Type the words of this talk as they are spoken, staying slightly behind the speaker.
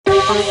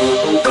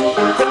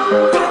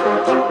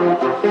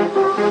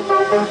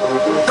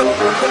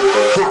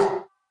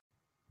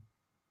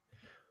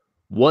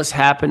What's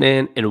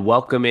happening, and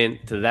welcome in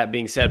to That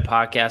Being Said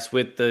podcast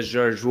with the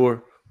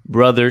Jarjour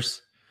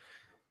brothers.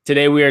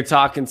 Today we are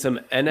talking some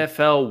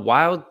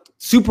NFL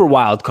super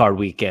wild card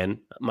weekend.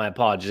 My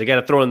apologies. I got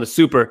to throw in the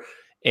super,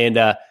 and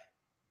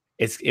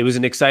it was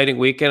an exciting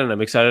weekend, and I'm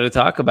excited to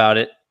talk about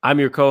it. I'm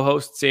your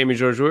co-host, Sammy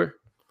Jarjour.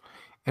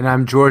 And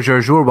I'm George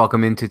Jarjour.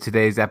 Welcome into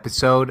today's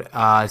episode.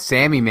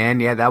 Sammy, man,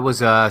 yeah, that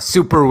was a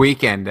super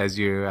weekend. As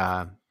you,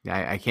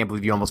 I can't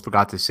believe you almost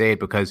forgot to say it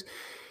because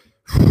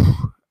a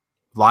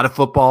lot of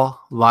football,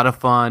 a lot of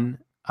fun,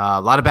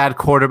 a lot of bad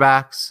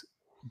quarterbacks,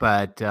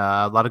 but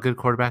a lot of good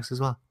quarterbacks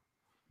as well.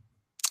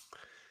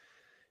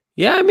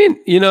 Yeah, I mean,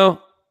 I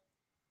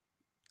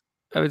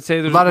would say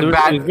there's a lot of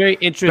very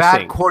interesting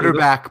bad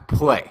quarterback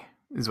play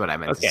is what I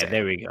meant to say. Okay,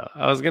 there we go.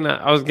 I was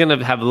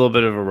gonna have a little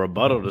bit of a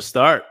rebuttal to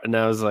start, and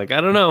I was like, I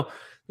don't know.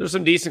 There's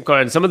some decent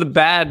quarterbacks, and some of the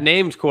bad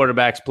named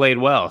quarterbacks played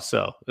well,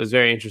 so it was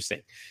very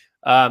interesting.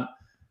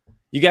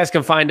 You guys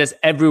can find us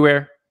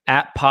everywhere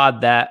at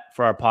Pod That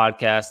for our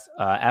podcast,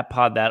 at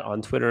Pod That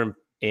on Twitter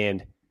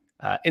and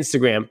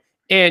Instagram,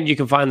 and you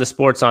can find the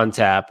Sports on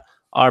Tap,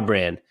 our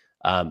brand,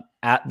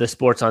 at the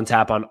Sports on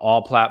Tap on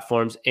all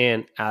platforms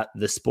and at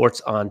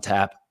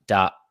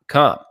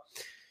thesportsontap.com.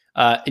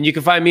 And you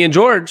can find me and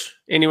George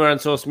anywhere on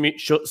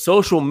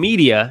social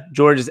media.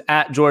 George is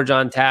at George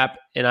on Tap,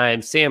 and I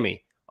am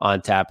Sammy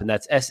on Tap, and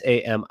that's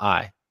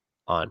SAMI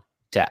on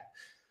Tap.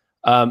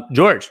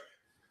 George,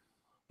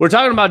 we're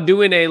talking about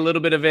doing a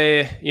little bit of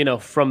a,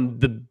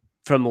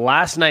 from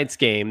last night's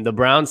game, the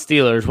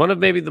Browns-Steelers, one of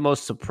maybe the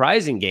most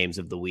surprising games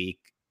of the week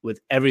with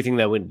everything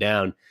that went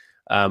down.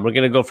 We're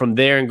going to go from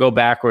there and go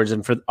backwards.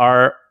 And for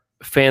our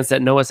fans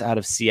that know us out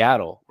of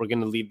Seattle, we're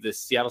going to leave the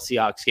Seattle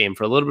Seahawks game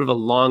for a little bit of a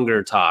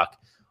longer talk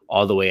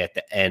all the way at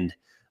the end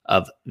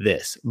of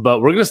this.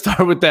 But we're going to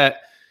start with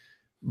that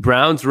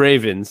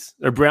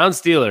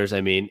Browns-Steelers,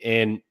 I mean.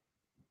 And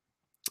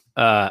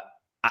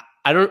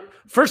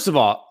first of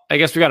all, I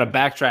guess we got to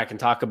backtrack and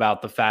talk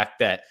about the fact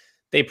that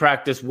they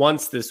practiced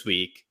once this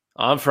week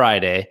on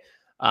Friday.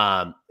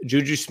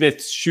 Juju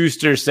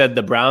Smith-Schuster said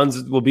the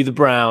Browns will be the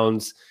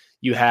Browns.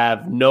 You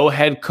have no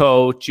head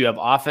coach. You have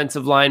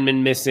offensive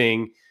linemen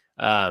missing.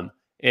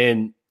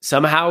 And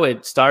somehow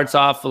it starts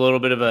off a little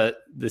bit of the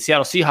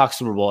Seattle Seahawks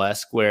Super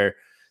Bowl-esque where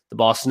the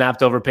ball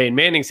snapped over Peyton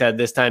Manning's head.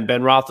 This time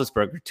Ben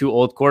Roethlisberger, two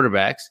old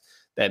quarterbacks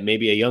that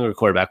maybe a younger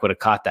quarterback would have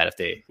caught that if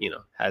they,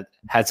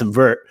 had some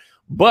vert.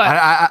 But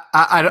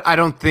I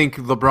don't think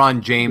LeBron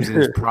James in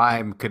his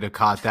prime could have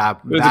caught that.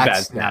 It was a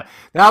bad snap.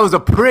 That was a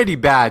pretty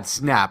bad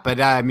snap.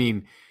 But I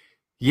mean,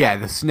 yeah,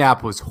 the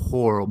snap was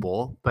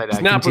horrible. But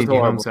snap was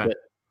horrible. But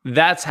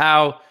that's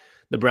how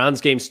the Browns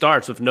game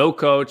starts, with no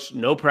coach,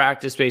 no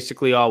practice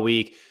basically all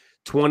week.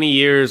 20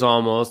 years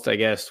almost, I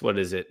guess. What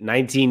is it?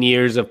 19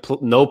 years of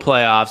no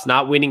playoffs,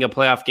 not winning a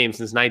playoff game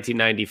since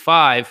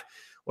 1995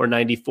 or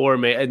 94,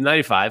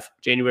 95,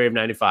 January of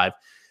 95.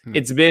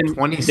 It's been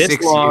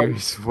 26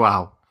 years.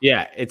 Wow.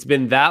 Yeah, it's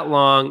been that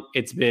long.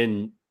 It's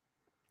been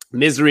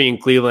misery in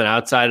Cleveland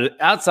outside of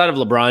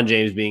LeBron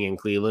James being in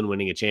Cleveland,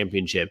 winning a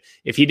championship.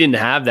 If he didn't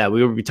have that,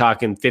 we would be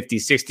talking 50,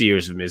 60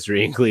 years of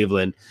misery in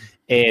Cleveland.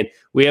 And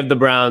we have the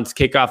Browns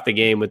kick off the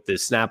game with the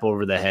snap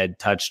over the head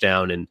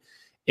touchdown. And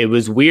it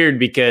was weird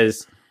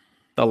because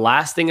the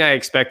last thing I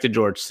expected,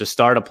 George, to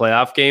start a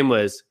playoff game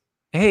was,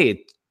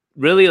 hey,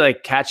 really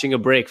like catching a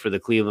break for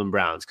the Cleveland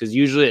Browns, because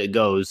usually it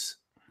goes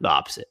the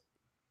opposite.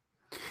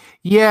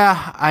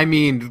 Yeah, I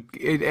mean,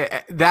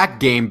 that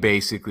game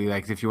basically,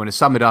 like if you want to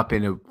sum it up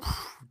in a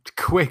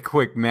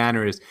quick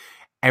manner, is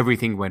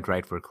everything went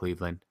right for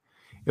Cleveland.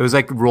 It was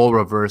like role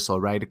reversal,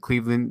 right? A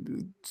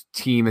Cleveland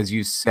team, as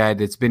you said,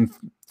 it's been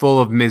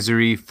full of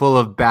misery, full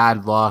of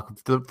bad luck,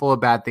 full of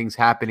bad things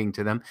happening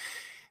to them.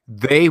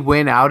 They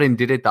went out and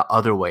did it the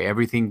other way.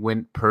 Everything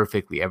went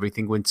perfectly.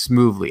 Everything went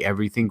smoothly.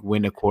 Everything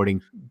went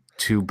according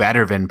to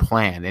better than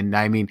planned. And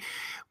I mean,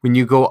 when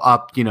you go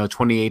up,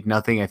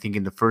 28-0, I think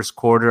in the first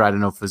quarter, I don't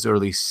know if it was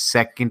early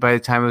second by the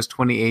time it was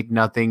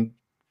 28-0.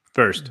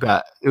 First.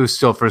 But it was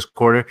still first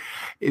quarter.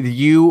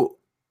 You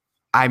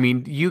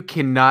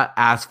cannot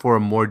ask for a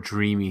more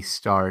dreamy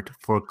start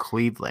for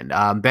Cleveland.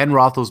 Ben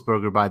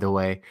Roethlisberger, by the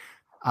way,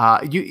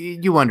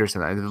 you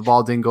understand that. If the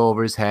ball didn't go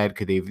over his head,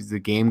 could the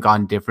game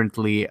gone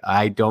differently?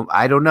 I don't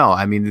know.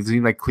 I mean, it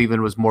seemed like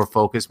Cleveland was more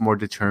focused, more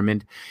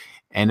determined,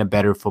 and a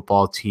better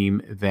football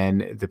team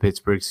than the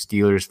Pittsburgh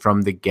Steelers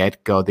from the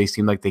get-go. They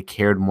seemed like they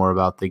cared more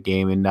about the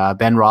game. And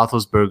Ben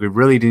Roethlisberger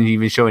really didn't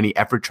even show any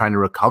effort trying to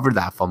recover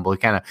that fumble.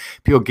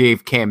 People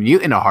gave Cam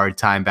Newton a hard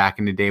time back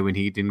in the day when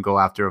he didn't go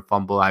after a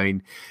fumble. I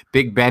mean,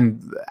 Big Ben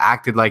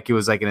acted like it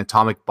was like an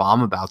atomic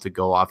bomb about to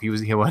go off. He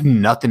had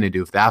nothing to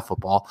do with that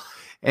football.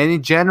 And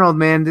in general,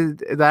 man,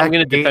 I'm going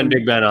to defend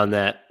Big Ben on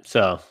that.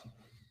 So,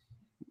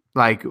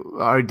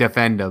 or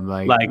defend him.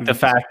 Like the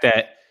fact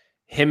that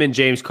him and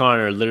James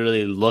Conner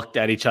literally looked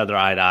at each other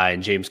eye to eye,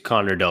 and James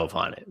Conner dove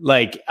on it.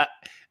 Like,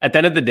 at the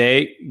end of the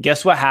day,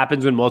 guess what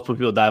happens when multiple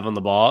people dive on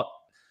the ball?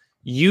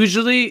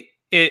 Usually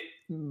it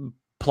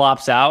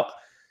plops out,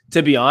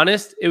 to be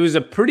honest, it was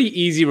a pretty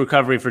easy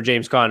recovery for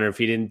James Conner if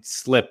he didn't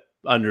slip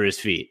under his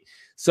feet.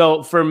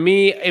 So for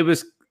me,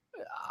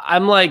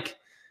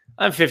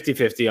 I'm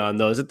 50-50 on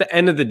those. At the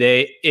end of the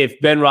day, if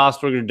Ben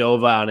Roethlisberger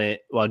dove on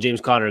it while James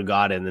Conner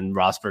got it, and then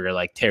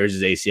Roethlisberger tears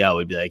his ACL,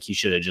 we'd be like, he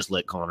should have just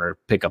let Conner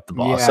pick up the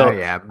ball.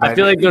 I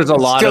feel like there's a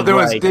lot of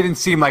didn't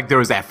seem like there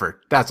was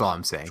effort. That's all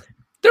I'm saying.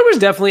 There was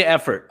definitely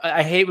effort.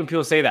 I hate when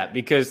people say that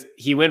because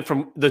he went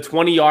from the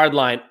 20-yard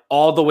line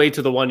all the way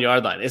to the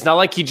 1-yard line. It's not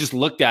like he just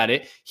looked at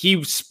it.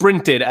 He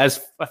sprinted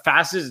as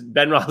fast as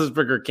Ben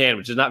Roethlisberger can,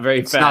 which is not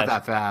very fast. It's not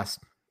that fast.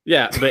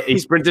 Yeah, but he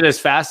sprinted as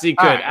fast as he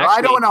could. Right,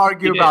 I don't want to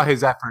argue about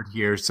his effort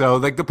here. So,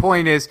 the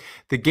point is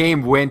the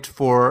game went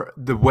for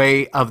the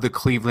way of the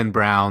Cleveland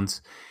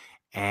Browns.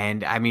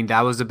 And, I mean,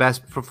 that was the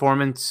best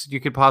performance you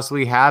could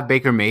possibly have.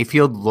 Baker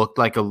Mayfield looked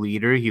like a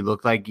leader. He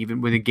looked like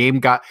even when the game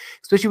got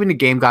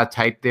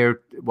tight there,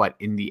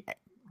 in the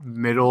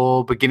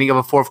beginning of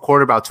a fourth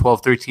quarter, about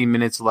 12, 13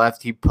 minutes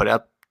left, he put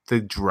up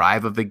the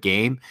drive of the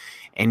game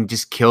and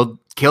just killed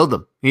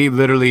them. He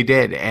literally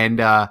did.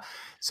 And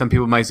some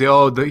people might say,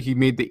 he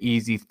made the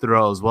easy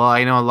throws. Well,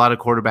 I know a lot of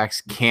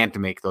quarterbacks can't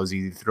make those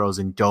easy throws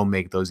and don't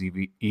make those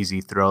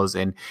easy throws.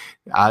 And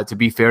to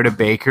be fair to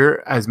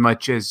Baker, as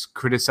much as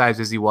criticized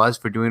as he was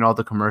for doing all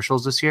the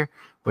commercials this year,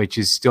 which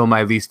is still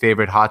my least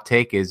favorite hot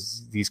take,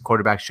 is these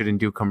quarterbacks shouldn't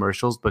do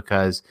commercials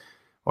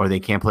or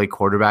they can't play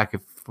quarterback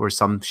or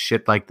some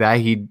shit like that.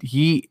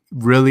 He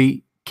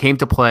really came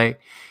to play.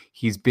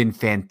 He's been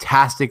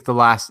fantastic the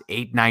last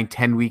 8, 9,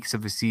 10 weeks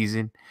of the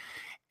season.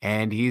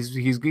 And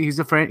he's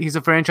a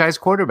franchise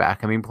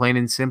quarterback. I mean, plain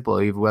and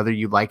simple. Whether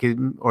you like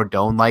him or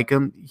don't like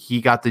him,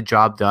 he got the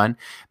job done.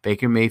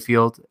 Baker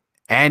Mayfield,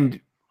 and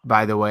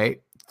by the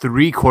way,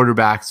 3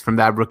 quarterbacks from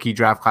that rookie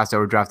draft class that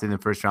were drafted in the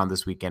first round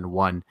this weekend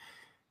won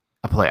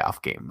a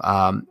playoff game.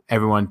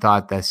 Everyone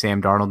thought that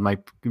Sam Darnold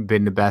might have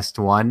been the best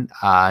one.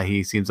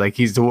 He seems like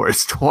he's the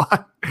worst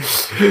one.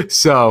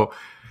 So.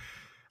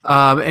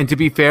 And to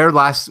be fair,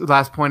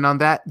 last point on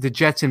that, the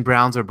Jets and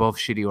Browns are both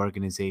shitty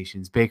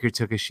organizations. Baker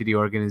took a shitty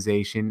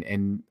organization,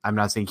 and I'm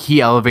not saying he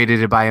elevated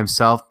it by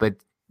himself, but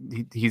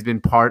he's been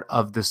part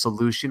of the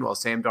solution, while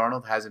Sam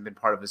Darnold hasn't been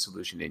part of the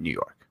solution in New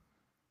York.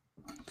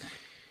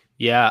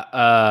 Yeah,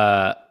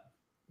 I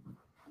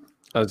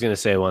was going to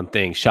say one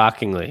thing.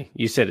 Shockingly,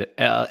 you said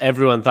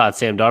everyone thought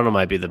Sam Darnold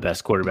might be the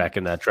best quarterback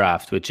in that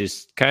draft, which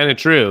is kind of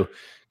true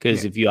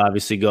because if you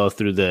obviously go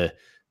through the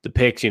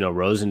picks,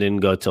 Rosen didn't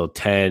go till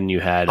 10. You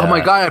had oh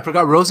my god, I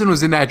forgot Rosen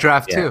was in that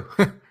draft too.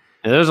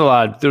 There was a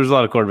lot of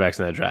quarterbacks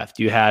in that draft.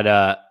 You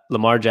had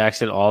Lamar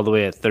Jackson all the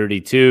way at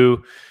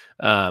 32.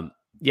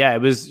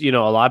 It was a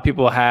lot of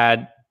people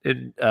had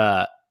Sam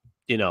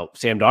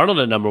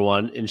Darnold at number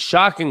 1, and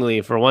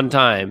shockingly, for one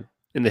time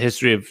in the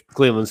history of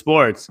Cleveland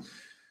sports,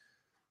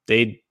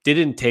 they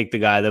didn't take the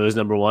guy that was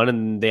number 1,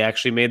 and they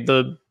actually made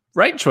the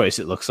right choice,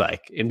 it looks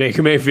like, in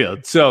Baker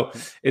Mayfield. So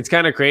it's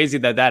kind of crazy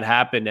that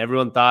happened.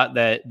 Everyone thought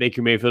that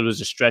Baker Mayfield was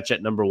a stretch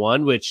at number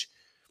 1, which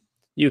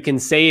you can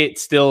say it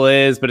still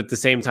is, but at the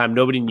same time,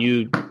 nobody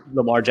knew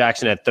Lamar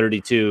Jackson at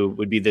 32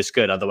 would be this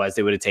good. Otherwise,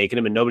 they would have taken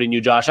him, and nobody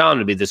knew Josh Allen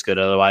would be this good.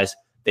 Otherwise,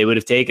 they would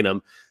have taken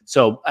him.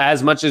 So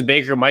as much as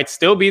Baker might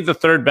still be the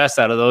third best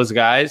out of those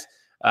guys,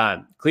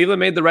 Cleveland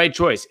made the right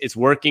choice. It's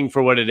working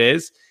for what it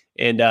is.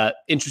 And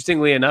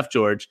interestingly enough,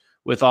 George,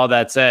 with all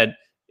that said,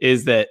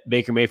 is that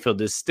Baker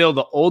Mayfield is still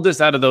the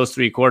oldest out of those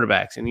 3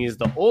 quarterbacks, and he is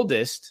the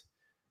oldest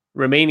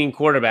remaining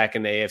quarterback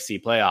in the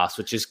AFC playoffs,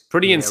 which is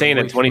pretty insane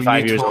at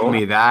 25 years old. When you told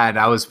me that,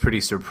 I was pretty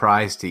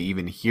surprised to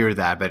even hear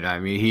that, but I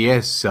mean, he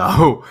is,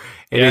 so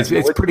it's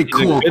pretty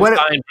cool. It's a good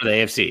sign for the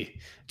AFC.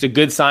 It's a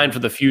good sign for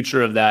the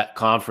future of that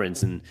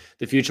conference and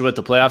the future of what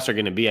the playoffs are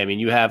going to be. I mean,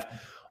 you have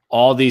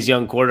all these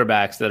young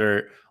quarterbacks that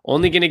are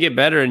only going to get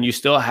better, and you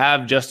still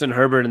have Justin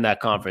Herbert in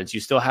that conference. You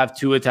still have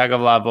Tua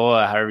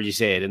Tagovailoa, however you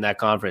say it, in that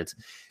conference.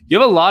 You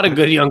have a lot of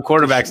good young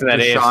quarterbacks in that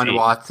AFC. Deshaun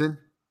Watson?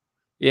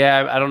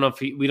 Yeah, I don't know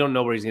if we don't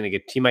know where he's going to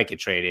get. He might get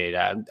traded.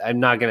 I'm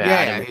not going to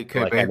add him. He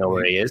could, I know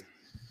where he is.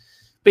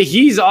 But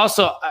he's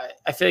also,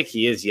 I feel like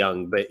he is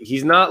young, but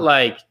he's not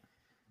like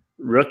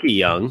rookie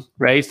young,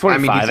 right? He's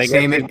 25.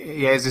 I mean,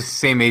 he's the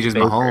same age as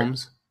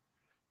Mahomes.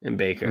 And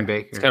Baker.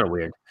 It's kind of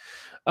weird.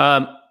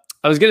 I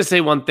was going to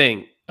say one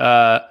thing.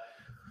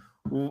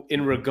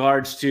 In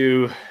regards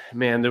to,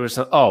 there was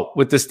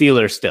with the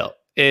Steelers still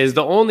is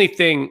the only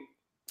thing.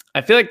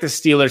 I feel like the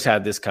Steelers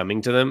had this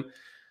coming to them.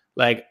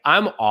 Like,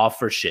 I'm all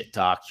for shit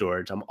talk,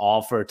 George. I'm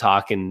all for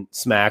talking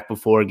smack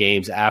before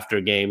games,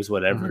 after games,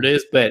 whatever it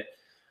is. But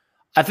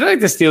I feel like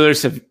the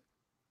Steelers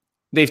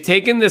they've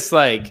taken this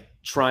like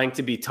trying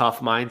to be tough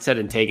mindset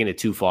and taken it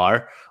too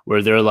far,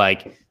 where they're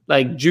like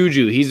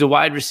Juju, he's a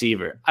wide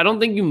receiver. I don't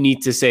think you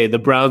need to say the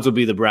Browns will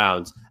be the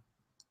Browns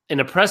in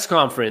a press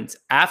conference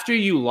after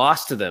you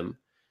lost to them,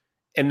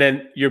 and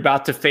then you're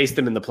about to face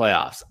them in the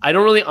playoffs. I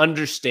don't really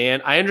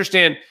understand. I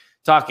understand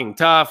talking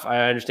tough.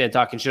 I understand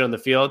talking shit on the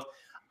field.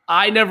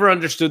 I never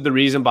understood the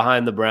reason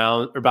behind the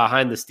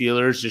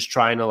Steelers just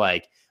trying to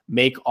like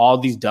make all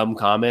these dumb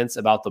comments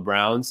about the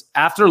Browns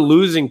after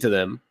losing to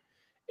them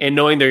and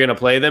knowing they're going to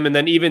play them. And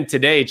then even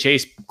today,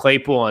 Chase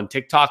Claypool on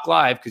TikTok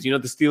Live, because the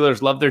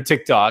Steelers love their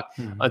TikTok,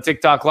 on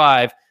TikTok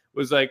Live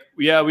was like,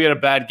 yeah, we had a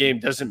bad game.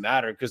 Doesn't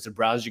matter because the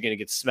Browns are going to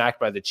get smacked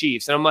by the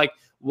Chiefs. And I'm like,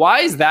 why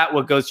is that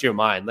what goes to your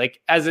mind? Like,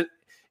 I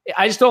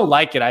just don't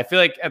like it. I feel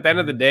like at the end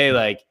of the day,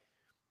 like,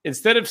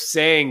 instead of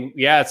saying,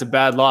 yeah, it's a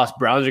bad loss,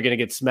 Browns are going to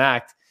get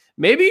smacked,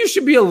 maybe you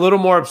should be a little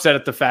more upset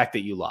at the fact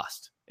that you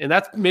lost. And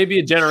that's maybe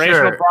a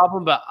generational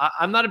problem, but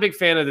I'm not a big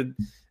fan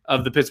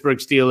of the Pittsburgh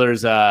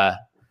Steelers'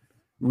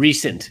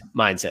 recent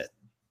mindset.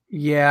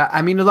 Yeah,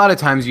 I mean, a lot of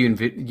times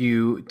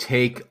you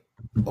take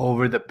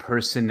over the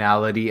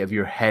personality of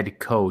your head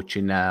coach,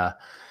 and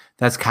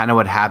that's kind of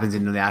what happens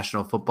in the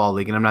National Football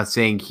League. And I'm not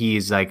saying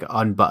he's like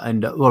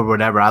unbuttoned or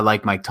whatever. I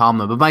like Mike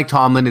Tomlin, but Mike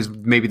Tomlin is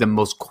maybe the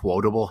most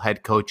quotable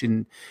head coach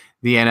in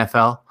the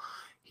NFL.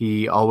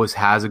 He always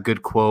has a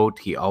good quote.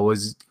 He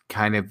always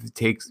kind of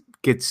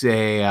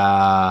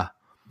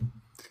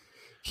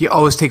he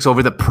always takes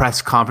over the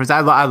press conference. I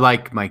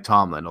like Mike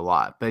Tomlin a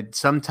lot, but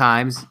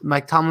sometimes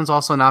Mike Tomlin's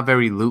also not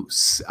very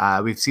loose.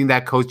 We've seen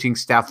that coaching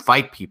staff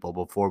fight people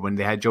before when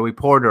they had Joey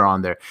Porter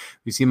on there.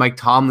 We've seen Mike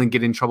Tomlin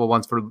get in trouble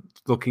once for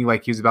looking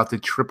like he was about to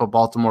trip a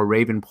Baltimore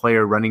Raven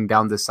player running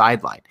down the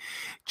sideline.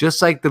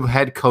 Just like the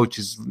head coach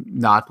is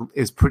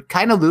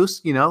kind of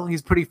loose,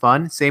 he's pretty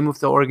fun. Same with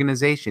the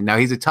organization. Now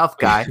he's a tough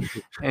guy,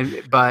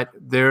 but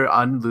they're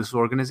an loose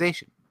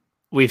organization.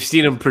 We've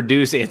seen him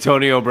produce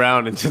Antonio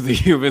Brown into the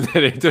human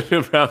that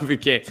Antonio Brown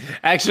became.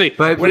 Actually,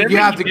 but you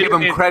have to give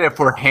him credit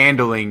for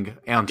handling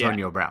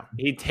Antonio Brown.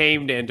 He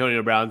tamed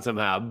Antonio Brown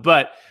somehow.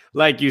 But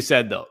like you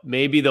said, though,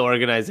 maybe the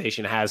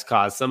organization has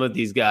caused some of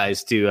these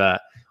guys to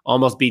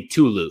almost be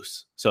too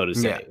loose, so to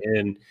say. Yeah.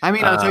 And I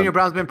mean, Antonio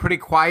Brown's been pretty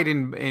quiet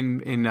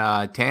in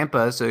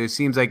Tampa, so it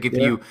seems like if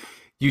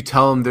you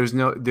tell him there's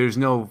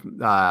no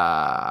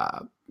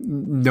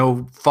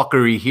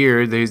fuckery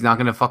here, that he's not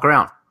going to fuck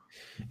around.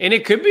 And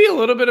it could be a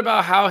little bit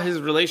about how his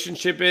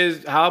relationship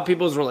is, how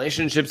people's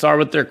relationships are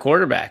with their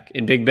quarterback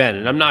in Big Ben.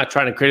 And I'm not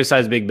trying to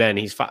criticize Big Ben.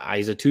 He's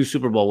a 2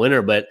 Super Bowl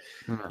winner, but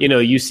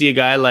you see a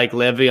guy like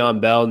Le'Veon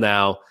Bell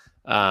now,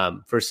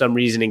 for some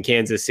reason in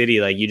Kansas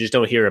City, like you just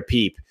don't hear a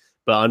peep.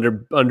 But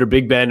under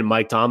Big Ben and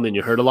Mike Tomlin,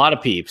 you heard a lot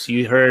of peeps.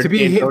 You heard to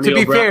be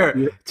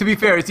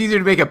fair, it's easier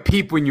to make a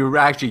peep when you're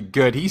actually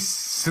good.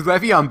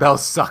 Le'Veon Bell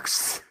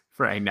sucks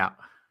right now.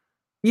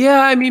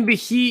 Yeah, I mean, but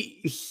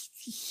he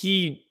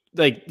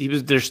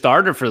was their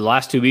starter for the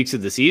last 2 weeks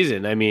of the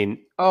season. I mean,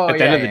 at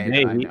the end of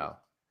the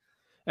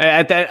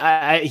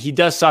day, he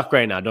does suck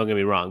right now. Don't get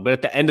me wrong, but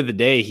at the end of the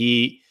day,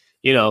 he's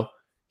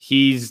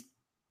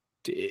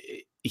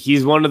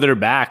one of their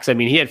backs. I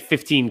mean, he had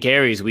 15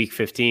 carries week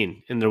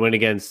 15 in their win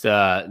against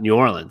New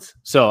Orleans.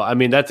 So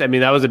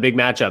that was a big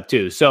matchup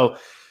too. So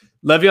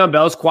Le'Veon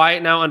Bell's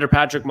quiet now under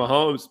Patrick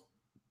Mahomes.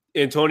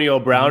 Antonio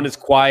Brown is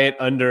quiet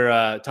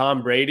under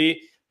Tom Brady.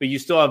 But you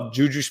still have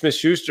Juju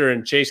Smith-Schuster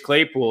and Chase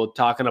Claypool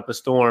talking up a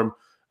storm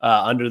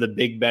under the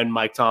Big Ben,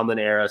 Mike Tomlin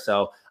era.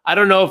 So I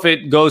don't know if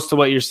it goes to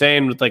what you're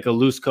saying with like a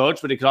loose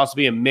coach, but it could also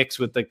be a mix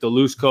with like the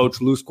loose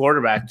coach, loose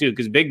quarterback too,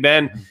 because Big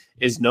Ben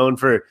is known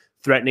for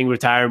threatening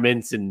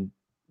retirements and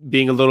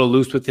being a little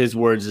loose with his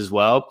words as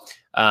well.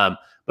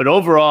 But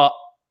overall,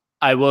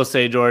 I will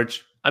say,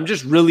 George, I'm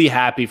just really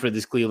happy for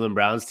this Cleveland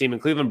Browns team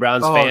and Cleveland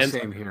Browns fans.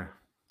 Same here.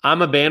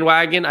 I'm a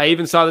bandwagon. I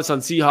even saw this on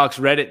Seahawks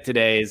Reddit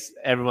today, is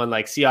everyone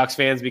like Seahawks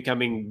fans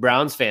becoming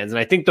Browns fans. And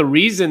I think the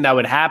reason that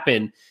would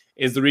happen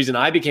is the reason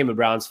I became a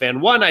Browns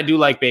fan. One, I do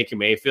like Baker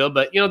Mayfield,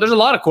 but there's a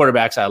lot of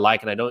quarterbacks I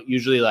like, and I don't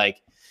usually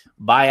like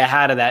buy a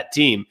hat of that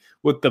team.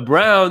 With the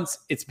Browns,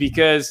 it's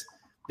because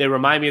they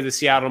remind me of the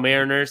Seattle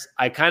Mariners.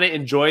 I kind of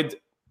enjoyed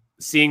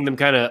seeing them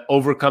kind of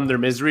overcome their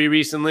misery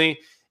recently.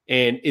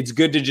 And it's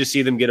good to just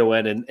see them get a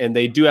win. And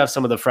they do have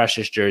some of the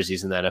freshest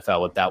jerseys in the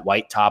NFL with that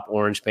white top,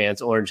 orange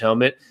pants, orange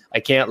helmet. I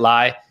can't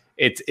lie.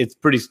 It's a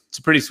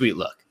pretty sweet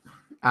look.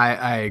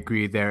 I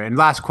agree there. And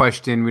last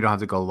question, we don't have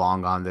to go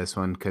long on this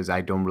one because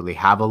I don't really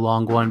have a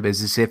long one. But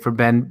is this it for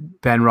Ben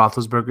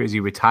Roethlisberger? Is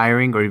he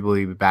retiring or will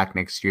he be back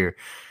next year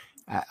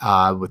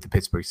with the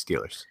Pittsburgh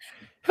Steelers?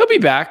 He'll be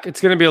back.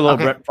 It's going to be a little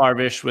Brett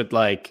Favre-ish with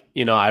like,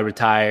 I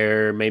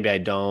retire. Maybe I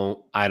don't.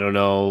 I don't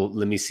know.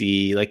 Let me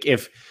see. Like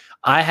if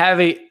I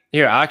have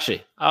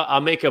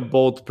I'll make a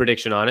bold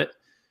prediction on it.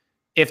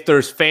 If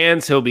there's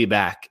fans, he'll be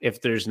back.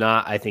 If there's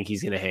not, I think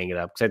he's going to hang it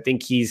up because I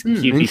think he'll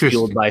be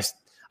fueled by.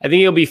 I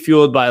think he'll be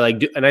fueled by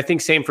like, and I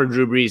think same for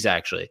Drew Brees.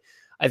 Actually,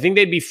 I think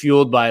they'd be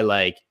fueled by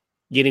like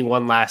getting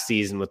one last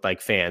season with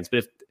like fans.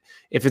 But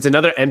if it's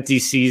another empty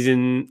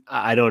season,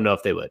 I don't know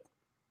if they would.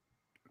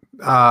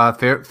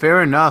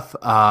 Fair enough.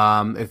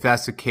 If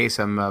that's the case,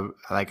 I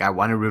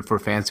want to root for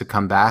fans to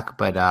come back,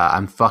 but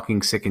I'm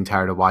fucking sick and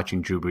tired of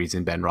watching Drew Brees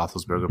and Ben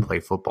Roethlisberger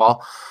play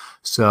football.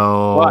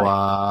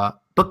 So,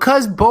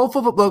 because both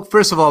of them, look,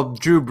 first of all,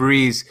 Drew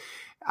Brees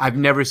I've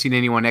never seen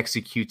anyone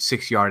execute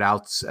 6-yard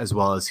outs as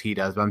well as he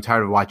does. But I'm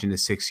tired of watching the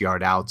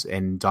 6-yard outs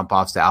and dump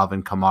offs to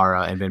Alvin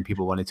Kamara, and then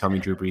people want to tell me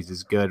Drew Brees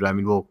is good. I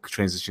mean, we'll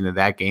transition to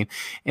that game.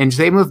 And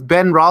same with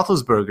Ben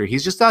Roethlisberger.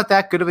 He's just not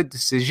that good of a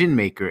decision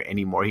maker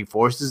anymore. He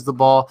forces the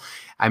ball.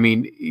 I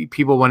mean,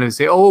 people want to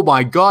say, "Oh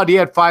my God, he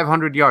had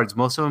 500 yards."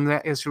 Most of them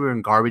yesterday were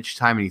in garbage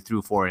time, and he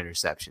threw 4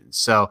 interceptions.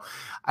 So,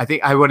 I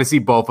think I want to see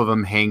both of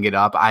them hang it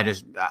up. I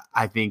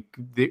think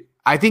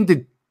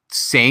the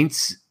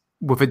Saints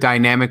with a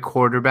dynamic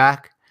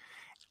quarterback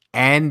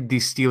and the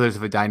Steelers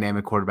with a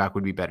dynamic quarterback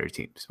would be better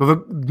teams with a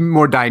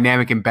more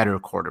dynamic and better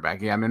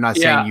quarterback. Yeah, I mean, I'm not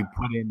saying you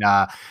put in,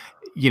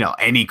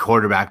 any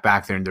quarterback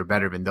back there and they're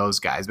better than those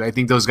guys, but I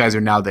think those guys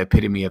are now the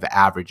epitome of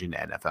average in the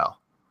NFL.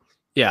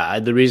 Yeah,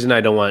 the reason I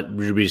don't want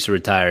Drew Brees to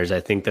retire is I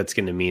think that's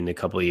going to mean a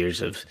couple of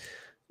years of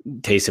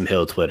Taysom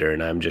Hill Twitter,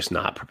 and I'm just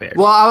not prepared.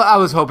 Well, I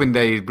was hoping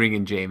they bring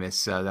in Jameis,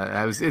 so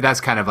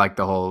that's kind of like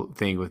the whole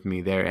thing with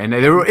me there. And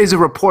there is a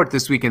report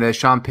this weekend that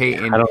Sean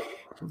Payton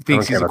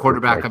thinks he's a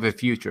quarterback of the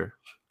future.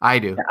 I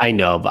do. I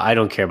know, but I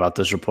don't care about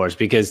those reports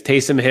because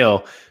Taysom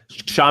Hill,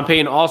 Sean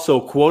Payton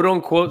also quote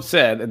unquote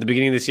said at the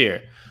beginning of this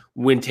year,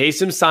 when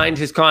Taysom signed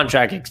his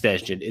contract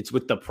extension, it's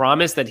with the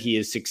promise that he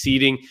is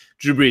succeeding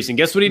Drew Brees. And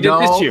guess what he did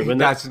this year?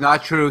 That's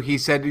not true. He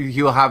said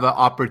he'll have an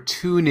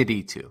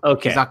opportunity to.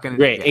 Okay, he's not gonna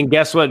great. And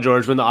guess what,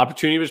 George? When the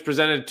opportunity was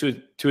presented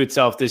to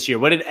itself this year,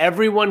 what did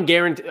everyone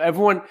guarantee?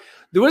 Everyone,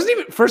 there wasn't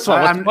even. First of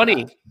all,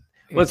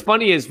 what's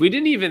funny is we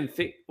didn't even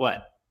think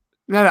what.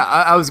 No,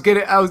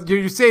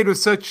 you're saying it with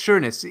such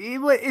sureness.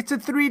 It's a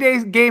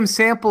 3-day game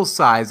sample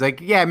size.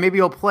 Like, yeah, maybe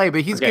he'll play,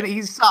 but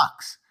he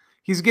sucks.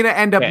 He's gonna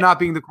end up not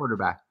being the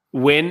quarterback.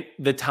 When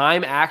the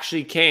time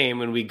actually came,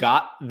 when we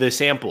got the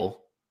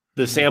sample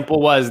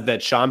was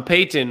that Sean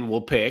Payton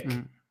will pick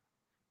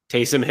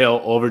Taysom Hill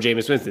over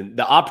Jameis Winston.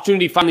 The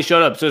opportunity finally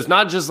showed up. So it's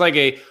not just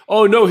like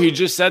oh no, he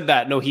just said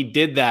that. No, he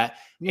did that.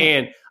 Yeah.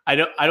 And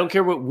I don't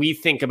care what we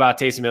think about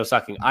Taysom Hill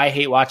sucking. I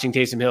hate watching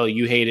Taysom Hill.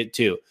 You hate it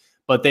too.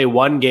 But they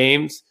won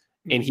games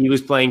and he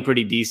was playing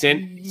pretty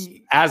decent.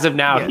 As of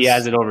now, he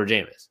has it over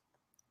Jameis.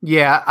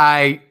 Yeah,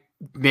 I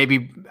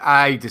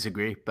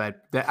disagree,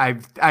 but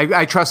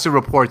I trust the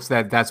reports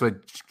that's what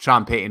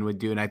Sean Payton would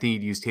do, and I think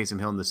he'd use Taysom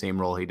Hill in the same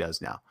role he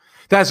does now.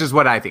 That's just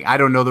what I think. I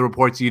don't know the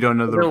reports. You don't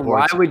know the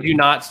reports. Why would you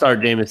not start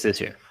Jameis this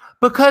year?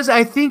 Because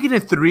I think in a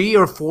 3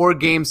 or 4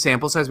 game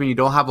sample size, when you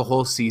don't have a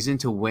whole season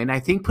to win, I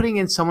think putting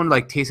in someone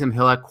like Taysom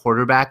Hill at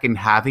quarterback and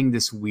having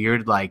this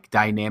weird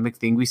dynamic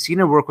thing. We've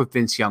seen it work with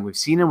Vince Young. We've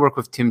seen it work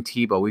with Tim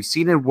Tebow. We've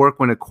seen it work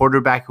when a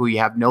quarterback who you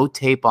have no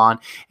tape on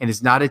and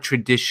is not a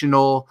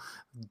traditional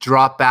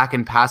drop back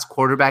and pass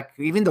quarterback.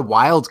 Even the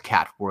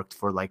Wildcat worked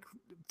for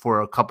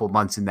a couple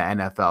months in the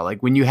NFL.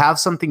 Like when you have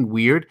something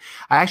weird,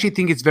 I actually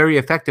think it's very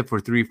effective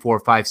for 3, 4,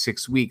 5,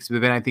 6 weeks.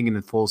 But then I think in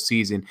the full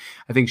season,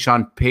 I think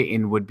Sean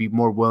Payton would be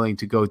more willing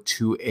to go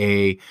to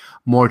a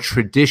more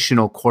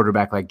traditional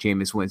quarterback like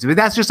Jameis Winston. But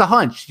that's just a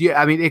hunch.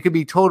 Yeah, I mean, it could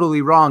be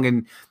totally wrong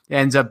and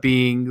ends up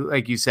being,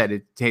 like you said,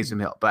 it's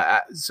Taysom Hill.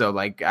 But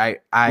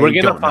we're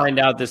going to find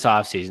out this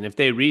offseason. If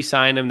they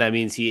re-sign him, that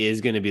means he is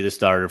going to be the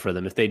starter for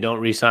them. If they don't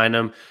re-sign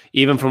him,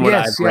 even from what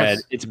I've read,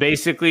 it's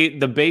basically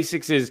the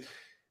basics is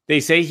they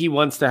say he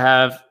wants to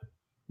have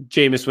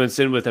Jameis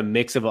Winston with a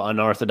mix of an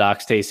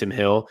unorthodox Taysom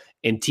Hill,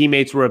 and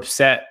teammates were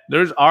upset.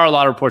 There are a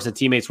lot of reports that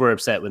teammates were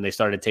upset when they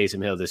started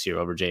Taysom Hill this year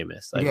over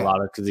Jameis,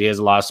 because he has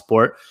a lot of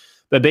support.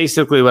 But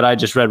basically what I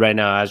just read right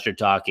now as you're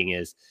talking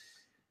is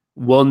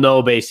we'll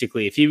know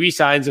basically if he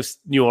re-signs with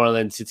New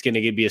Orleans, it's going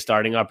to be a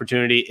starting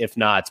opportunity. If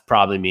not, it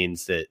probably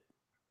means that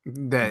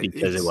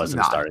because it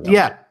wasn't starting.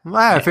 Yeah,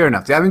 fair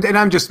enough. I mean, and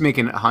I'm just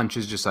making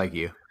hunches just like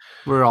you.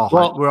 We're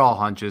all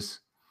hunches.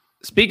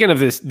 Speaking of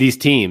these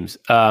teams,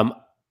 the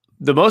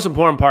most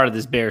important part of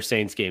this Bears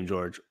Saints game,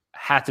 George,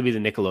 had to be the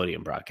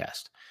Nickelodeon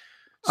broadcast.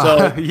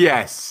 So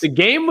yes, the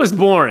game was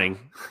boring.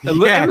 It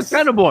was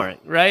kind of boring,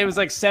 right? It was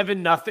like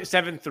 7-0,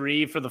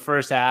 7-3 for the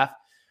first half.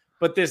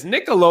 But this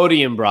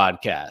Nickelodeon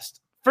broadcast,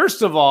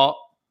 first of all,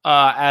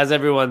 as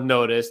everyone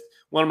noticed,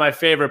 one of my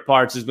favorite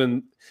parts is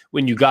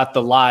when you got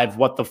the live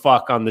 "what the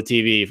fuck" on the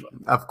TV.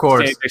 Of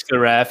course, next to the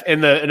ref,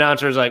 and the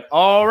announcer is like,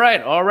 "All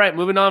right,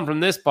 moving on from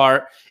this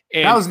part."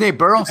 And that was Nate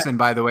Burleson,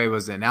 by the way,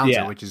 was the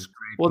announcer, which is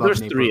great. Well,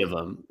 there's Nate 3 of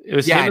them. It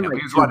was him and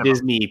like 2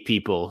 Disney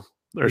people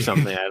or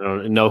something. I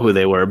don't know who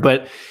they were,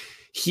 but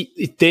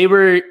they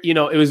were,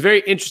 it was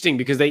very interesting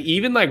because they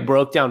even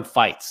broke down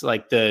fights,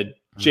 like the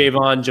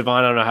Javon,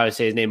 I don't know how to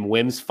say his name,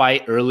 Wims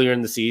fight earlier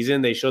in the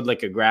season. They showed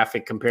a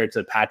graphic compared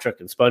to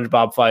Patrick and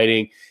SpongeBob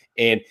fighting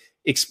and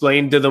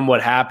explained to them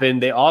what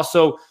happened. They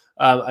also,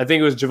 I think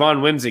it was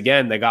Javon Wims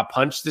again. They got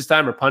punched this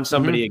time or punched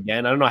somebody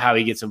again. I don't know how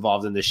he gets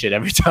involved in this shit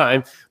every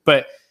time,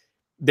 but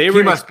he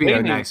must be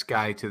a nice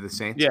guy to the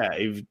Saints. Yeah,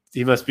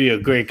 he must be a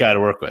great guy to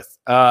work with.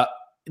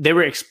 They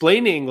were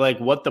explaining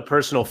what the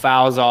personal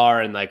fouls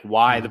are and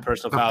why the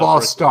personal fouls. The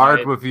false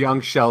start with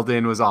young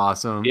Sheldon was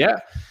awesome. Yeah,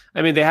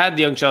 I mean they had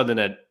the young Sheldon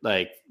at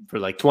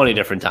for 20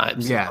 different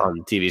times on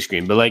the TV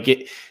screen, but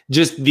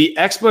just the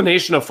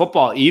explanation of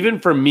football, even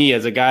for me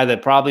as a guy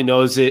that probably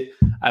knows it,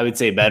 I would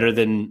say better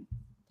than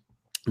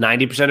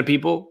 90% of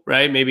people,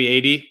 right? Maybe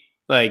 80.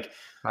 Like,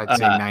 I'd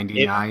say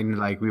 99.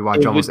 Like we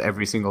watch almost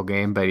every single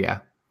game, but yeah.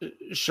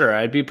 Sure,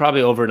 I'd be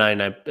probably over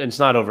 99. And it's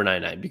not over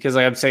 99 because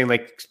like I'm saying,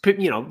 like,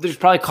 there's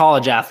probably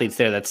college athletes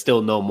there that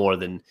still know more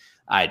than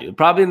I do.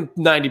 Probably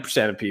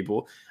 90% of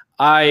people.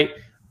 I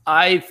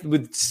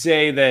would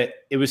say that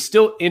it was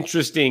still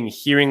interesting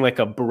hearing like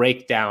a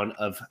breakdown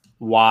of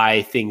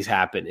why things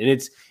happen. And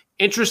it's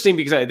interesting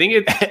because I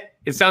think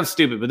it sounds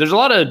stupid, but there's a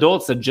lot of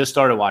adults that just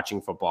started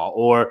watching football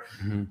or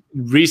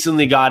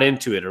recently got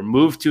into it or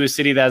moved to a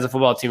city that has a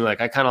football team. Like,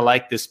 I kind of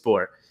like this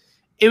sport.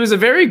 It was a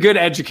very good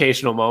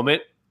educational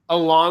moment,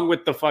 along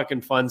with the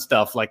fucking fun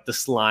stuff like the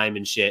slime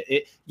and shit.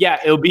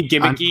 It'll be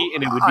gimmicky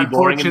and it would be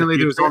boring. Unfortunately,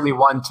 there was only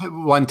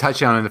one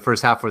touchdown in the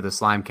first half for the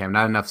slime cam.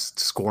 Not enough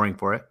scoring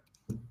for it.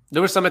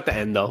 There was some at the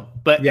end, though.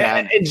 But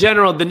in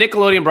general, the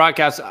Nickelodeon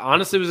broadcast,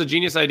 honestly, was a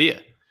genius idea.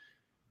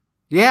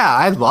 Yeah,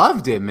 I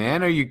loved it,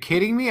 man. Are you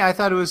kidding me? I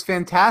thought it was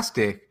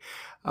fantastic.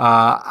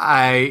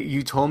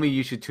 You told me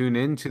you should tune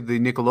in to the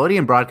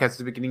Nickelodeon broadcast at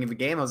the beginning of the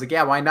game. I was like,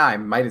 yeah, why not? I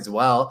might as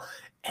well.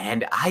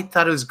 And I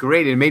thought it was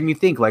great. It made me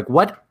think, like,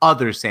 what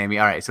other, Sammy?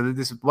 All right, so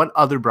what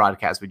other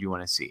broadcast would you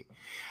want to see?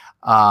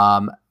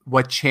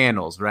 What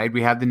channels, right?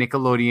 We have the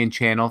Nickelodeon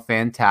channel,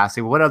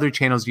 fantastic. What other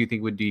channels do you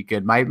think would be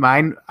good?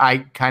 Mine, I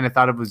kind of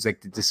thought it was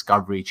like the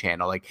Discovery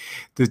Channel, like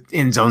the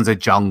End Zone's a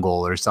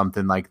Jungle or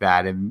something like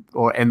that. And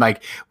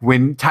like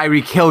when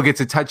Tyreek Hill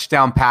gets a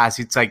touchdown pass,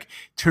 it's like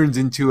turns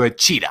into a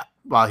cheetah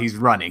while he's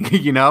running,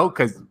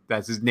 because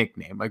that's his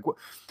nickname. Like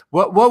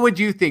what would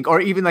you think?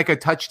 Or even like a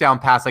touchdown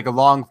pass, like a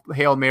long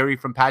Hail Mary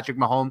from Patrick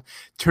Mahomes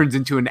turns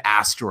into an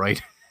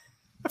asteroid.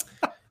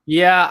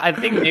 Yeah, I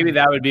think maybe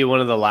that would be one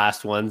of the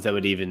last ones that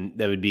would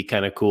be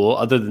kind of cool.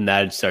 Other than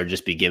that, it'd start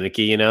just be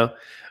gimmicky,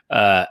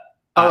 The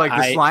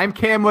slime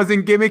cam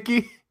wasn't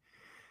gimmicky?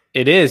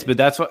 It is, but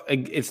that's what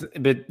it's.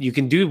 But you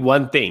can do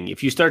one thing.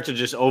 If you start to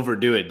just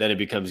overdo it, then it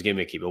becomes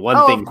gimmicky. But one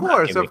thing, of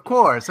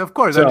course. So,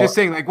 I'm just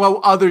saying, like, what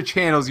other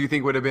channels you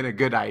think would have been a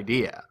good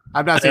idea?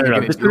 I'm not saying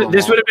this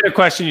would have been a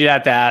question you'd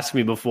have to ask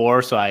me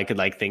before, so I could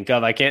like think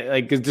of. I can't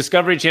because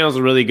Discovery Channel is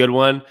a really good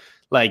one.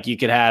 Like you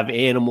could have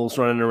animals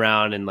running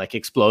around and like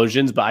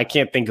explosions, but I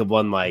can't think of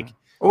one like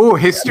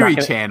History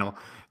Channel.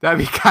 That'd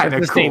be kind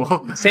of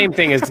cool. Same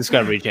thing as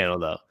Discovery Channel,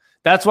 though.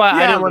 That's why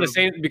I didn't want to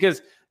say it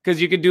because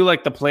you could do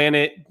like the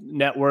Planet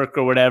Network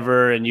or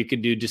whatever, and you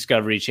could do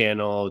Discovery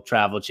Channel,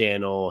 Travel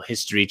Channel,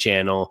 History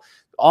Channel.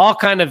 All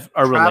kind of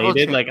are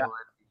related. Like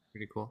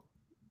pretty cool.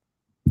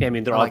 Yeah, I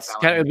mean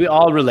they're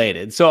all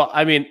related. So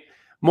I mean.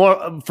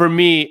 More for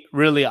me,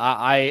 really,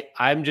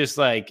 I'm just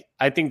like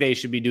I think they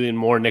should be doing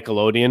more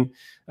Nickelodeon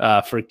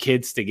for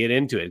kids to get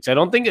into it. Because I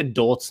don't think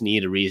adults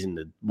need a reason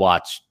to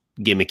watch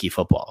gimmicky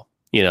football.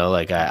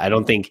 I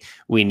don't think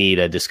we need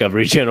a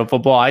Discovery Channel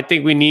football. I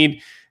think we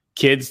need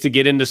kids to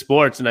get into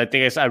sports. And I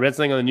think I read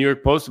something on the New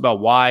York Post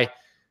about why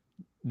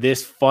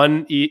this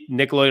fun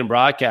Nickelodeon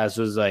broadcast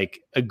was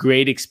like a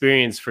great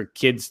experience for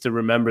kids to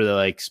remember that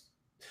like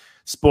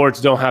sports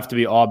don't have to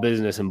be all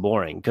business and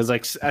boring. Because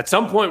like at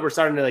some point we're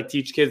starting to like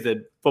teach kids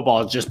that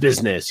football is just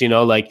business,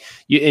 like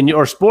you in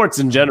your sports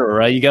in general,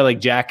 right? You got like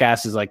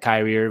jackasses like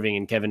Kyrie Irving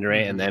and Kevin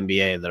Durant in the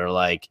NBA that are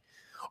like,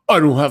 I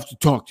don't have to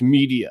talk to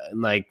media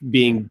and like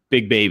being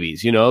big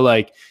babies,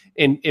 like,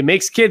 and it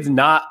makes kids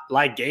not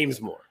like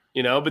games more,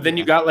 but then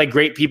you got like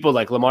great people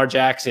like Lamar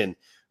Jackson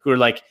who are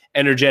like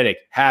energetic,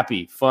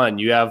 happy, fun.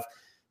 You have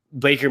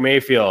Baker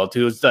Mayfield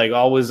who's like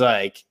always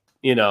like,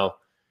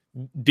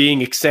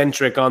 being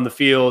eccentric on the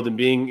field and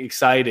being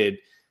excited.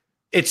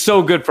 It's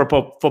so good for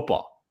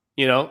football,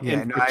 Yeah,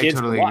 I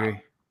totally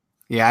agree.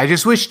 Yeah, I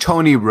just wish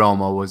Tony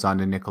Romo was on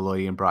the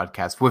Nickelodeon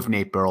broadcast with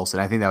Nate Burleson.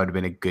 I think that would have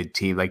been a good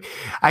team. Like,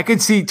 I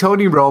could see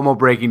Tony Romo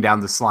breaking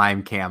down the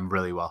slime cam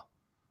really well.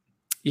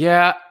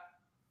 Yeah,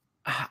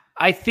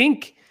 I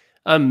think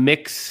a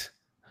mix.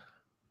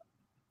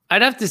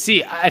 I'd have to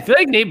see. I feel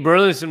like Nate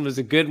Burleson was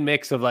a good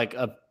mix of like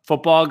a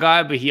football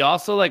guy, but he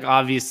also like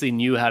obviously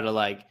knew how to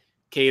like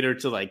cater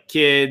to like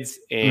kids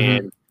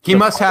and he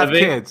must have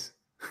kids.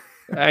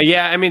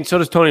 Yeah, I mean, so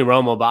does Tony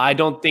Romo, but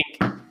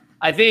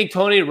I think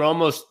Tony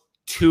Romo's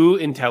too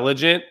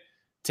intelligent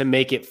to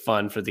make it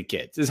fun for the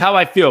kids is how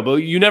I feel, but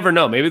you never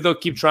know. Maybe they'll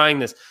keep trying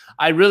this.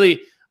 I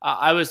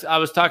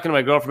was talking to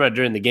my girlfriend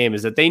during the game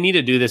is that they need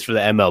to do this for the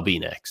MLB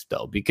next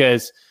though,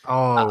 because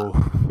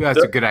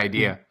that's a good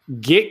idea.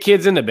 Get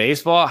kids into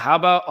baseball. How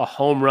about a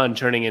home run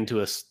turning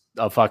into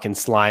a fucking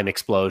slime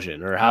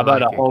explosion, or how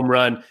about a home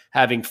run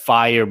having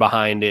fire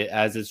behind it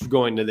as it's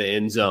going to the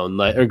end zone,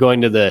 like, or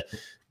going to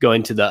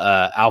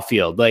the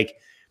outfield. Like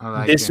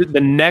this,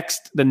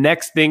 the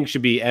next thing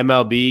should be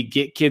MLB.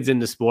 Get kids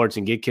into sports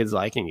and get kids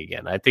liking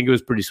again. I think it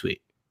was pretty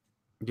sweet.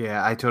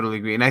 Yeah, I totally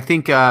agree, and I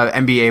think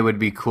NBA would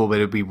be cool, but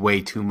it'd be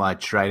way too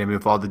much, right? I mean,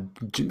 with all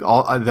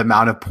the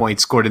amount of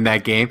points scored in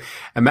that game,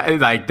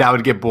 like that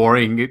would get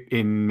boring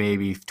in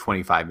maybe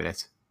 25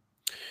 minutes.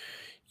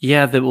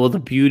 Yeah, the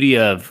beauty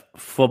of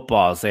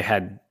football is they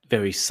had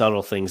very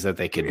subtle things that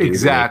they could do.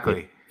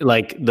 Exactly.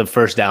 Like the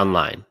first down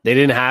line. They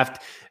didn't have to,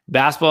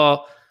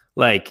 basketball,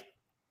 like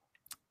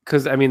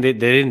because I mean they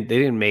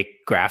didn't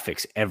make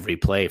graphics every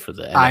play for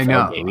the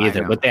NFL game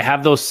either, but they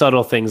have those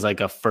subtle things like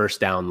a first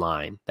down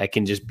line that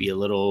can just be a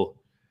little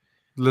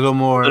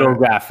more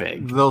graphic,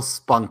 little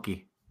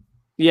spunky.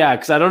 Yeah,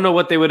 because I don't know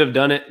what they would have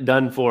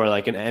done for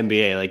like an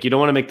NBA. Like you don't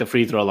want to make the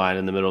free throw line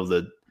in the middle of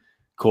the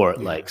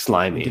court like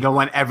slimy. You don't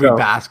want every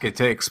basket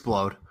to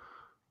explode.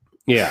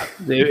 Yeah,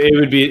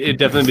 it'd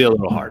definitely be a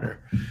little harder.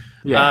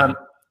 Yeah.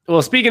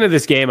 Well, speaking of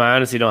this game, I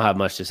honestly don't have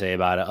much to say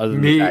about it. Other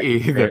than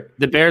either.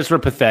 The Bears were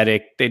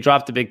pathetic. They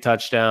dropped a big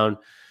touchdown.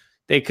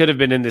 They could have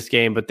been in this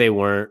game, but they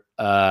weren't.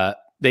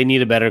 They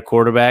need a better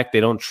quarterback.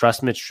 They don't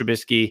trust Mitch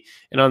Trubisky.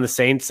 And on the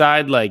Saints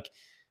side, like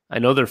I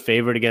know they're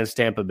favored against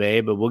Tampa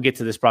Bay, but we'll get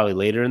to this probably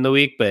later in the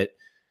week. But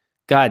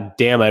God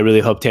damn, I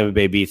really hope Tampa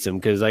Bay beats them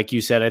because, like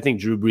you said, I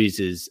think Drew Brees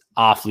is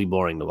awfully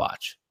boring to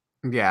watch.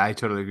 Yeah, I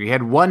totally agree. He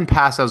had one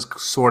pass that was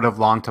sort of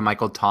long to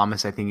Michael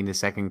Thomas, I think, in the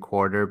second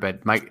quarter. But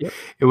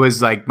it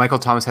was like Michael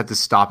Thomas had to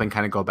stop and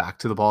kind of go back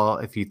to the ball.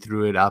 If he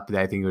threw it up,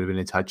 I think it would have been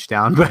a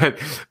touchdown. But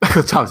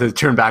Michael Thomas had to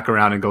turn back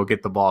around and go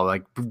get the ball.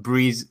 Like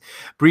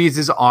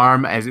Breeze's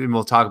arm, as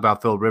we'll talk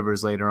about Phil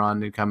Rivers later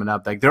on coming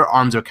up, like their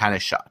arms are kind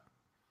of shot.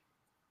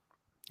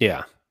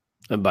 Yeah,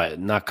 but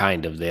not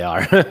kind of. They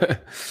are.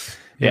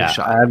 Yeah,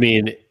 I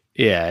mean,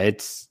 yeah,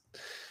 it's.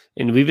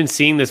 And we've been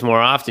seeing this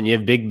more often. You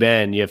have Big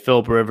Ben, you have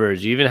Philip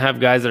Rivers, you even have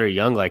guys that are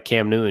young like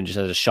Cam Newton just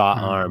has a shot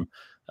arm.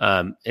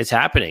 It's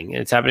happening.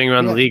 It's happening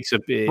around the league. So,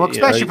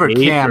 especially for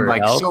Cam,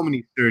 like so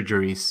many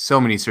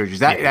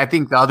surgeries. I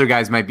think the other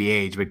guys might be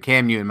age, but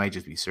Cam Newton might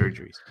just be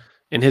surgeries.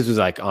 And his was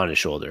like on his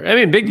shoulder. I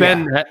mean, Big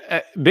Ben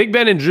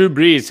and Drew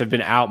Brees have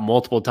been out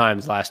multiple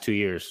times the last 2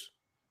 years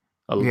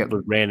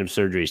with random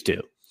surgeries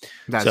too.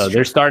 So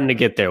they're starting to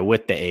get there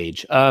with the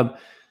age.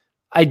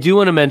 I do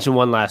want to mention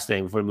one last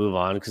thing before we move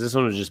on because this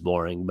one was just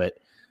boring. But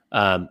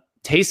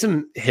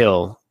Taysom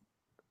Hill,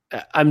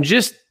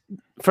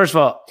 first of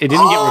all, it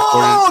didn't get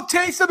recorded. Oh,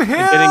 Taysom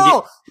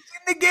Hill! He's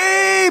in the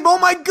game! Oh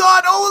my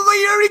God! Oh,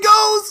 here he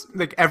goes!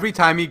 Like every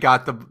time he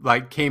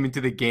came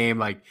into the game,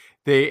 like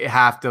they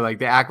act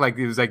like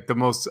it was like the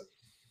most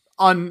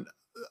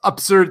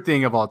absurd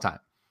thing of all time.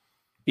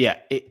 Yeah,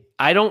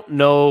 I don't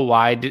know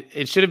why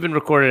it should have been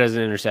recorded as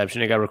an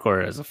interception. It got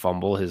recorded as a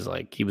fumble.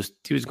 He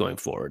was going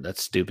forward.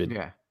 That's stupid.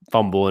 Yeah.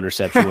 Fumble,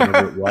 interception,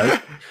 whatever it was.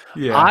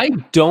 Yeah. I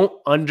don't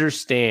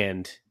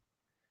understand.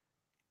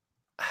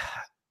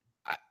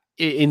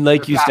 And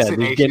like you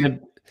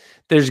said,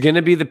 there's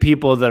gonna be the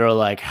people that are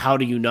like, how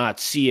do you not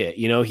see it?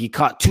 You know, he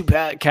caught 2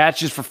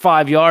 catches for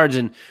 5 yards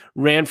and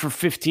ran for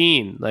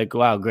 15. Like,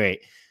 wow,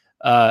 great.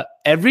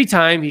 Every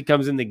time he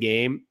comes in the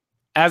game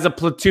as a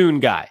platoon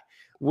guy.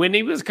 When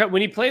he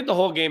played the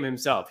whole game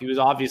himself, he was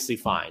obviously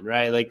fine,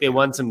 right? Like they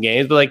won some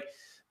games, but like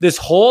this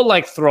whole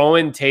like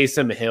throwing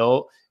Taysom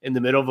Hill in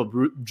the middle of a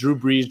Drew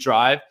Brees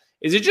drive,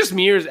 is it just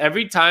me or is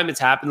every time it's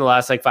happened the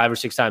last like 5 or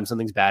 6 times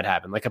something's bad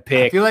happened, like a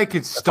pick? I feel like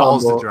it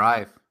stalls the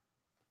drive.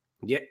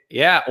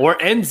 Yeah,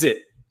 or ends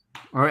it,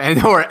 or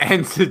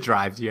ends the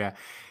drive. Yeah,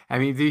 I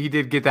mean he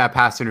did get that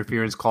pass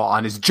interference call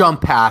on his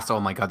jump pass. Oh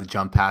my God, the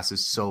jump pass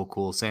is so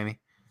cool, Sammy.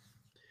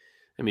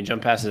 I mean,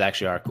 jump passes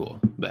actually are cool,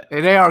 but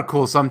they are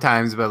cool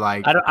sometimes. But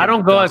like, I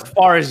don't go as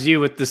far as you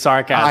with the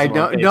sarcasm. I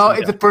don't. No,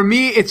 for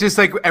me, it's just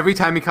like every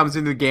time he comes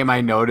into the game,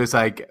 I notice.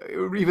 Like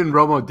even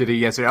Romo did it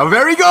yesterday. Oh,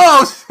 there he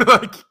goes!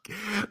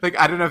 like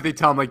I don't know if they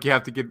tell him like you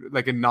have to get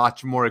like a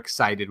notch more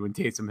excited when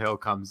Taysom Hill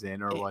comes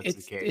in, or what's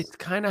the case. It's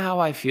kind of how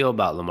I feel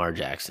about Lamar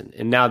Jackson.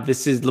 And now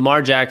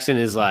Lamar Jackson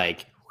is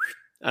like,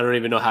 I don't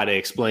even know how to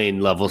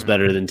explain levels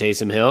better than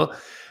Taysom Hill.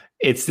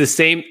 It's the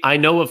same. I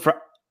know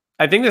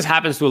I think this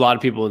happens to a lot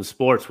of people in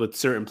sports with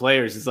certain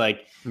players. It's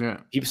like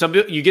some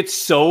people, you get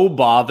so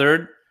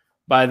bothered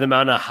by the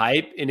amount of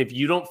hype, and if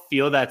you don't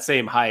feel that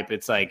same hype,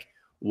 it's like,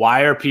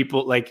 why are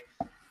people like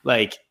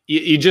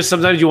you just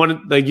sometimes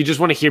you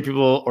just want to hear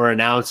people or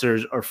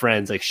announcers or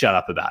friends like shut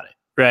up about it,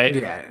 right?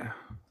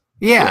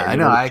 Yeah. I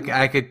know.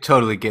 I could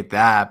totally get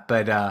that,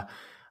 but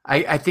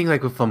I think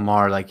like with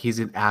Lamar, like he's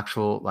an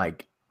actual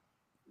like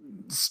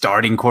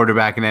starting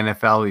quarterback in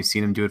NFL. We've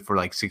seen him do it for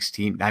like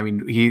 16. I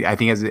mean, I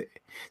think has a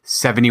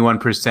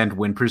 71%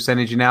 win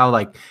percentage now.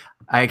 Like,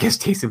 I guess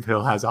Taysom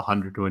Hill has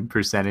 100 win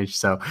percentage.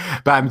 So,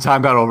 but I'm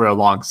talking about over a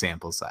long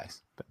sample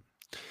size.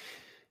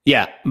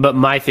 Yeah, but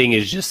my thing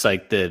is just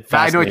like the.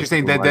 I know what you're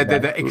saying.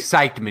 The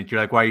excitement. You're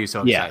like, why are you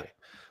so excited?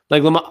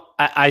 Like Lamar,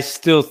 I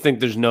still think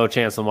there's no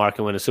chance Lamar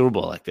can win a Super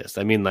Bowl like this.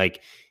 I mean,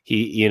 like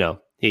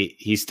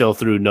he still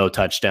threw no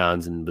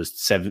touchdowns and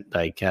was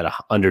had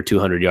under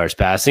 200 yards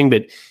passing,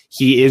 but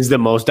he is the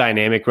most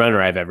dynamic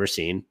runner I've ever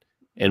seen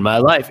in my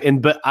life.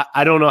 But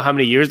I don't know how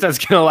many years that's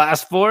going to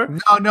last for.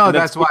 No,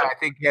 that's why I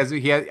think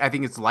I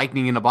think it's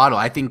lightning in a bottle.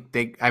 I think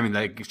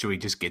should we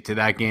just get to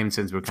that game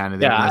since we're kind of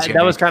there? Yeah,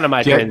 that was kind of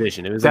my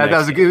transition. It was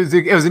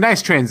a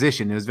nice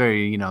transition. It was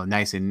very,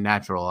 nice and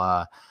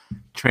natural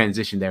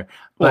transition there.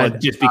 But,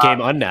 it just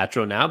became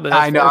unnatural now. But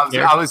I know.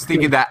 I was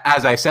thinking that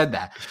as I said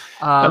that.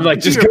 I'm like,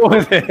 just go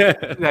with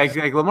it. like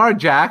Lamar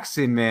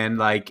Jackson, man.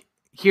 Like,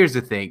 here's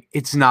the thing: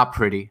 it's not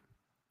pretty.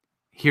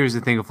 Here's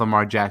the thing with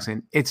Lamar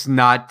Jackson: it's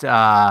not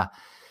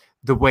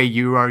the way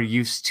you are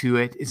used to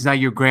it. It's not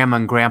your grandma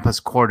and grandpa's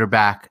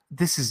quarterback.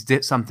 This is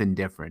something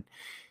different.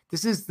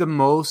 This is the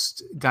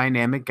most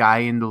dynamic guy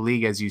in the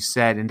league, as you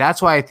said, and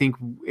that's why I think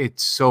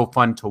it's so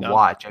fun to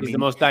watch. He's the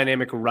most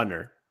dynamic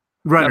runner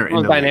in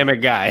the dynamic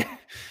league. Guy.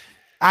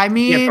 I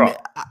mean,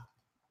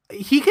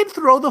 he can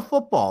throw the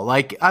football.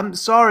 Like, I'm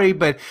sorry,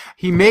 but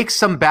he makes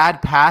some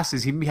bad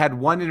passes. He had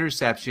one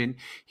interception.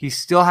 He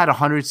still had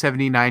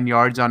 179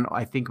 yards on,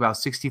 I think, about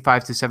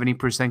 65 to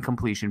 70%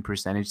 completion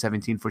percentage,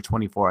 17 for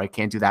 24. I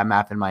can't do that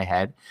math in my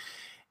head.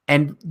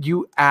 And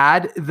you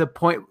add the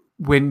point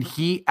when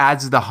he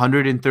adds the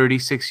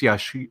 136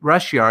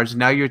 rush yards,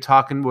 now you're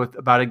talking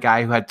about a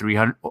guy who had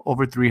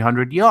over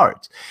 300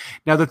 yards.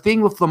 Now, the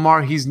thing with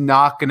Lamar, he's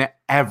not going to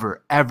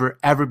ever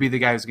be the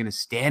guy who's going to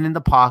stand in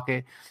the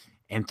pocket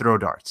and throw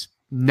darts.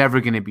 Never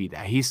going to be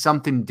that. He's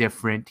something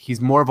different. He's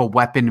more of a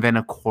weapon than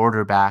a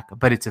quarterback,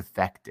 but it's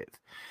effective.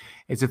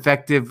 It's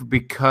effective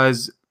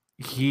because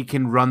he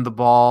can run the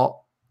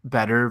ball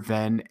better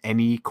than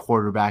any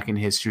quarterback in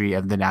history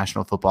of the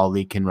National Football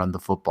League can run the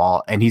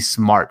football, and he's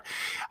smart.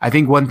 I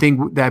think one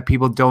thing that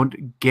people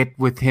don't get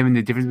with him and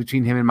the difference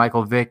between him and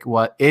Michael Vick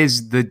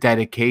is the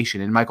dedication,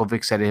 and Michael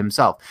Vick said it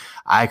himself.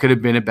 I could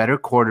have been a better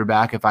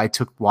quarterback if I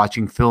took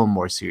watching film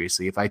more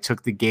seriously, if I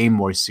took the game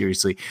more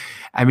seriously.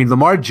 I mean,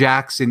 Lamar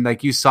Jackson,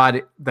 like you saw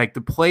it, like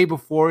the play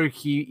before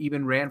he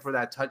even ran for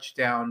that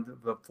touchdown,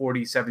 the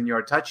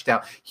 47-yard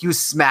touchdown, he was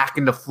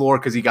smacking the floor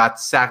because he got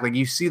sacked. Like,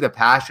 you see the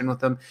passion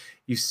with him.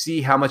 You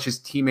see how much his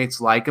teammates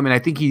like him, and I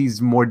think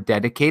he's more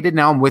dedicated.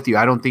 Now I'm with you.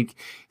 I don't think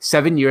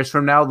 7 years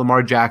from now,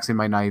 Lamar Jackson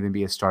might not even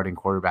be a starting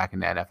quarterback in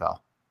the NFL.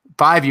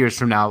 5 years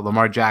from now,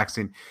 Lamar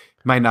Jackson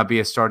might not be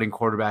a starting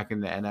quarterback in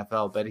the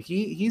NFL, but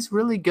he's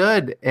really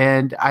good,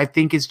 and I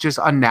think it's just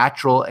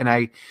unnatural, and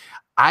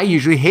I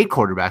usually hate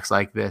quarterbacks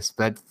like this,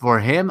 but for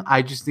him,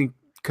 I just think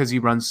because he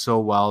runs so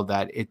well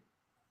that it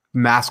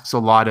masks a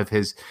lot of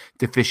his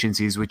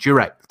deficiencies, which you're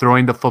right.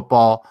 Throwing the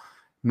football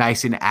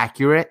nice and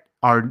accurate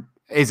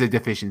is a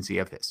deficiency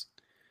of his.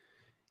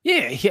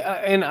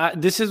 And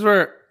this is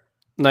where,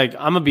 like,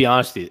 I'm gonna be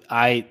honest with you.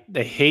 I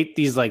hate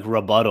these like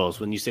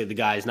rebuttals when you say the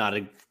guy is not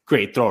a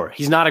great thrower.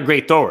 He's not a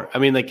great thrower. I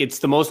mean, like, it's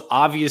the most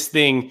obvious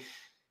thing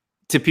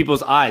to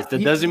people's eyes.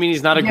 That doesn't mean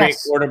he's not a great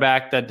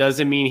quarterback. That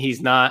doesn't mean he's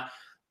not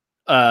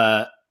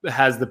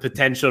has the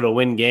potential to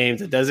win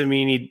games. It doesn't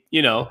mean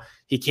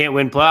he can't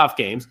win playoff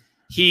games.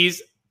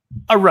 He's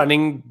a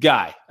running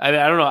guy. I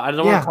don't know. I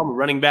don't want to call him a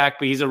running back,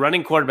 but he's a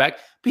running quarterback.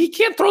 But he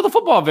can't throw the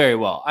football very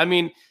well. I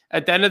mean,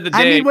 at the end of the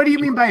day, what do you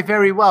mean by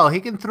very well?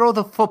 He can throw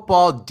the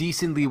football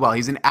decently well.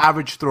 He's an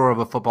average thrower of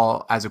a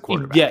football as a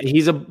quarterback. Yeah,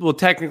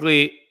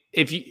 technically,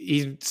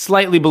 he's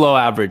slightly below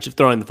average of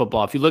throwing the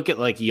football. If you look at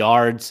like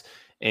yards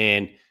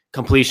and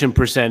completion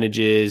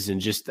percentages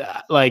and just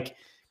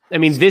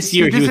this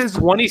year he was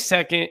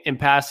 22nd in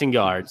passing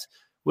yards,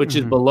 which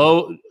is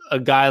below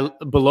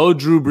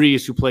Drew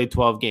Brees, who played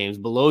 12 games,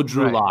 below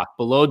Drew Lock,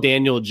 below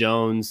Daniel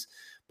Jones,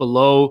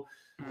 below,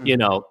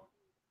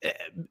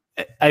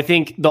 I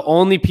think the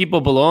only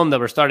people below him that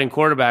were starting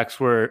quarterbacks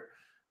were,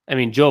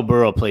 Joe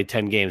Burrow played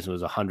 10 games and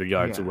was 100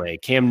 yards away.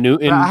 Cam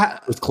Newton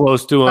was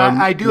close to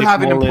him. I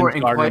have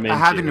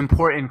an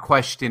important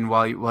question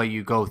while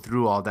you go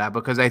through all that,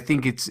 because I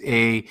think it's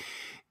a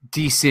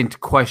decent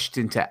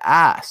question to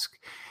ask.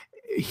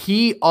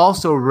 He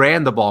also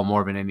ran the ball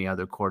more than any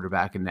other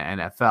quarterback in the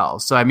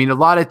NFL. So, a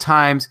lot of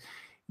times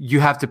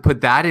you have to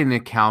put that in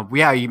account.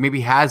 Yeah, he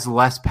maybe has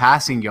less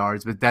passing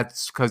yards, but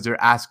that's because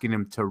they're asking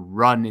him to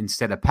run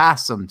instead of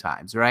pass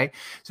sometimes, right?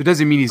 So it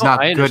doesn't mean he's not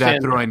good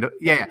at throwing.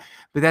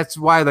 But that's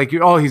why,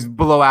 he's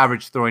below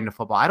average throwing the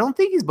football. I don't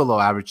think he's below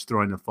average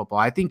throwing the football.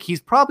 I think he's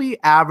probably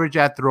average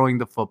at throwing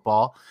the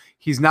football.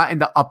 He's not in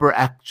the upper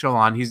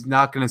echelon. He's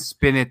not going to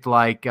spin it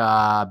like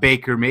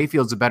Baker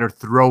Mayfield's a better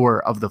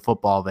thrower of the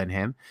football than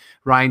him.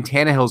 Ryan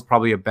Tannehill's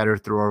probably a better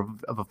thrower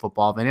of a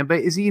football than him. But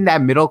is he in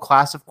that middle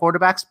class of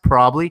quarterbacks?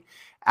 Probably.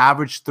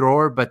 Average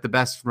thrower, but the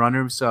best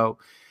runner. So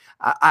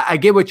I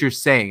get what you're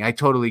saying. I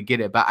totally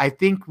get it. But I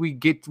think we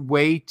get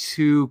way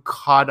too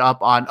caught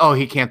up on,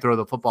 he can't throw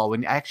the football.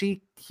 When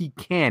actually he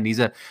can. He's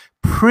a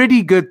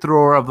pretty good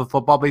thrower of the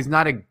football, but he's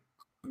not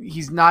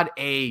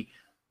a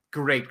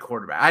great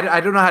quarterback.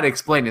 I don't know how to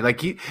explain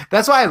it.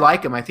 That's why I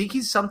like him. I think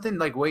he's something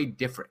way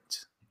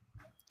different.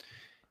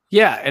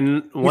 Yeah,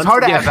 and it's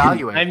hard to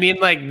evaluate.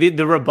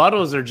 The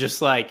rebuttals are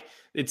just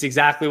it's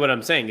exactly what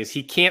I'm saying. Is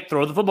he can't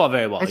throw the football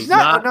very well. It's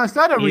not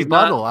a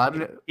rebuttal.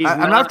 I'm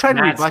not trying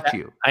to rebut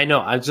you. I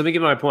know. I'm just let me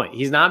give my point.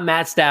 He's not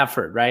Matt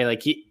Stafford,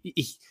 right?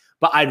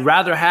 But I'd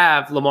rather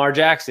have Lamar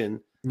Jackson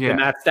than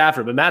Matt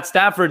Stafford. But Matt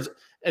Stafford's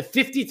a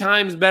 50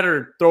 times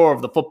better thrower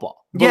of the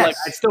football. But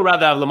I'd still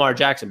rather have Lamar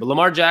Jackson. But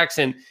Lamar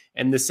Jackson,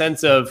 in the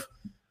sense of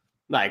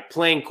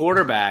playing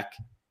quarterback,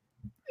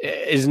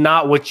 is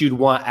not what you'd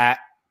want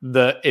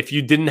if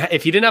you didn't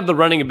have the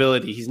running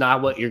ability. He's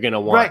not what you're going to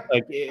want.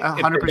 Right.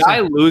 If the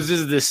guy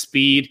loses the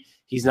speed,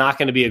 he's not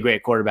going to be a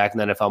great quarterback in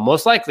the NFL,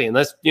 most likely,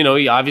 unless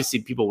obviously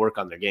people work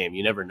on their game.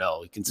 You never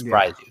know; he can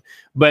surprise you.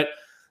 But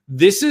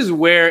this is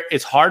where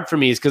it's hard for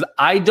me, is because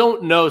I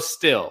don't know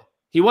still.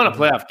 He won a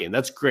playoff game.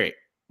 That's great.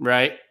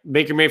 right?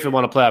 Baker Mayfield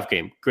won a playoff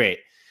game. Great.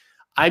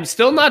 I'm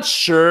still not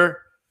sure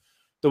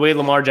the way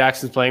Lamar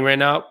Jackson's playing right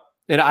now.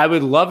 And I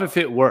would love if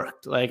it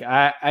worked. Like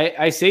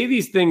I say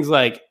these things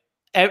like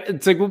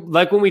it's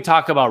like when we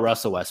talk about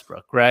Russell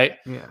Westbrook, right?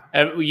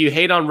 Yeah. You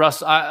hate on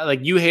Russ,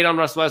 you hate on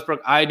Russell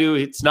Westbrook. I do.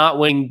 It's not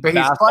winning But he's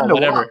basketball, fun to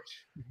whatever. watch.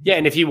 Yeah,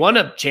 and if he won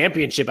a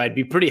championship, I'd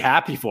be pretty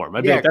happy for him.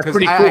 I'd be like, that's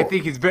pretty cool. I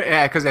think he's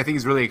because I think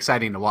he's really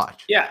exciting to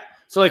watch. Yeah.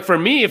 So like for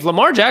me, if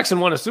Lamar Jackson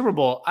won a Super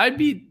Bowl, I'd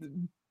be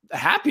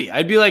happy.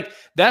 I'd be like,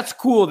 that's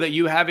cool that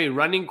you have a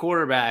running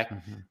quarterback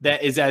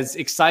that is as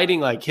exciting.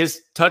 Like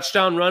his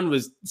touchdown run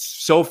was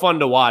so fun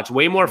to watch.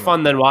 Way more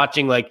fun than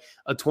watching like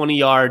a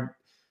 20-yard,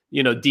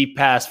 deep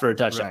pass for a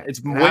touchdown. Right.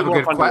 It's way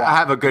more fun to watch. I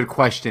have a good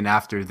question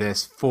after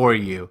this for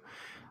you.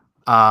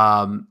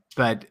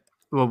 But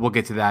we'll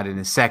get to that in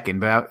a second.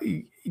 But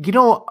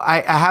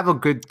I have a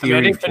good theory.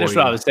 I didn't finish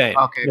what I was saying.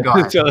 Okay, go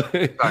ahead. So,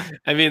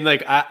 I mean,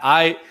 like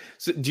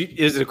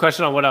is it a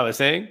question on what I was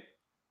saying?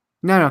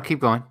 No,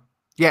 keep going.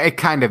 Yeah, it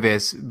kind of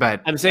is,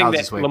 but I'm saying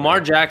that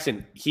Lamar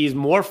Jackson, he's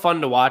more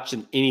fun to watch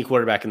than any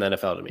quarterback in the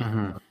NFL to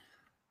me.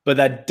 But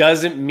that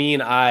doesn't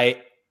mean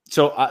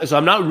so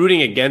I'm not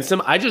rooting against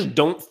him. I just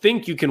don't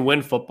think you can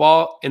win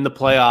football in the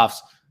playoffs.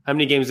 How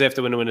many games do they have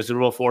to win a Super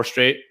Bowl? 4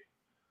 straight?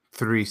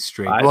 3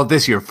 straight. 5? Well,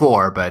 this year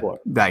 4, but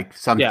like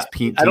some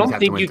teams I don't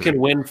think have you to can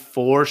win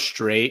 4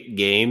 straight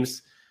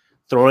games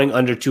throwing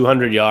under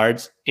 200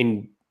 yards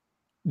in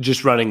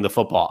just running the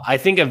football. I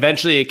think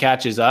eventually it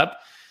catches up.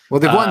 Well,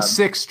 they've won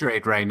 6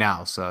 straight right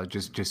now, so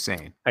just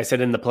saying. I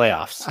said in the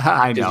playoffs.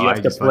 I know.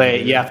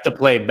 You have to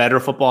play better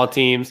football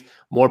teams,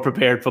 more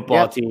prepared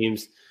football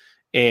teams.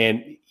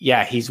 And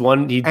yeah, he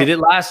did it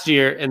last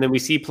year, and then we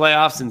see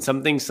playoffs and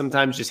some things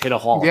sometimes just hit a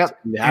halt. Yep.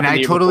 And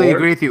I totally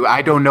agree with you.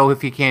 I don't know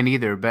if he can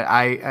either, but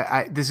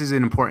I this is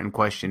an important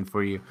question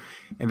for you.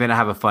 And then I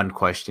have a fun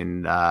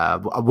question.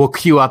 We'll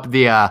queue up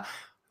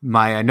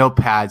my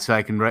notepad so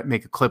I can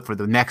make a clip for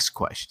the next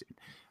question.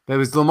 But it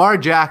was Lamar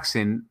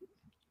Jackson.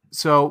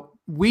 So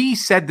we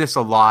said this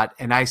a lot,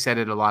 and I said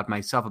it a lot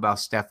myself about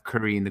Steph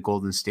Curry and the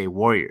Golden State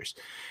Warriors.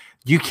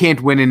 You can't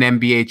win an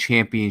NBA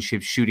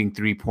championship shooting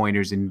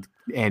 3-pointers and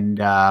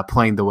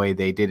playing the way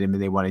they did, and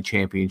they won a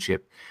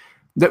championship.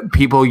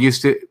 People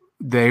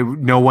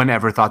no one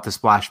ever thought the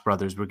Splash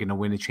Brothers were going to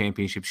win a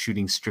championship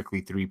shooting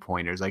strictly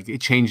 3-pointers. Like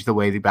it changed the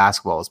way the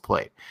basketball is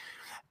played.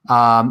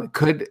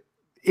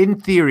 In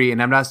theory,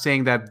 and I'm not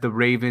saying that the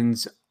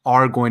Ravens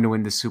are going to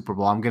win the Super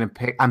Bowl.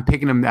 I'm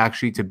picking them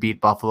actually to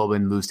beat Buffalo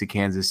and lose to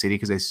Kansas City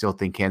because I still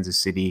think Kansas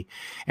City,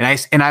 and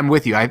I'm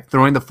with you.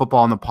 Throwing the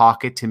football in the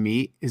pocket to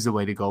me is the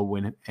way to go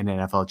win an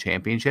NFL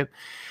championship.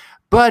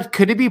 But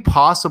could it be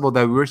possible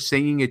that we're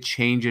seeing a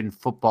change in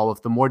football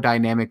with the more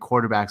dynamic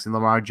quarterbacks, and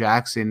Lamar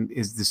Jackson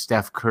is the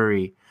Steph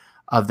Curry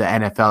of the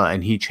NFL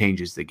and he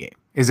changes the game?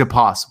 Is it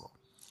possible?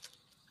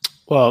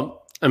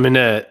 Well, I'm going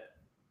to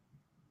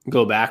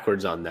go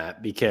backwards on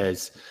that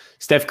because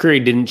Steph Curry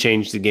didn't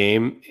change the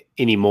game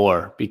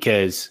anymore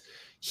because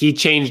he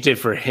changed it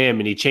for him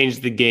and he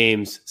changed the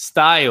game's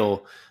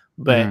style.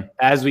 But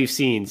as we've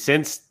seen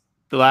since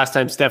the last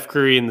time Steph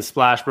Curry and the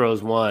Splash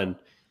Bros won,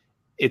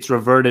 it's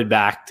reverted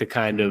back to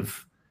kind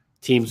of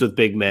teams with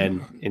big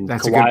men and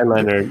Kawhi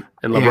Leonard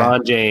and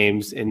LeBron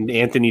James and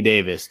Anthony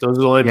Davis. Those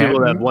are the only people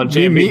that have won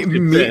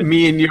championships.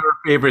 Me and your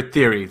favorite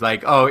theory.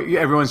 Like,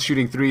 everyone's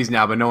shooting threes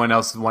now, but no one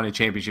else has won a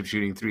championship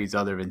shooting threes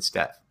other than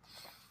Steph.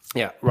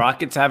 Yeah,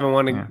 Rockets haven't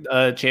won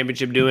a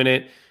championship doing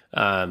it.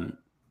 I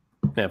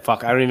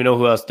don't even know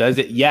who else does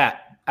it. Yeah,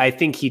 I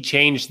think he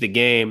changed the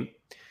game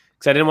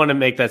because I didn't want to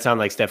make that sound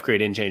like Steph Curry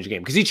didn't change the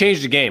game because he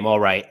changed the game. All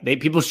right,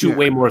 people shoot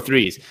way more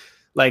threes.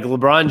 Like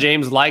LeBron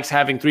James likes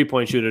having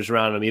 3-point shooters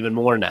around him even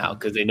more now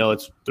because they know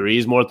it's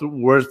threes worth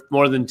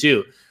more than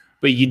 2.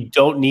 But you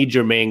don't need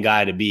your main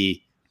guy to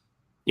be,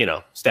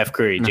 Steph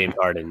Curry, James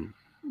Harden,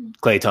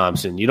 Klay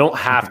Thompson. You don't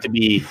have to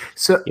be.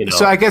 So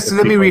I guess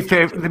let me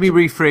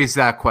rephrase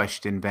that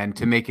question, Ben,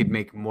 to make it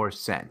make more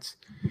sense.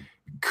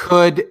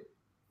 Could,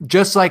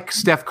 just like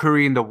Steph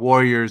Curry and the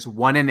Warriors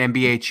won an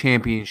NBA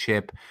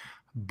championship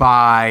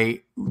by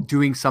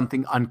doing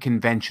something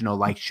unconventional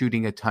like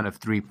shooting a ton of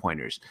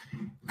 3-pointers,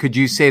 could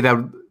you say that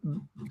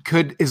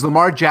is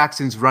Lamar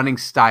Jackson's running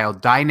style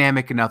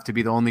dynamic enough to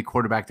be the only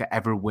quarterback to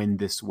ever win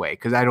this way?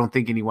 Because I don't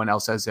think anyone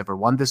else has ever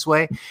won this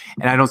way,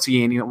 and I don't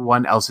see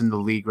anyone else in the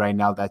league right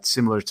now that's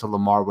similar to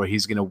Lamar where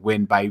he's going to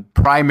win by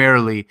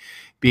primarily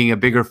being a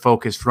bigger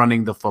focus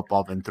running the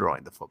football than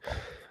throwing the football.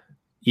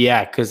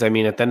 Yeah, because at the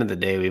end of the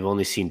day, we've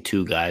only seen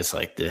 2 guys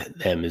like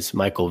them is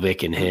Michael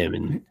Vick and him,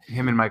 and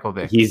Michael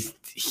Vick.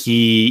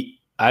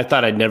 I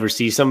thought I'd never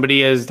see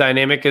somebody as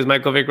dynamic as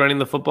Michael Vick running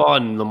the football,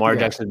 and Lamar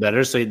Jackson is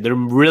better. So there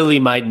really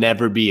might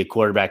never be a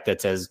quarterback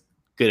that's as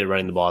good at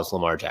running the ball as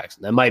Lamar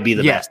Jackson. That might be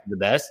the best of the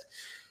best.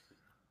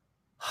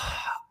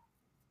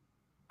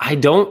 I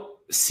don't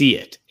see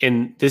it,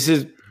 and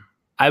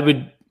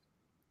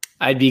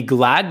I'd be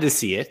glad to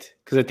see it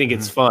because I think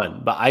it's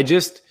fun, but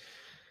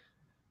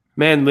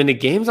Man, when the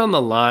game's on the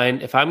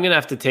line, if I'm going to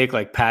have to take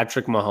like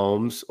Patrick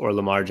Mahomes or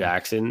Lamar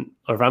Jackson,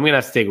 or if I'm going to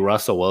have to take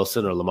Russell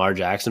Wilson or Lamar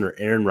Jackson or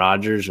Aaron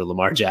Rodgers or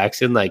Lamar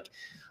Jackson, like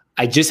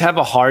I just have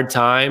a hard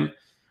time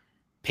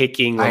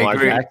picking Lamar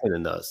Jackson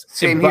in those.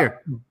 Same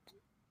here.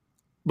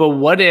 But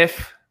what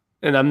if,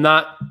 and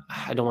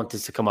I don't want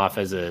this to come off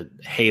as a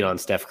hate on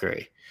Steph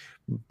Curry,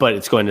 but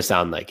it's going to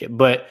sound like it.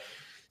 But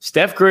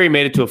Steph Curry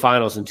made it to a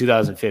finals in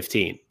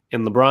 2015,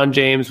 and LeBron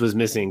James was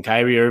missing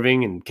Kyrie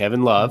Irving and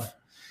Kevin Love.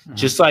 Mm-hmm.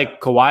 Just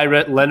like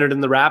Kawhi Leonard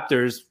and the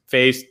Raptors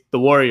faced the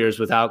Warriors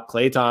without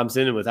Klay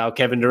Thompson and without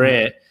Kevin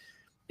Durant.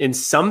 Mm-hmm. And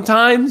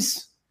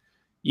sometimes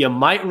you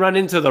might run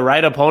into the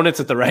right opponents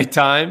at the right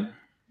time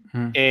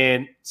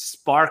and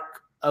spark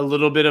a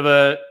little bit of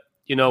a,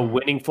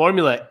 winning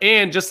formula.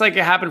 And just like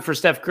it happened for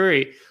Steph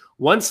Curry,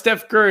 once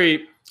Steph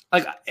Curry,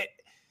 like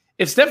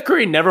if Steph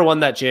Curry never won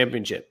that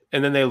championship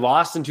and then they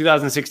lost in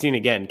 2016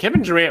 again,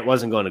 Kevin Durant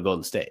wasn't going to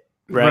Golden State.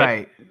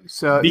 Right.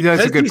 So because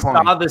that's a good point.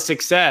 Saw the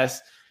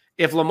success.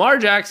 If Lamar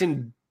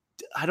Jackson,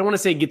 I don't want to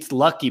say gets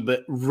lucky,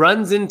 but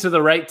runs into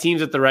the right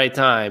teams at the right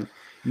time,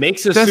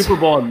 makes a Super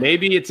Bowl, and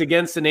maybe it's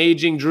against an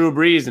aging Drew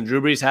Brees, and Drew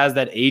Brees has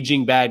that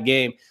aging bad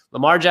game.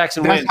 Lamar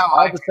Jackson wins.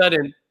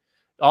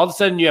 All of a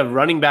sudden, you have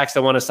running backs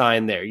that want to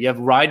sign there. You have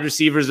wide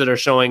receivers that are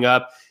showing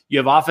up. You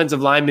have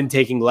offensive linemen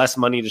taking less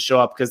money to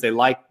show up because they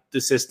like the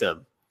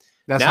system.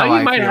 Now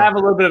you might have a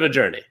little bit of a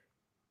journey.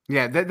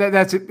 Yeah,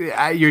 that's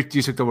it. You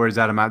took the words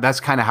out of my mouth. That's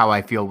kind of how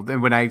I feel.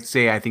 When I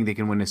say I think they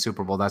can win a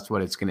Super Bowl, that's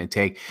what it's going to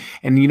take.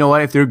 And you know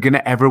what? If they're going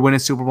to ever win a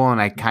Super Bowl, and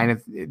I kind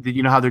of,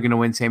 you know how they're going to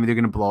win, Sammy? They're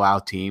going to blow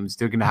out teams.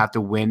 They're going to have to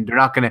win. They're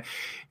not going to,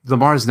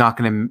 Lamar's not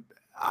going to,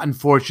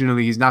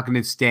 unfortunately, he's not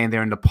going to stand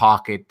there in the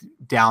pocket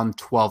down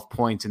 12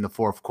 points in the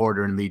fourth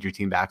quarter and lead your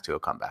team back to a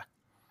comeback.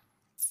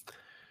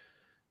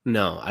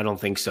 No, I don't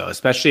think so,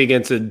 especially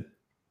against a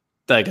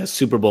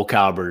Super Bowl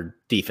caliber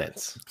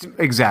defense.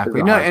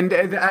 Exactly. No, and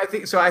I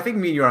think so. I think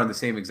me and you are on the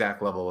same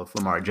exact level with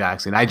Lamar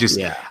Jackson. I just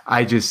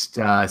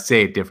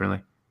say it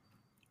differently.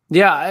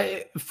 Yeah,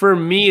 for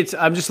me,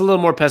 I'm just a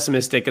little more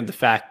pessimistic at the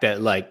fact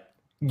that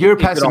you're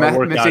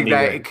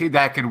pessimistic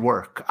that could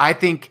work. I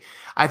think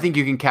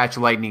you can catch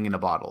lightning in a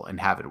bottle and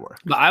have it work.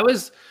 But I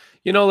was,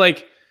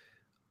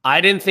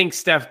 I didn't think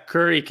Steph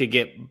Curry could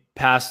get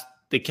past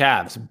the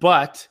Cavs,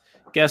 but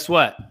guess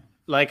what?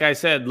 Like I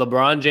said,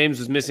 LeBron James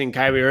was missing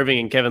Kyrie Irving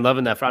and Kevin Love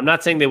in that. I'm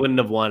not saying they wouldn't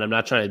have won. I'm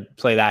not trying to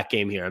play that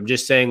game here. I'm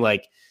just saying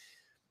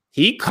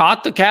he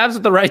caught the Cavs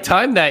at the right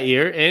time that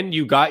year and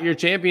you got your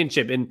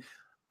championship. And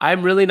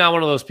I'm really not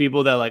one of those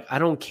people that I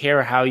don't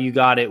care how you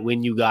got it,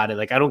 when you got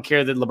it. I don't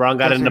care that LeBron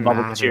got it in the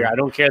bubble this year. I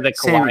don't care that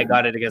Kawhi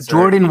got it against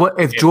Jordan.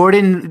 If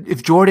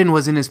Jordan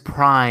was in his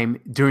prime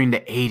during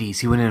the 80s,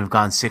 he wouldn't have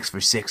gone 6 for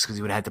 6 because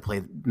he would have had to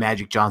play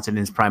Magic Johnson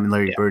in his prime and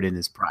Larry Bird in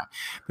his prime.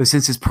 But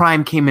since his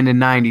prime came in the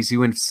 90s, he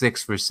went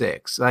 6 for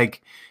 6.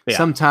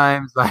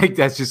 Sometimes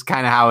that's just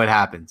kind of how it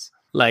happens.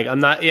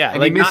 I'm not. Yeah.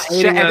 And he missed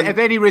and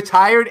then he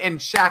retired and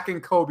Shaq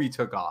and Kobe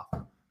took off.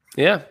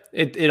 Yeah.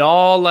 It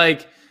all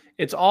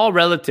it's all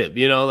relative,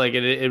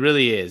 it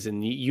really is.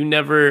 And you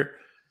never,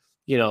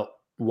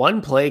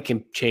 one play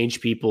can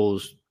change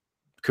people's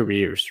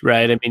careers,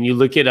 right? I mean, you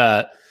look at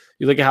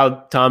how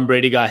Tom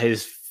Brady got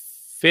his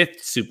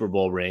 5th Super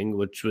Bowl ring,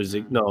 which was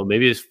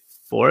maybe his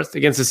 4th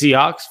against the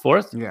Seahawks.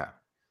 4th? Yeah.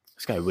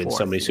 This guy wins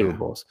so many Super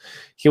Bowls.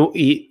 He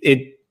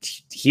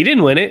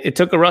didn't win it. It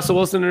took a Russell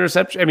Wilson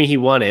interception. I mean, he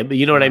won it, but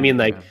you know what I mean?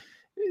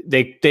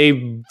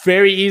 They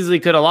very easily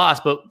could have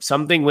lost, but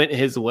something went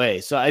his way.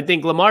 So I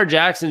think Lamar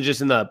Jackson's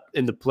just in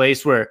the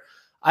place where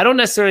I don't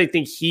necessarily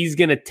think he's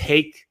going to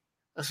take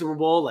a Super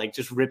Bowl,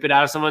 just rip it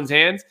out of someone's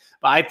hands.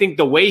 But I think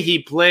the way he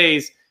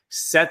plays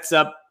sets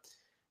up,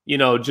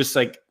 just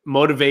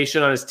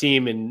motivation on his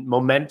team and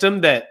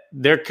momentum that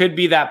there could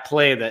be that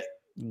play that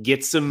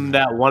gets them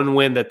that one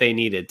win that they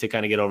needed to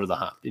kind of get over the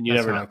hump. And you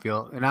never know. I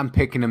feel. And I'm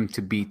picking him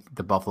to beat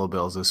the Buffalo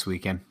Bills this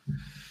weekend.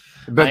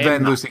 But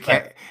then lose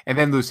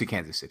to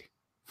Kansas City.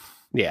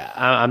 Yeah,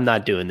 I'm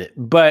not doing it.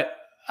 But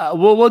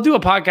we'll do a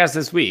podcast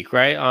this week,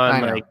 right?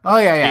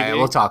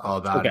 We'll talk all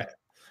about it.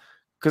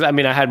 Because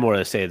I had more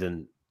to say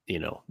than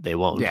they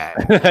won't. Yeah,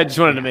 I just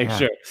wanted to make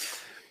sure.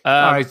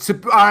 All right, so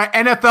our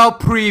NFL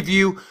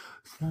preview,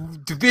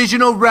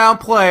 divisional round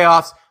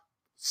playoffs.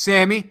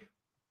 Sammy,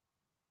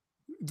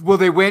 will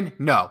they win?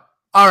 No.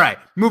 All right,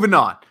 moving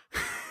on.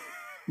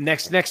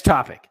 Next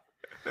topic.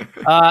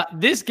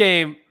 This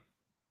game.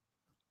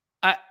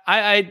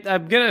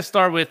 I'm going to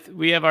start with,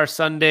 we have our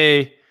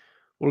Sunday,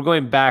 we're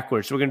going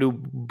backwards. So we're going to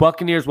do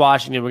Buccaneers,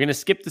 Washington. We're going to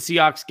skip the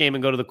Seahawks game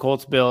and go to the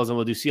Colts, Bills, and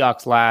we'll do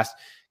Seahawks last,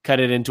 cut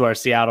it into our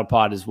Seattle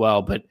pod as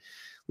well. But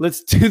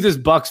let's do this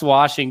Bucks,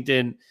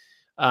 Washington.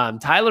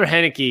 Tyler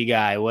Heineke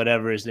guy,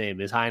 whatever his name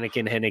is,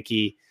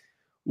 Heineke.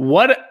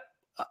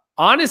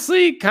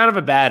 Honestly, kind of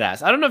a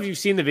badass. I don't know if you've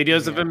seen the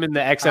videos of him in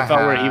the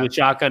XFL where he was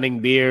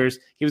shotgunning beers.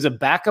 He was a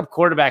backup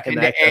quarterback in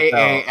the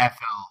XFL. AAFL.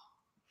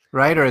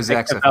 Right, or is it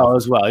XFL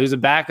as well? He was a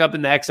backup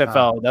in the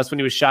XFL. That's when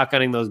he was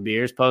shotgunning those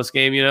beers post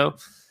game,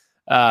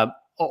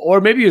 or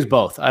maybe it was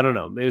both. I don't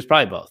know. It was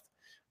probably both.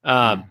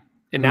 And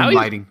now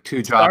he's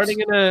two jobs.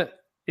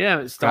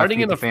 Yeah, starting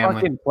feed in the a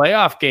family. fucking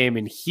playoff game,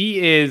 and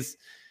he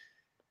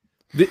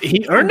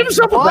earned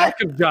himself a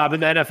backup job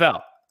in the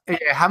NFL.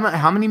 Yeah,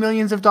 how many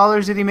millions of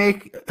dollars did he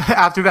make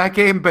after that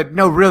game? But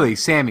no, really,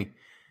 Sammy.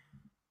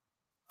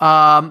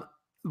 Um,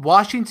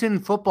 Washington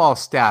football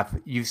staff,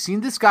 you've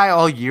seen this guy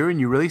all year, and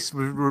you really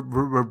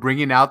were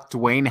bringing out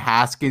Dwayne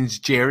Haskins,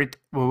 Jared.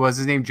 What was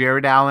his name?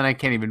 Jared Allen. I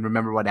can't even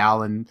remember what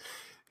Allen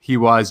he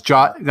was.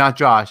 Not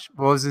Josh.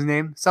 What was his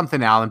name?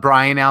 Something Allen.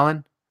 Brian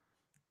Allen.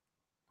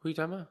 Who are you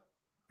talking about?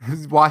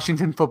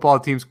 Washington football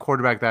team's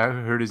quarterback that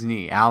hurt his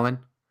knee. Allen.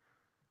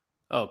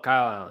 Oh,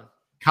 Kyle Allen.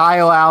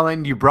 Kyle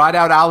Allen. You brought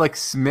out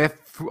Alex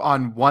Smith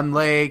on one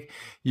leg.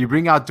 You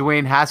bring out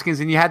Dwayne Haskins,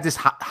 and you had this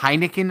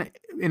Heineken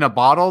in a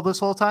bottle this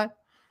whole time.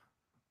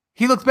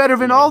 He looked better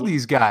than all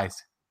these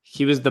guys.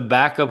 He was the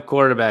backup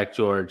quarterback,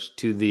 George,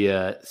 to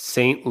the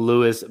St.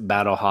 Louis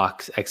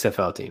Battlehawks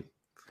XFL team.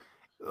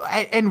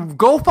 And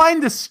go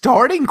find the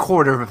starting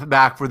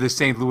quarterback for the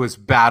St. Louis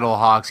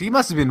Battlehawks. He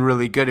must have been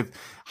really good if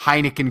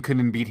Heineken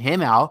couldn't beat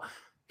him out.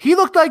 He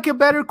looked like a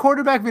better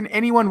quarterback than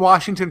anyone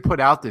Washington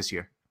put out this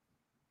year.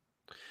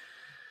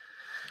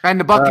 And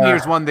the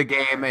Buccaneers won the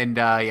game, and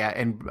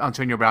and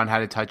Antonio Brown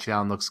had a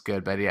touchdown. Looks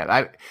good, but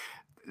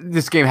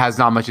this game has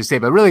not much to say.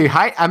 But really,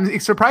 I'm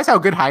surprised how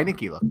good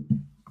Heineke looked.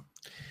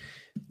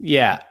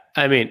 Yeah,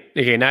 I mean,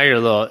 okay, now you're a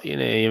little, you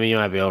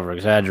might be over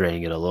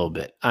exaggerating it a little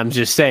bit. I'm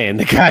just saying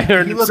the guy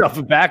earned himself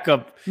a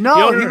backup.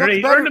 No,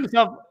 he earned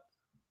himself.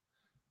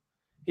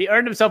 He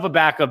earned himself a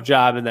backup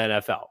job in the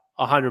NFL,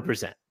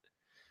 100%.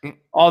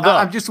 Although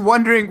I'm just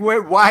wondering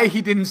why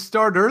he didn't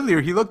start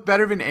earlier. He looked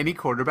better than any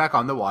quarterback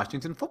on the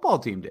Washington football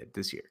team did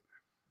this year.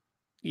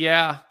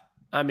 Yeah,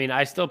 I mean,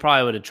 I still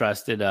probably would have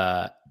trusted.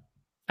 I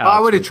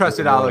would have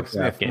trusted Alex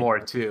Smith more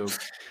too.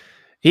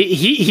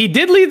 He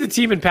did lead the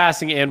team in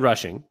passing and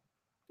rushing,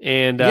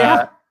 and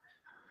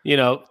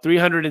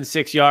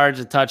 306 yards,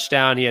 a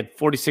touchdown. He had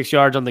 46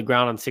 yards on the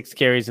ground on 6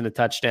 carries and a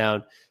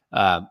touchdown,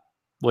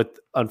 with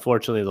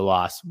unfortunately the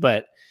loss.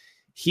 But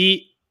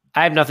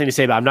I have nothing to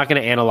say about. I'm not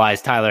going to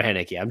analyze Tyler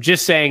Heineke. I'm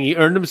just saying he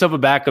earned himself a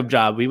backup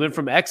job. We went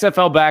from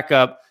XFL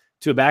backup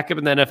to a backup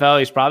in the NFL.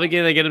 He's probably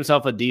going to get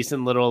himself a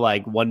decent little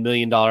 $1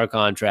 million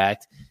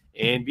contract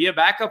and be a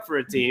backup for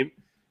a team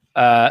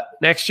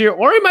next year.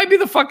 Or he might be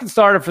the fucking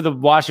starter for the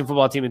Washington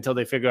football team until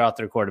they figure out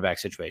their quarterback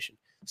situation.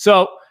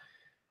 So,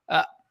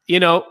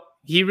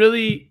 he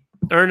really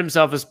earned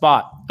himself a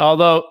spot.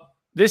 Although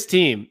this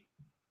team,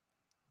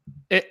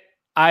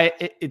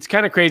 it's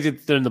kind of crazy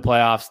that they're in the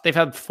playoffs. They've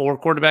had 4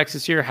 quarterbacks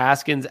this year: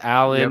 Haskins,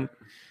 Allen,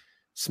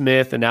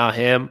 Smith, and now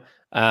him.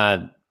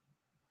 I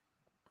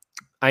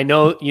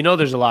know,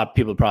 there's a lot of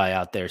people probably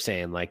out there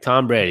saying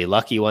Tom Brady,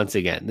 lucky once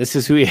again. This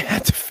is who he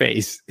had to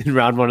face in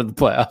round 1 of the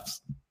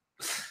playoffs.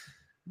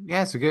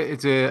 Yeah,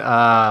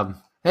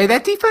 hey,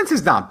 that defense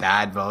is not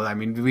bad, though. I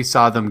mean, we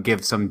saw them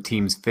give some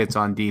teams fits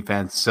on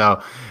defense.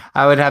 So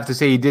I would have to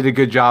say he did a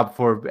good job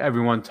for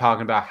everyone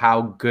talking about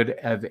how good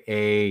of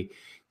a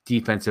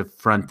defensive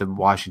front the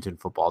Washington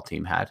football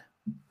team had.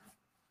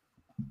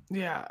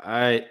 Yeah,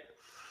 I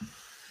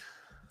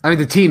mean,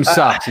 the team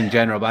sucks in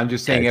general, but I'm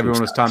just saying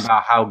everyone was talking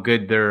about how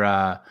good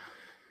their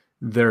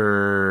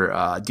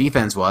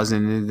defense was,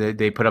 and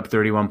they put up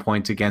 31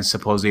 points against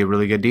supposedly a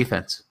really good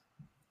defense.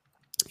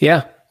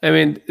 Yeah, I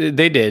mean,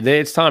 they did.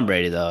 It's Tom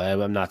Brady, though.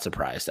 I'm not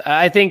surprised.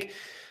 I think at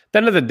the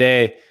end of the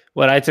day,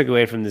 what I took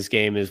away from this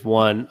game is,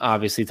 one,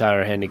 obviously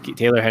Taylor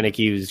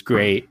Heineke was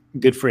great.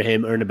 Good for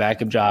him, earned a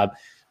backup job.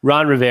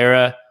 Ron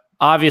Rivera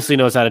obviously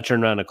knows how to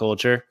turn around a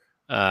culture.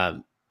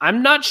 I'm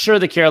not sure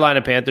the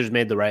Carolina Panthers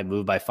made the right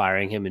move by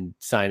firing him and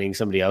signing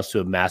somebody else to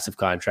a massive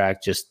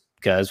contract just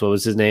because, what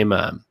was his name?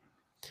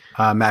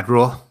 Matt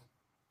Rule.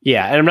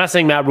 Yeah, and I'm not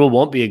saying Matt Rule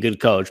won't be a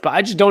good coach, but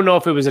I just don't know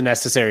if it was a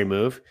necessary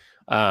move.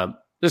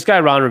 This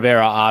guy, Ron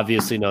Rivera,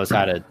 obviously knows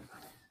how to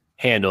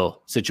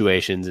handle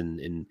situations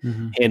and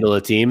handle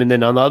a team. And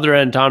then on the other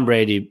end, Tom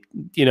Brady,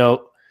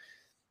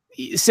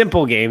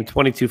 simple game,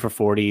 22 for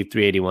 40,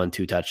 381,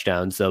 2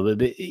 touchdowns. So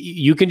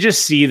you can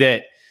just see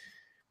that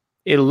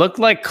it looked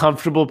like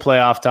comfortable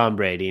playoff Tom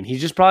Brady, and he's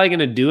just probably going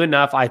to do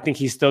enough. I think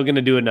he's still going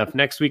to do enough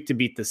next week to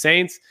beat the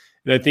Saints,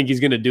 and I think he's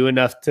going to do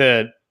enough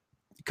to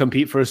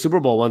compete for a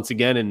Super Bowl once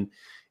again. And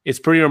it's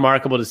pretty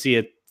remarkable to see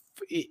it.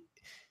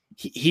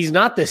 He's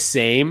not the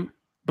same,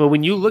 but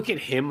when you look at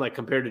him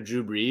compared to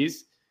Drew Brees,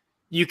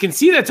 you can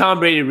see that Tom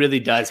Brady really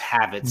does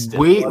have it still.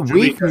 Week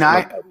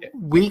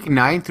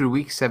 9 through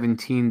week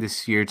 17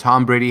 this year,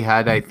 Tom Brady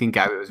had, I think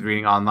I was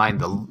reading online,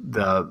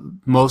 the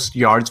most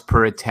yards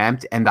per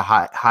attempt and the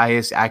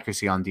highest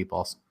accuracy on deep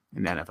balls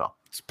in the NFL.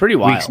 It's pretty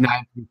wild. Weeks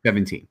 9 through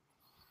 17.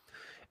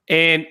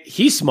 And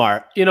he's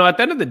smart. At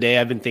the end of the day,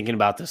 I've been thinking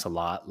about this a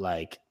lot.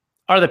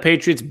 Are the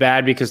Patriots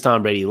bad because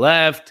Tom Brady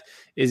left?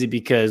 Is it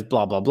because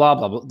blah, blah, blah,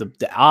 blah, blah,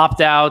 the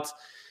opt-outs?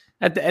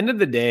 At the end of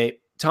the day,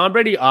 Tom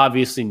Brady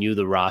obviously knew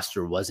the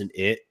roster wasn't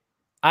it.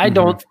 I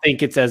don't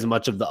think it's as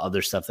much of the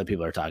other stuff that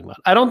people are talking about.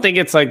 I don't think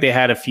it's like they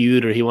had a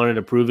feud or he wanted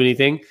to prove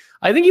anything.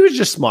 I think he was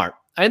just smart.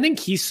 I think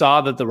he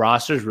saw that the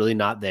roster is really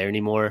not there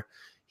anymore.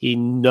 He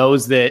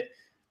knows that,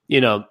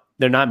 the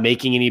they're not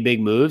making any big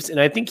moves. And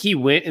I think he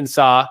went and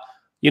saw,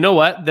 you know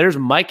what? There's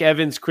Mike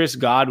Evans, Chris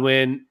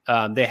Godwin.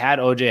 They had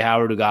OJ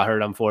Howard who got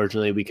hurt,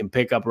 unfortunately. We can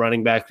pick up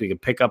running backs. We can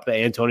pick up the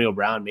Antonio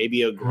Brown,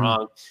 maybe a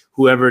Gronk,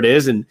 whoever it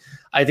is. And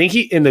I think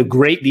in the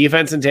great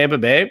defense in Tampa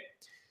Bay,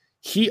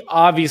 he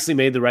obviously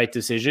made the right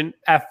decision.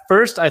 At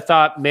first, I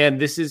thought,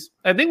 man,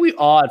 I think we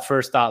all at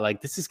first thought,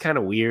 like, this is kind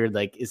of weird.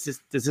 Like, does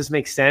this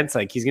make sense?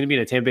 Like, he's going to be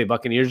in a Tampa Bay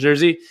Buccaneers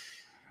jersey.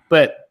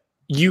 But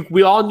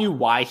we all knew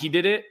why he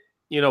did it,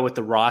 with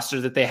the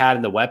roster that they had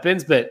and the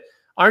weapons. But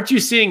aren't you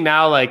seeing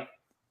now, like,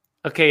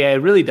 okay, yeah, it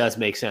really does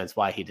make sense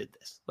why he did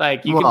this.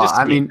 Like,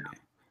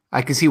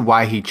 I can see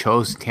why he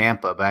chose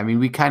Tampa, but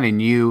we kind of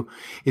knew.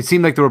 It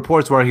seemed like the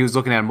reports were he was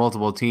looking at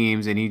multiple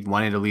teams and he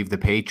wanted to leave the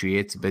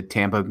Patriots, but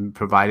Tampa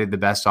provided the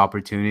best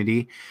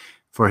opportunity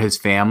for his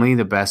family,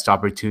 the best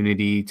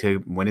opportunity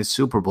to win a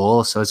Super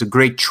Bowl. So it's a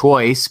great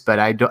choice, but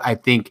I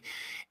think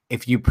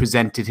if you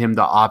presented him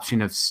the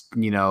option of,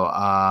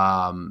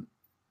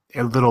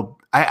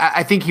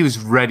 I think he was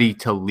ready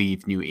to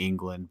leave New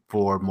England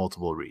for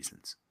multiple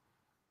reasons.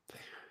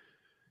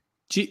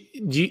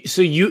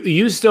 So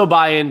you still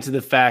buy into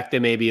the fact that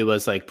maybe it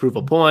was like proof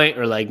of point,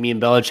 or like me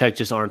and Belichick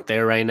just aren't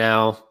there right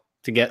now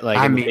to get like.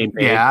 I'm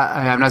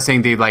not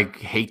saying they like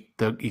hate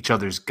each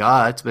other's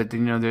guts, but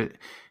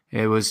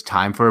it was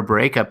time for a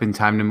breakup and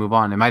time to move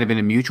on. It might have been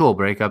a mutual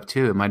breakup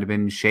too. It might have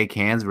been shake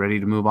hands, ready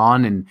to move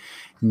on, and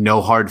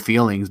no hard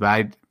feelings.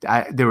 But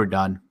they were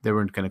done. They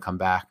weren't going to come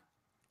back.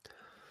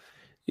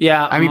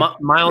 Yeah,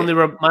 my only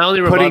rebuttal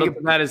to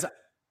that is,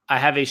 I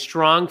have a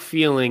strong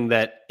feeling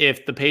that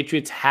if the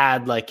Patriots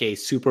had like a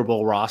Super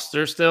Bowl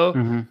roster still,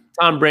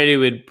 Tom Brady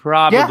would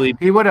probably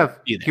he would have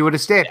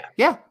stayed.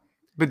 Yeah.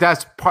 But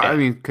that's part.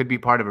 Yeah. Could be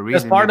part of a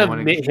reason. That's part of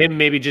him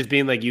maybe just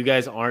being like, you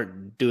guys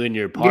aren't doing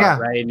your part,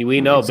 right? And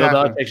we know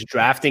exactly. Bill Belichick's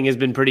drafting has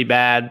been pretty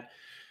bad.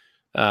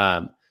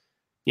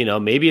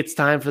 Maybe it's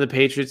time for the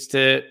Patriots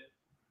to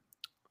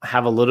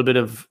have a little bit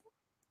of.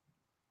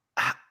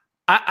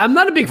 I'm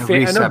not a big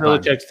fan. I know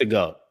Belichick's the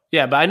GOAT.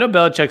 Yeah, but I know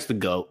Belichick's the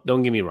GOAT.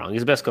 Don't get me wrong.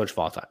 He's the best coach of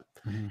all time.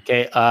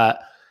 Okay.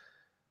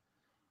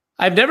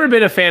 I've never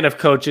been a fan of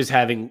coaches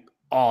having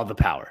all the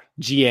power.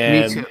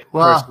 GM,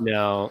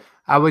 personnel.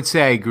 I would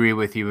say I agree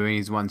with you.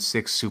 He's won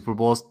 6 Super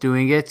Bowls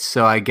doing it.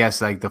 So I guess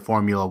like the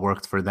formula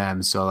worked for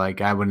them. So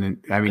like I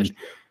wouldn't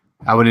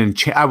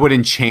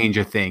change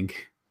a thing.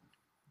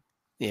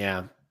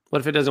 Yeah. What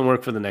if it doesn't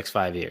work for the next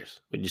 5 years?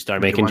 Would you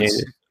start making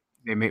changes?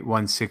 They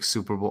won 6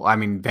 Super Bowl.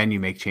 Then you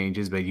make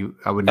changes, but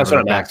I wouldn't. That's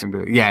what I'm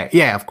asking.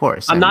 Yeah, of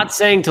course. I'm not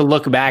saying to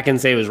look back and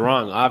say it was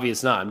wrong.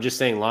 Obviously not. I'm just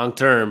saying long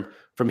term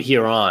from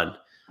here on.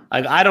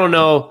 I don't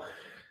know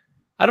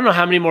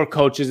how many more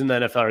coaches in the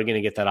NFL are going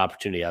to get that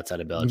opportunity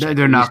outside of Belichick.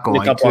 They're not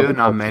going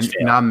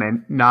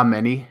to. Not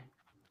many.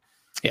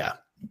 Yeah,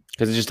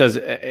 because it just does.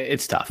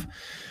 It's tough.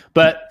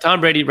 But Tom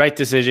Brady, right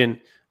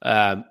decision.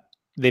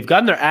 They've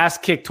gotten their ass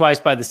kicked twice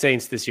by the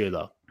Saints this year,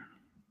 though.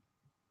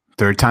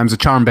 Third time's a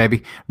charm,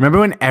 baby. Remember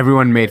when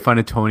everyone made fun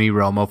of Tony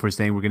Romo for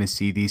saying we're going to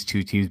see these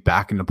two teams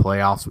back in the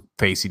playoffs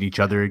facing each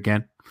other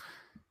again?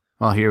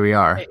 Well, here we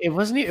are. It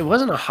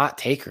wasn't a hot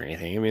take or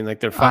anything.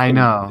 Like they're fucking. I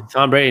know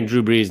Tom Brady and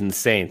Drew Brees and the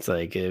Saints.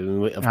 Like,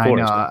 of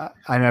course.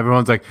 I know.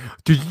 Everyone's like,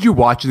 "Did you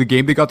watch the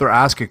game? They got their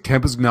ass kicked.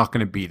 Tampa's not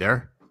going to be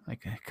there."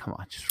 Like, come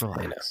on, just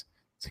relax.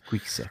 It's like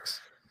week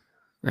 6.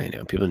 I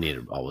know people need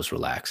to always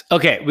relax.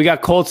 Okay, we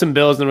got Colts and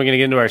Bills, and then we're going to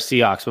get into our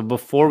Seahawks. But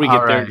before we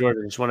get there,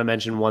 Jordan, I just want to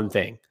mention one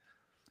thing.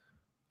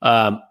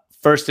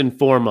 First and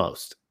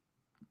foremost,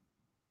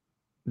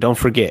 don't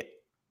forget,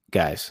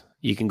 guys,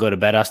 you can go to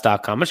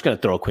betus.com. I'm just going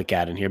to throw a quick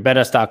ad in here.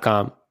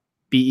 Betus.com,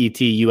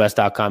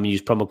 betus.com.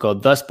 Use promo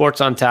code The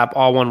Sports on Tap,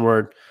 all one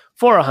word,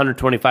 for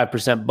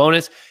 125%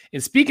 bonus.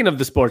 And speaking of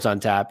The Sports on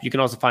Tap, you can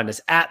also find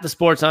us at The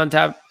Sports on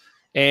Tap,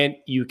 and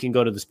you can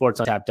go to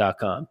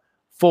thesportsontap.com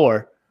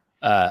for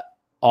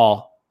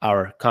all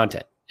our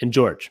content. And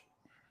George.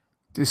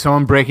 There's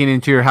someone breaking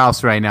into your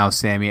house right now,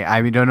 Sammy.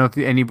 I don't know if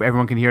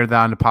everyone can hear that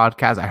on the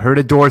podcast. I heard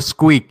a door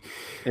squeak.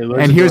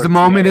 And here's the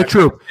moment of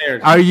truth.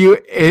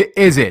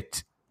 Is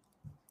it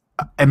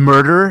a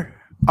murderer,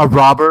 a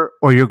robber,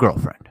 or your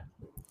girlfriend?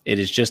 It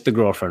is just the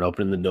girlfriend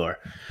opening the door.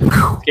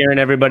 Scaring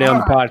everybody on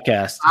the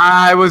podcast.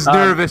 I was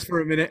nervous for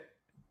a minute.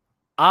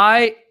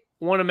 I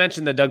want to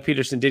mention that Doug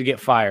Peterson did get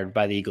fired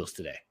by the Eagles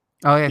today.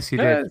 Oh, yes, he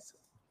did.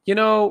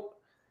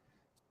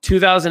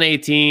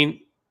 2018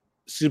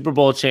 Super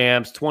Bowl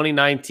champs.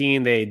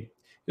 2019, it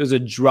was a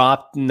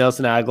dropped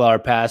Nelson Aguilar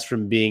pass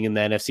from being in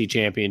the NFC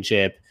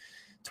Championship.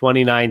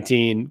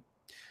 2019,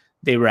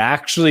 they were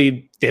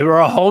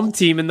a home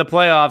team in the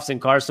playoffs,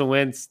 and Carson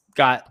Wentz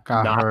got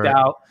knocked hurt.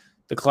 Out.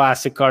 The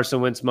classic Carson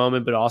Wentz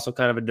moment, but also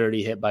kind of a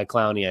dirty hit by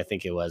Clowney, I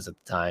think it was at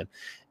the time.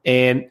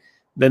 And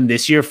then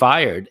this year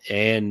fired.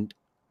 And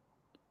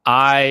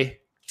I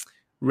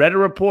read a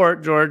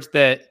report, George,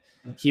 that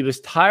he was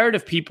tired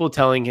of people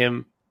telling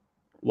him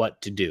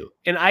what to do.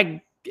 And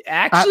I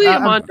actually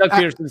am on Doug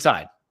Peterson's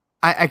side.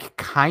 I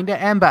kind of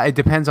am, but it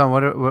depends on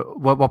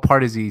what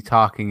part is he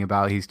talking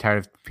about. He's tired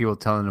of people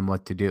telling him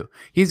what to do.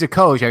 He's a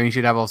coach. I mean, he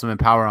should have ultimate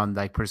power on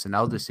like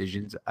personnel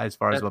decisions as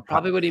far as That's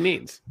probably what he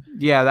means.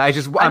 Yeah, I'm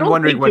don't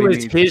wondering think what it he was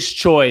means. his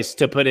choice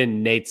to put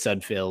in Nate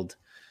Sudfeld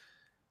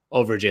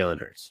over Jalen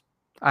Hurts.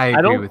 I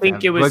agree don't with think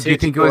that. it was. But do you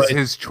think it was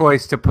his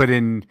choice to put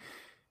in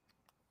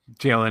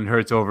Jalen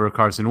Hurts over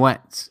Carson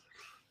Wentz?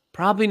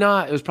 Probably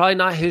not. It was probably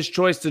not his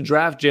choice to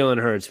draft Jalen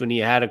Hurts when he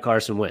had a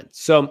Carson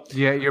Wentz. So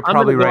yeah, you're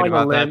probably right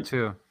about that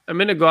too. I'm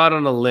going to go out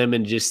on a limb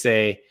and just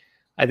say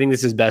I think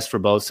this is best for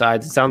both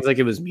sides. It sounds like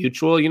it was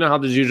mutual. You know how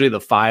there's usually the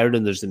fired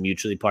and there's the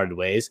mutually parted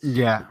ways?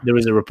 Yeah. There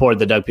was a report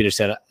that Doug Peters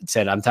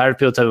said I'm tired of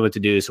people telling me what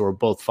to do, so we're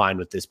both fine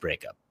with this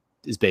breakup.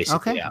 Is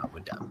basically how it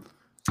went down.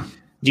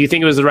 Do you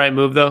think it was the right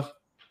move, though?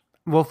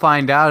 We'll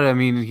find out. I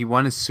mean, he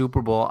won a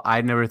Super Bowl.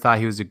 I never thought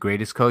he was the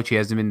greatest coach. He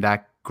hasn't been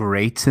that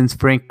great since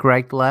Frank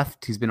Reich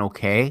left. He's been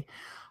okay.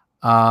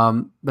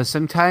 But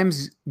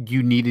sometimes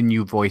you need a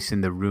new voice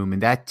in the room,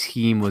 and that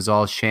team was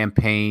all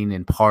champagne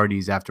and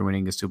parties after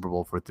winning a Super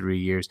Bowl for 3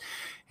 years.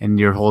 And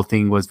your whole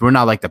thing was, we're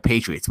not like the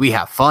Patriots. We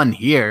have fun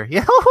here.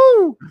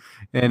 Yahoo!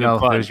 And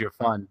there's your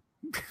fun.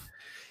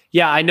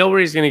 Yeah, I know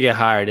where he's going to get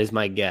hired is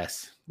my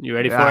guess. You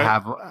ready for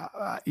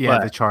it?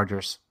 The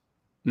Chargers.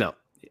 No,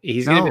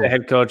 he's going to be the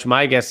head coach.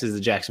 My guess is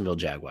the Jacksonville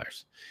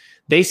Jaguars.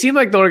 They seem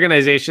like the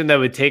organization that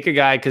would take a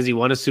guy because he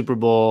won a Super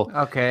Bowl.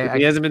 Okay.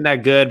 He hasn't been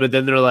that good, but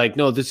then they're like,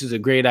 no, this is a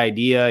great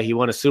idea. He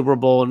won a Super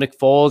Bowl. Nick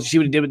Foles, you see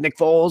what he did with Nick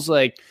Foles?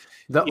 Like,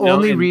 the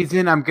only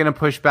reason I'm going to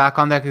push back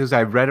on that is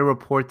I read a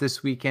report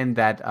this weekend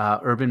that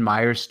Urban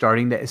Meyer's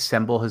starting to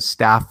assemble his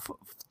staff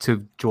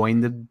to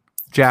join the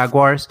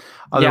Jaguars.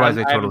 Otherwise,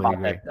 I totally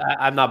agree.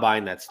 I'm not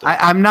buying that story.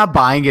 I'm not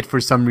buying it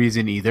for some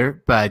reason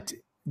either, but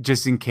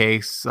just in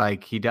case,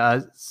 like he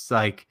does,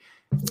 like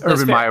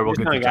Urban Meyer will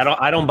get.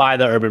 I don't buy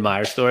the Urban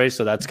Meyer story,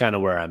 so that's kind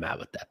of where I'm at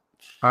with that.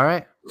 All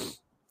right.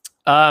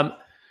 All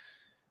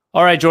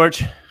right,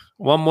 George.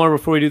 One more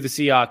before we do the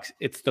Seahawks.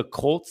 It's the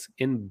Colts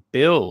and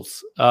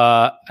Bills.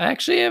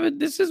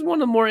 This is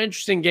one of the more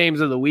interesting games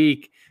of the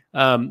week.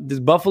 This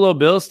Buffalo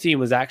Bills team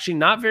was actually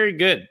not very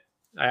good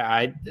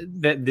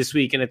this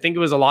week, and I think it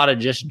was a lot of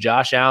just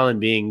Josh Allen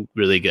being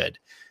really good.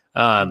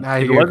 I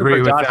agree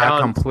with Josh that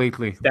Allen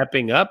completely.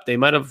 Stepping up, they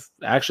might have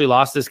actually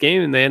lost this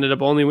game, and they ended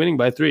up only winning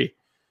by 3.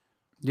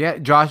 Yeah,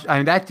 Josh. I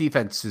mean, that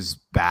defense is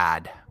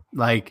bad.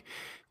 Like,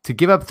 to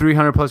give up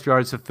 300 plus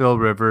yards to Phil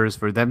Rivers,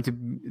 for them to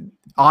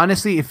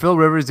honestly, if Phil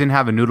Rivers didn't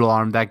have a noodle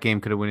arm, that game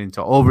could have went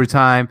into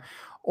overtime,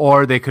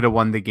 or they could have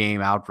won the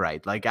game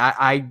outright. Like,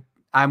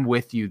 I'm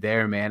with you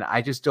there, man.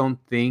 I just don't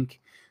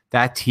think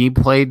that team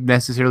played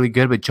necessarily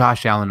good, but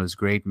Josh Allen was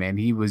great, man.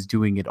 He was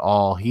doing it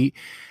all.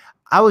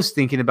 I was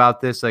thinking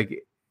about this,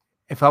 like,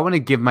 if I want to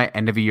give my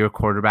end of the year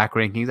quarterback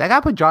rankings, I got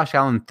to put Josh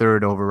Allen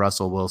 3rd over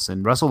Russell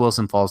Wilson. Russell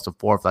Wilson falls to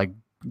 4th. Like,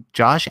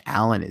 Josh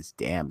Allen is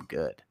damn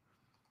good.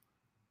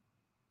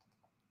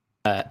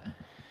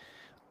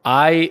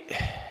 I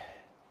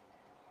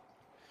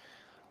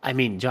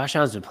mean, Josh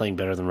Allen's been playing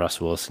better than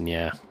Russell Wilson.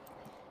 Yeah.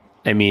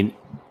 I mean,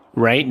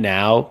 right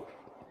now,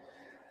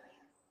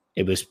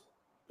 it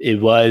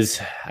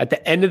was at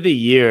the end of the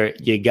year,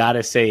 you got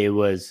to say it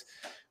was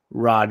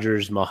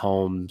Rodgers,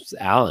 Mahomes,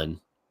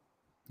 Allen.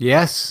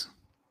 Yes.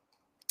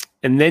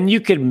 And then you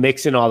could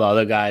mix in all the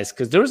other guys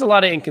because there was a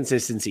lot of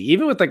inconsistency,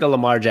 even with like a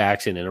Lamar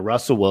Jackson and a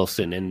Russell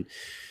Wilson and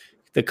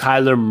the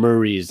Kyler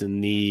Murrays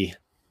and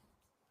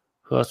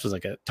who else was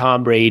like a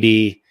Tom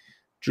Brady,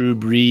 Drew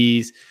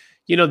Brees.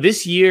 You know,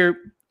 this year,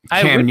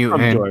 Cam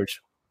Newton.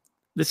 George.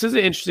 This is an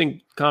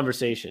interesting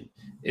conversation,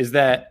 is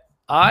that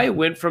I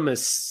went from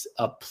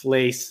a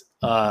place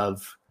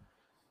of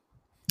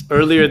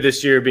earlier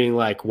this year being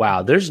like,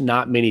 wow, there's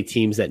not many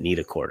teams that need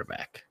a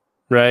quarterback,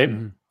 right?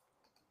 Mm-hmm.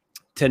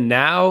 To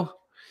now,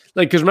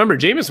 like, because remember,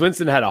 Jameis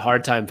Winston had a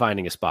hard time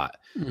finding a spot.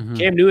 Mm-hmm.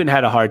 Cam Newton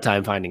had a hard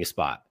time finding a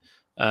spot.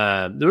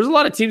 There was a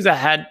lot of teams that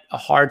had a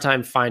hard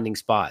time finding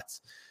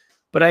spots.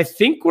 But I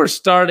think we're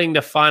starting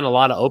to find a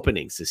lot of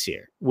openings this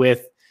year.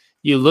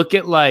 You look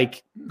at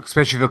like,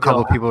 especially if a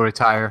couple of people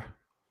retire.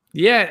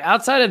 Yeah,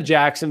 outside of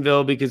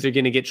Jacksonville because they're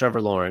going to get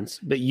Trevor Lawrence.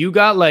 But you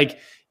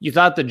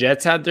thought the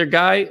Jets had their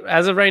guy.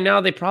 As of right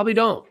now, they probably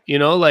don't. You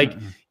know, like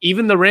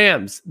even the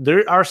Rams,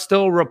 there are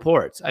still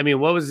reports. I mean,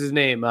 what was his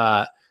name?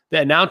 The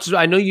announcer.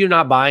 I know you're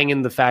not buying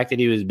in the fact that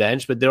he was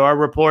benched, but there are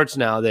reports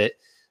now that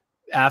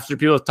after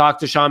people talk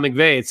to Sean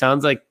McVay, it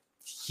sounds like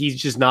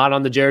he's just not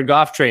on the Jared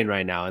Goff train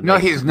right now. And no,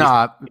 he's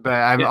not. But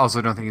I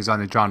also don't think he's on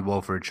the John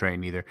Wolford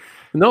train either.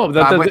 No,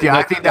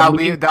 I think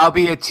that'll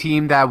be a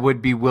team that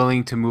would be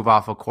willing to move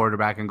off a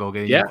quarterback and go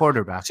get a new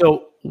quarterback.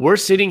 So we're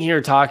sitting here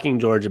talking,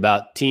 George,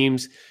 about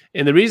teams,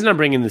 and the reason I'm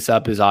bringing this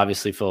up is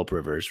obviously Phillip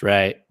Rivers,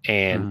 right?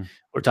 And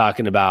we're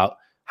talking about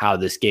how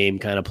this game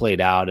kind of played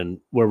out and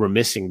where we're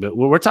missing. But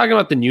we're talking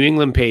about the New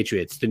England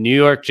Patriots, the New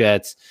York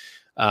Jets,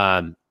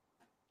 Pittsburgh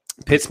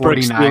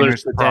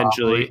Steelers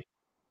potentially. Probably.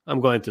 I'm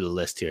going through the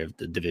list here of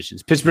the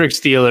divisions. Pittsburgh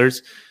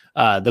Steelers,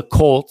 the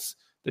Colts,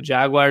 the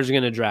Jaguars are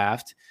going to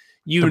draft.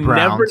 You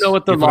never know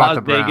what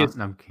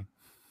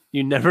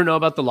you never know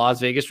about the Las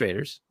Vegas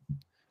Raiders.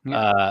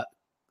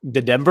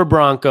 the Denver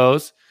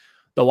Broncos,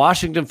 the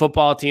Washington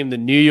football team, the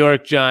New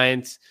York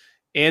Giants,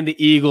 and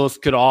the Eagles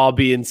could all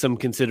be in some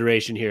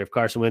consideration here if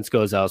Carson Wentz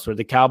goes elsewhere.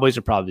 The Cowboys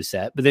are probably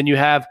set. But then you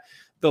have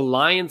the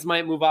Lions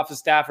might move off of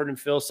Stafford and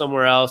Phil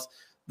somewhere else.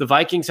 The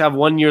Vikings have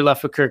 1 year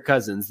left with Kirk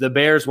Cousins. The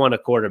Bears want a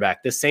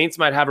quarterback. The Saints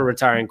might have a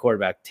retiring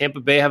quarterback. Tampa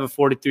Bay have a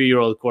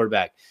 43-year-old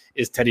quarterback.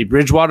 Is Teddy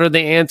Bridgewater the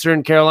answer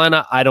in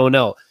Carolina? I don't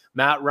know.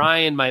 Matt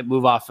Ryan might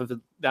move off of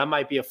that.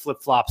 Might be a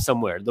flip-flop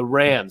somewhere. The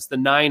Rams, the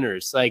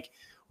Niners. Like,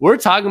 we're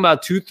talking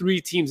about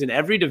 2-3 teams in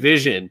every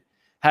division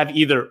have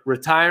either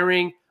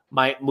retiring,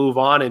 might move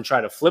on and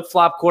try to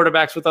flip-flop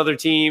quarterbacks with other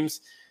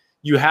teams.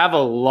 You have a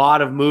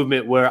lot of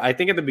movement where I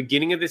think at the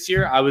beginning of this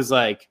year, I was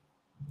like,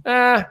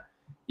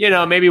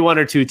 maybe 1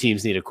 or 2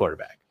 teams need a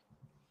quarterback.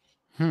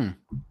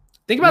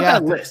 Think about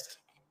that list.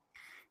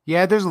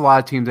 Yeah, there's a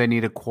lot of teams that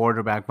need a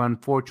quarterback, but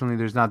unfortunately,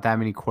 there's not that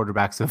many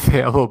quarterbacks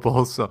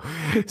available. So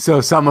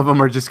some of them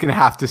are just going to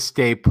have to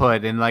stay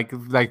put. And like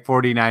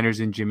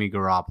 49ers and Jimmy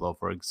Garoppolo,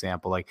 for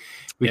example, like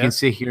we can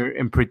sit here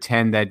and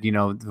pretend that, the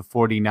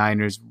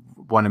 49ers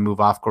want to move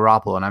off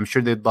Garoppolo, and I'm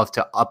sure they'd love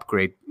to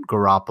upgrade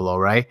Garoppolo,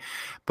 right?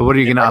 But what are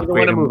you going to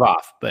upgrade him? Move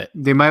off, but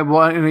they might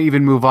want to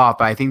even move off.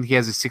 But I think he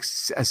has a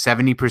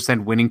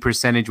 70% winning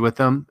percentage with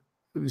him,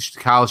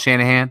 Kyle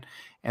Shanahan,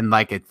 and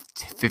like a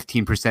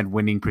 15%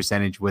 winning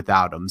percentage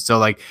without him. So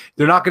like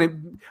they're not going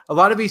to – a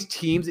lot of these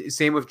teams,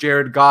 same with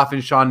Jared Goff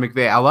and Sean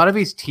McVay, a lot of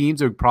these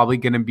teams are probably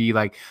going to be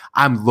like,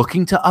 I'm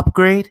looking to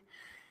upgrade.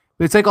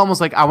 But it's like almost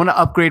like I want to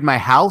upgrade my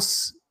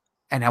house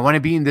and I want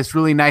to be in this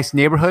really nice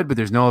neighborhood, but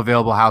there's no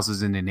available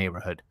houses in the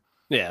neighborhood.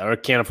 Yeah, or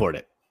can't afford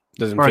it.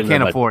 I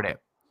can't afford it.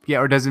 Yeah,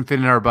 or doesn't fit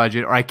in our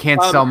budget, or I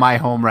can't sell my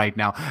home right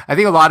now. I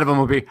think a lot of them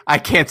will be, I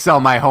can't sell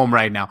my home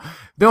right now.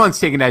 No one's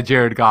taking that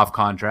Jared Goff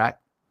contract.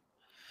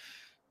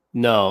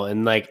 No,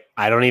 and like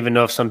I don't even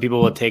know if some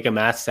people will take a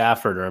Matt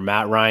Stafford or a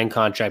Matt Ryan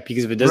contract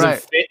because if it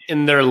doesn't fit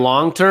in their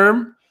long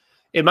term,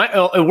 it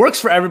works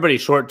for everybody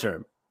short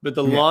term, but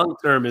the long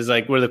term is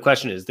like where the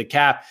question is. The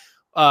cap,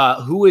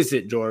 who is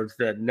it, George,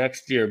 that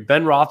next year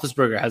Ben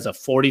Roethlisberger has a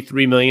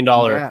 $43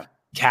 million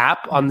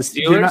cap on the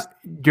Steelers?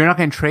 You're not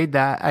going to trade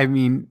that. I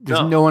mean,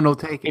 no one will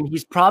take it. And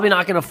he's probably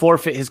not going to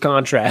forfeit his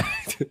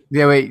contract.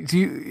 Yeah, wait.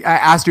 I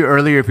asked you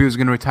earlier if he was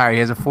going to retire. He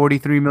has a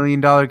 $43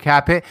 million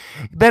cap hit.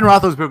 Ben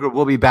Roethlisberger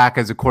will be back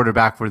as a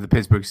quarterback for the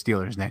Pittsburgh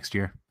Steelers next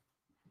year.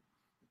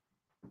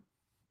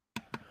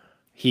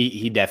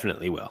 He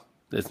definitely will.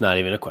 It's not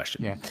even a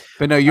question. Yeah,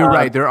 but no, you're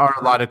right. There are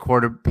a lot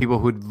of people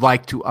who'd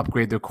like to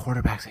upgrade their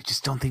quarterbacks. I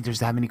just don't think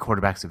there's that many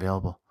quarterbacks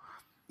available.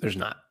 There's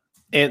not.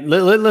 And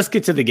let's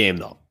get to the game,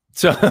 though.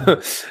 So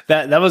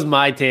that was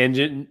my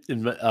tangent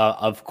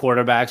of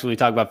quarterbacks when we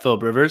talk about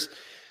Phillip Rivers.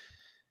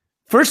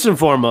 First and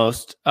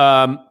foremost,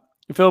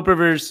 Phillip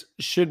Rivers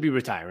should be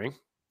retiring.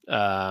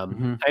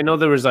 I know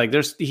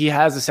he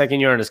has a second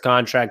year on his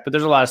contract, but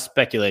there's a lot of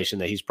speculation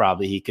that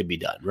he could be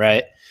done,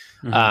 right?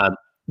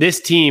 This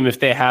team, if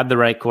they had the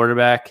right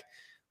quarterback,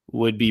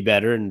 would be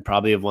better and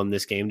probably have won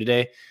this game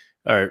today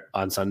or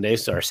on Sunday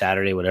or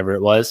Saturday, whatever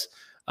it was.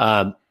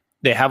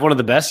 They have one of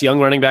the best young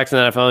running backs in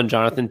the NFL,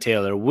 Jonathan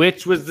Taylor,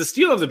 which was the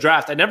steal of the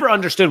draft. I never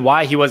understood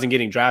why he wasn't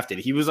getting drafted.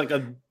 He was like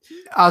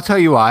I'll tell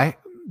you why.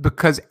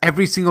 Because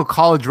every single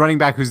college running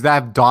back who's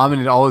that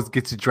dominant always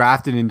gets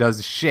drafted and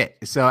does shit.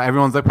 So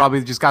everyone's like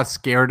probably just got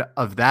scared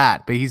of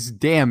that. But he's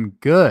damn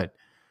good.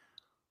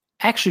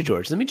 Actually,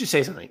 George, let me just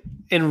say something.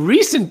 In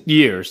recent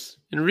years,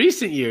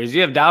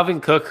 you have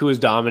Dalvin Cook, who was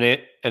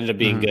dominant, ended up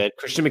being good.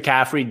 Christian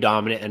McCaffrey,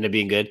 dominant, ended up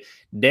being good.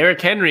 Derrick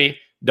Henry,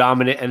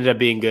 dominant, ended up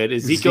being good.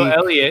 Ezekiel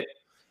Elliott,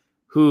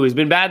 who has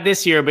been bad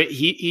this year, but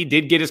he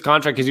did get his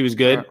contract because he was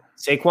good.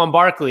 Yeah. Saquon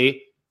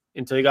Barkley,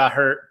 until he got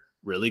hurt,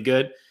 really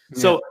good. Yeah.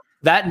 So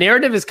that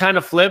narrative is kind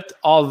of flipped,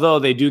 although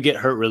they do get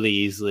hurt really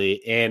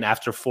easily. And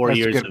after 4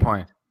 years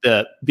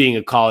of being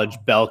a college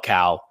bell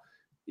cow,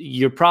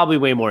 you're probably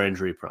way more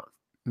injury prone.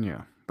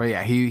 Yeah. But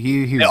yeah,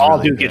 he they all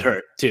really do get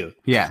hurt too.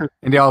 Yeah,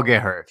 and they all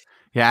get hurt.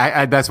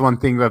 Yeah, I that's one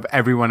thing of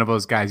every one of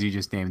those guys you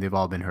just named. They've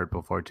all been hurt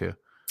before too.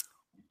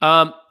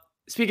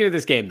 Speaking of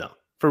this game, though,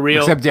 for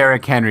real, except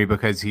Derrick Henry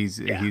because he's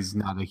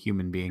not a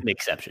human being. An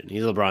exception.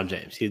 He's LeBron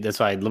James. That's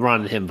why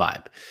LeBron and him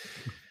vibe.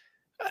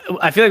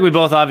 I feel like we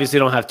both obviously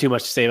don't have too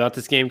much to say about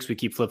this game because we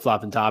keep flip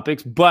flopping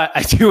topics. But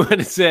I do want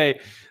to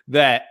say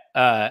that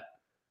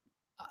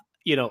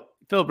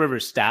Phillip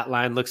Rivers' stat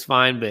line looks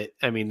fine, but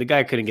I mean the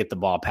guy couldn't get the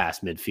ball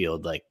past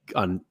midfield like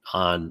on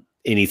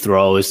any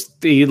throws.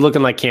 He's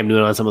looking like Cam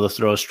Newton on some of those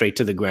throws straight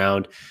to the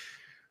ground.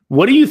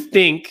 What do you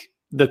think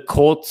the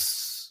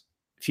Colts'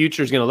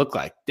 future is going to look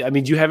like? I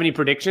mean, do you have any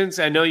predictions?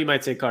 I know you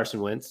might say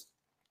Carson Wentz.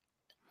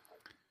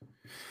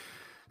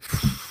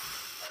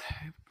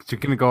 They're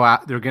going to go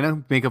out. They're going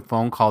to make a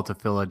phone call to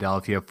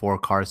Philadelphia for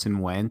Carson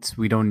Wentz.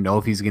 We don't know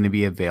if he's going to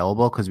be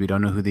available because we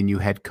don't know who the new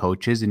head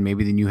coach is. And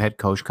maybe the new head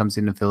coach comes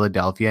into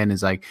Philadelphia and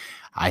is like,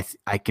 I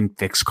can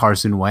fix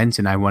Carson Wentz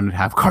and I want to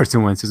have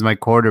Carson Wentz as my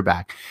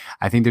quarterback.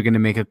 I think they're going to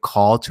make a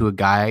call to a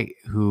guy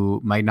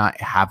who might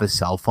not have a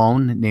cell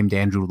phone named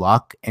Andrew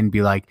Luck and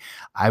be like,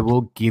 I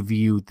will give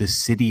you the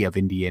city of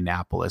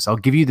Indianapolis. I'll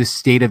give you the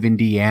state of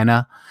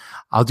Indiana.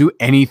 I'll do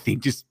anything,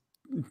 just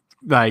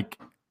like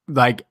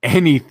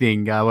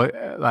anything,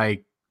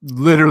 like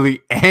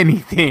literally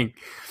anything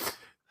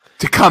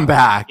to come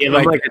back. Give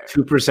him like a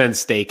 2%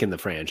 stake in the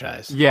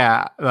franchise.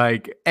 Yeah,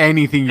 like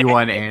anything you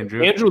want,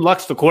 Andrew. Andrew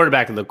Luck's the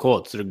quarterback of the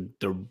Colts.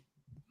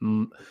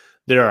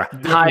 There are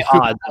high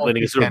odds of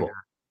winning a Super Bowl.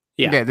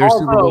 Yeah, they're a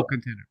Super Bowl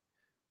contender.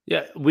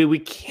 Yeah, we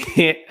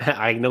can't.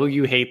 I know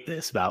you hate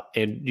this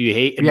and you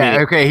hate. Yeah,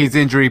 okay, he's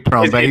injury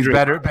prone, but he's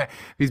better.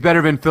 He's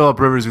better than Phillip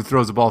Rivers, who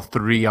throws the ball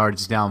 3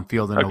 yards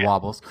downfield and it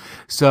wobbles.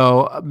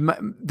 So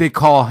they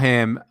call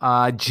him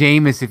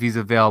Jameis if he's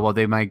available.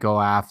 They might go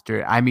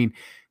after. I mean,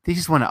 they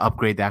just want to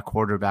upgrade that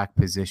quarterback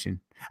position.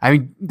 I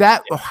mean,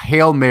 that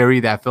Hail Mary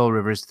that Phil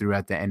Rivers threw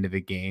at the end of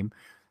the game,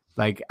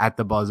 like at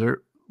the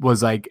buzzer,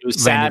 was like it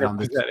was sad and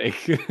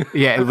pathetic.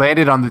 Yeah, it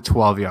landed on the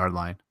 12-yard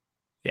line.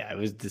 Yeah, it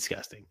was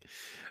disgusting.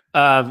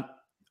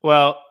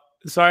 Well,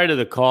 sorry to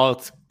the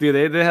call.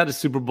 Dude, they had a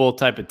Super Bowl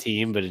type of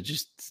team, but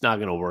it's not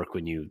going to work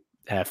when you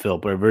have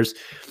Phillip Rivers.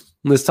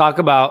 Let's talk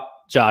about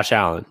Josh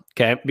Allen,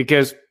 okay?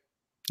 Because,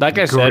 like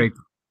I said,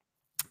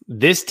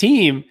 this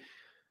team,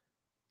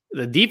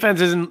 the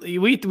defense isn't.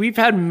 We've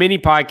had many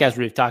podcasts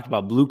where we've talked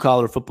about blue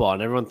collar football,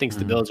 and everyone thinks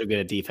the Bills are good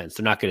at defense.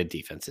 They're not good at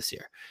defense this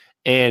year,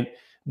 and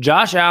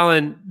Josh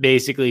Allen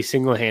basically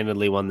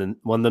single-handedly won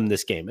them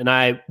this game. And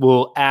I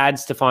will add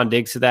Stephon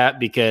Diggs to that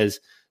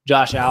because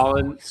Josh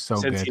Allen,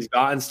 he's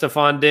gotten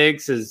Stephon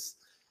Diggs, is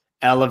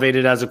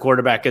elevated as a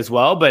quarterback as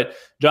well. But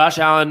Josh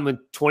Allen went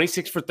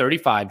 26 for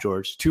 35,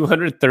 George,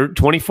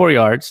 224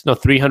 yards. No,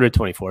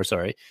 324,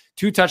 sorry.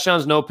 2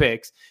 touchdowns, no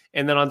picks.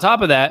 And then on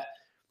top of that,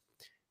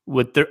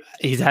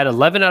 he's had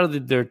 11 out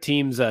of their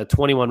team's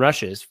 21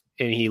 rushes,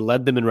 and he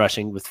led them in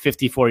rushing with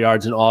 54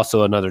 yards and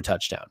also another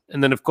touchdown.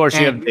 And then, of course,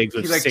 you have Diggs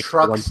with 6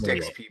 truck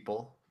sticks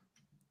people.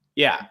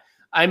 Yeah.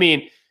 I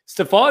mean,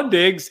 Stephon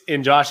Diggs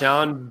and Josh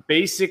Allen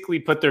basically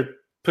put the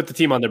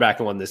team on their back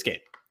and won this game.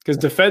 Because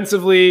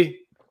defensively,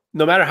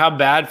 no matter how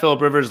bad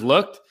Phillip Rivers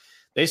looked,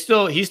 he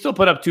still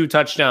put up 2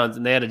 touchdowns,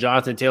 and they had a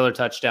Jonathan Taylor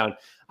touchdown.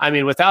 I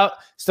mean, without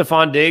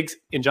Stephon Diggs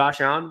and Josh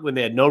Allen, when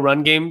they had no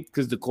run game,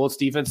 because the Colts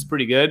defense is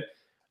pretty good,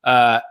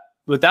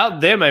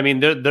 without them, I mean,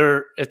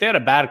 they're if they had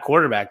a bad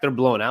quarterback, they're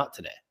blowing out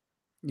today.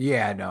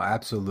 Yeah, no,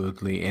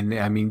 absolutely. And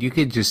I mean, you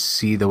could just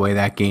see the way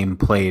that game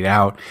played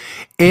out.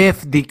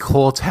 If the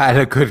Colts had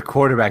a good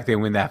quarterback, they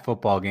win that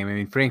football game. I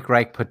mean, Frank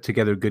Reich put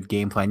together a good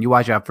game plan. You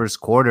watch that first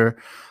quarter,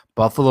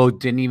 Buffalo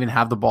didn't even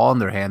have the ball in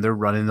their hand. They're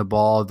running the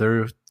ball,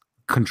 they're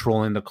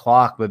controlling the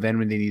clock, but then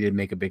when they needed to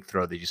make a big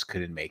throw, they just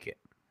couldn't make it.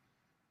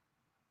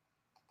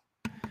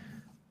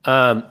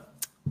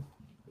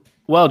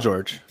 Well,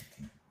 George,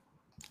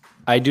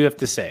 I do have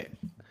to say,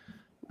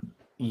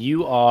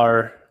 you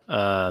are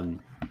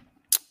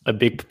a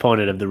big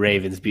proponent of the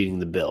Ravens beating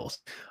the Bills.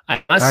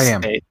 I must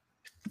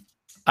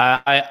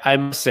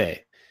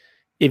say,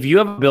 if you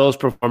have a Bills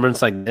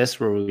performance like this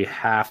where we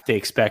have to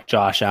expect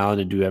Josh Allen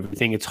to do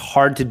everything, it's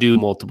hard to do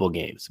multiple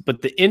games.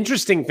 But the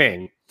interesting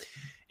thing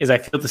is I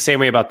feel the same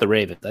way about the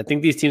Ravens. I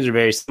think these teams are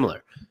very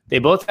similar. They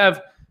both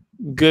have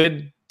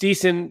good,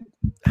 decent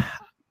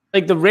 –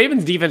 like the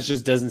Ravens defense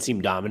just doesn't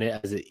seem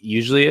dominant as it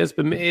usually is,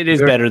 but it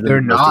is better than –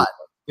 They're not.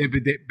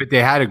 But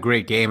they had a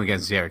great game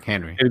against Derrick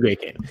Henry. A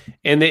great game.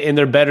 And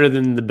they're better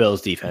than the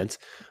Bills defense.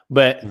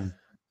 But,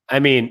 I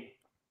mean,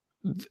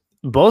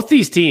 both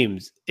these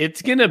teams,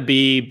 it's going to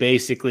be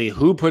basically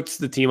who puts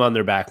the team on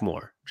their back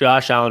more,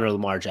 Josh Allen or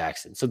Lamar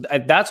Jackson. So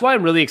that's why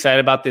I'm really excited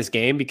about this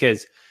game,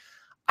 because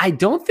I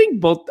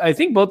think both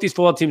these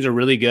football teams are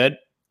really good.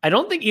 I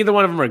don't think either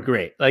one of them are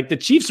great. Like the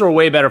Chiefs are a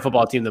way better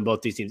football team than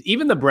both these teams.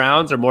 Even the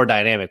Browns are more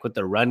dynamic with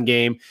their run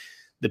game,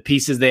 the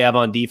pieces they have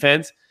on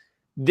defense.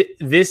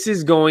 This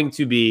is going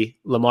to be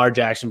Lamar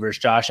Jackson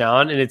versus Josh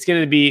Allen, and it's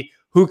going to be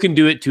who can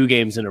do it 2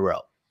 games in a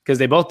row, because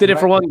they both did it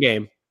for 1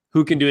 game.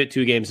 Who can do it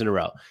 2 games in a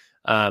row?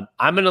 I'm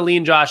going to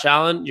lean Josh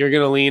Allen. You're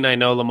going to lean, I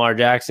know, Lamar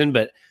Jackson,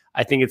 but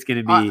I think it's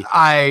going to be.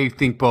 I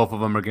think both of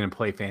them are going to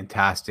play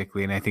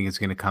fantastically, and I think it's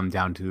going to come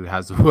down to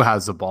who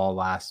has the ball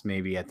last,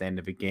 maybe at the end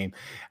of a game.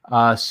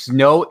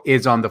 Snow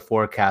is on the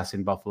forecast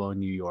in Buffalo,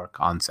 New York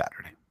on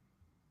Saturday.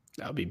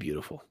 That would be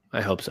beautiful. I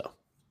hope so.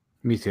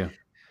 Me too.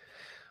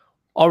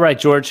 All right,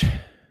 George.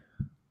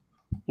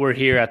 We're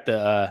here at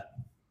the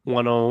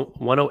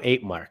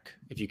 108 mark.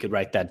 If you could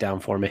write that down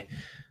for me.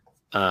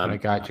 I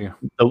got you.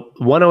 The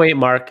 108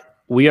 mark.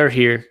 We are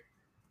here.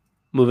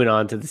 Moving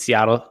on to the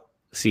Seattle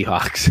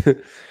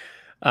Seahawks.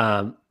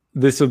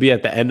 This will be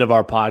at the end of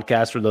our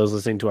podcast for those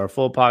listening to our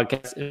full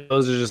podcast. If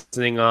those are just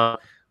listening on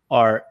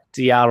our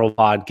Seattle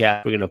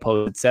podcast, we're going to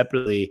post it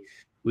separately.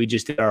 We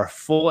just did our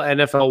full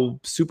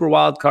NFL Super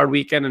Wild Card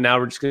weekend, and now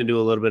we're just going to do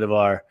a little bit of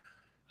our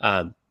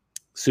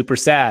super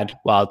sad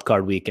wild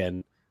card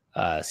weekend,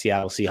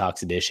 Seattle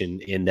Seahawks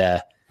edition,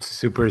 and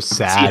super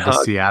sad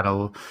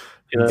Seattle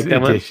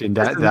edition.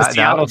 That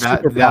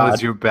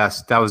was your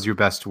best. That was your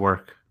best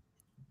work.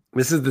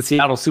 This is the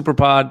Seattle Super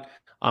Pod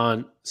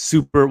on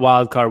Super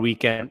Wild Card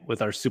weekend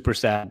with our super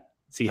sad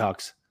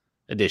Seahawks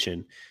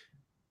edition,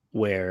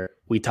 where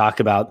we talk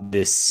about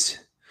this.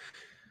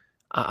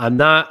 I'm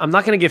not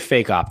going to give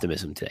fake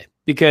optimism today,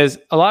 because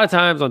a lot of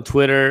times on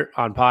Twitter,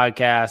 on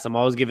podcasts, I'm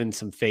always giving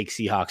some fake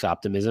Seahawks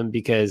optimism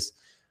because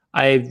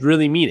I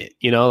really mean it.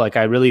 Like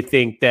I really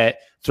think that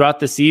throughout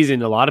the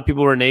season, a lot of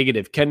people were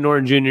negative. Ken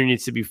Norton Jr.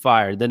 needs to be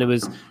fired. Then it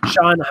was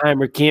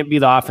Schottenheimer can't be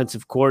the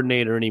offensive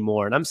coordinator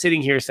anymore. And I'm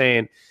sitting here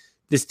saying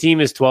this team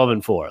is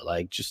 12-4.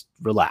 Like, just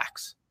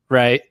relax,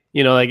 right?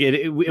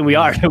 And we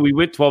are. We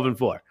went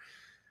 12-4.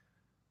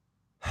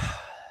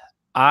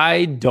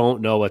 I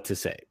don't know what to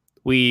say.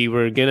 We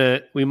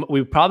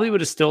probably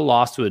would have still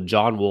lost to a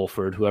John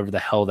Wolford, whoever the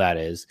hell that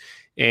is.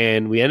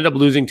 And we ended up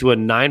losing to a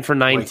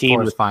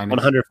 9-for-19 with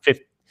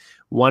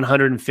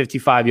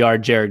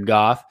 155-yard Jared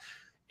Goff.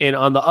 And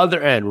on the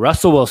other end,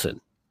 Russell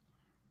Wilson,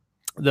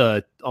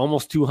 the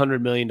almost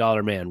 $200 million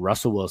man,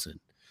 Russell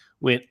Wilson,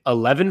 went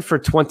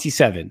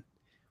 11-for-27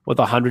 with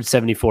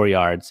 174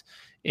 yards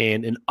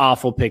and an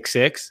awful pick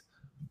six.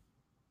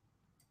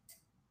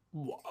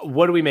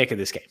 What do we make of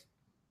this game?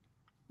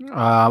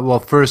 Well,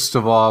 first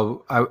of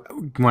all,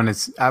 I'm going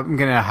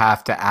to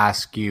have to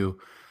ask you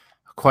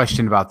a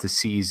question about the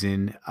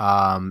season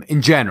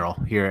in general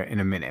here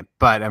in a minute.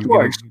 But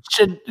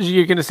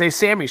you're going to say,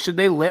 Sammy, should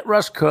they let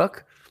Russ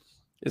cook?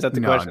 Is that the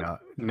question?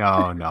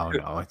 No,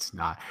 it's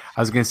not. I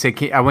was going to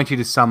say, I want you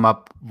to sum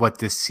up what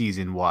this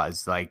season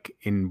was like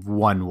in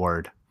one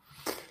word.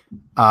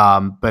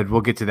 But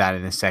we'll get to that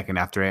in a second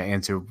after I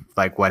answer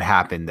like what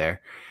happened there.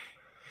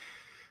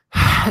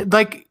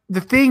 Like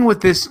the thing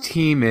with this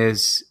team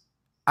is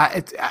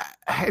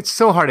it's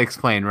so hard to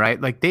explain,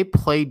 right? Like they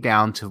play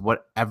down to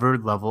whatever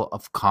level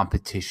of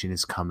competition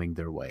is coming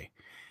their way.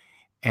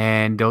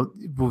 And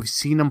we've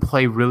seen them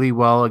play really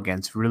well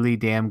against really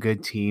damn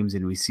good teams.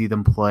 And we see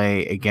them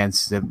play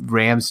against the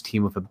Rams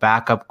team with a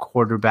backup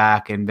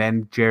quarterback and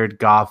then Jared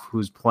Goff,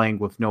 who's playing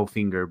with no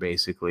finger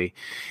basically,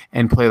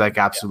 and play like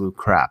absolute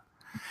crap.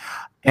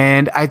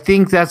 And I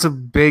think that's a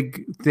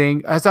big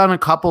thing. That's on a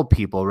couple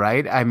people,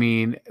 right? I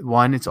mean,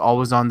 one, it's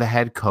always on the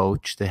head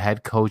coach. The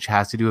head coach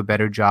has to do a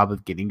better job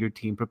of getting your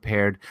team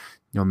prepared,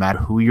 no matter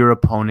who your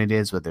opponent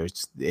is, whether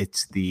it's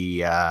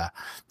the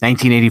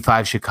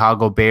 1985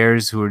 Chicago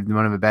Bears, who are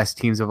one of the best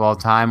teams of all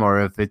time, or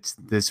if it's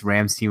this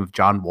Rams team with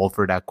John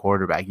Wolford at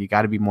quarterback. You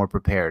got to be more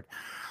prepared.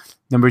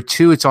 Number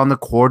two, it's on the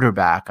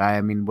quarterback.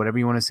 I mean, whatever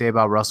you want to say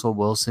about Russell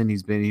Wilson,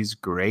 he's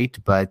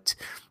great, but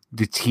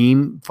the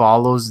team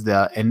follows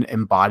and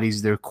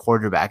embodies their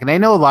quarterback. And I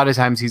know a lot of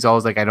times he's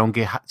always like, I don't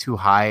get too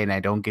high and I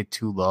don't get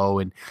too low.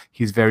 And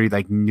he's very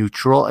like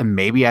neutral. And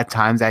maybe at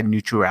times that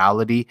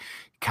neutrality,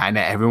 kind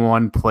of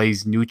everyone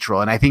plays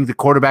neutral. And I think the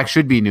quarterback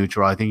should be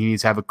neutral. I think he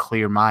needs to have a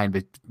clear mind.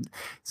 But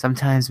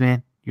sometimes,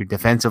 man, your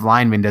defensive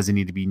lineman doesn't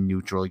need to be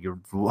neutral. Your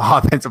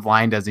offensive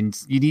line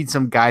doesn't. You need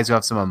some guys who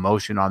have some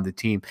emotion on the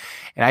team.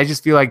 And I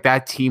just feel like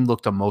that team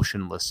looked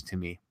emotionless to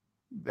me.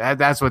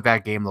 That's what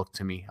that game looked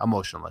to me,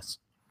 emotionless.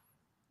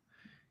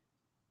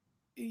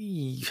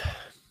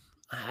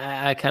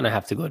 I kind of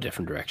have to go a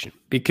different direction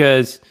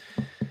because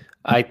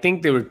I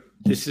think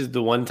this is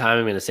the one time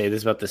I'm going to say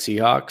this about the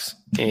Seahawks,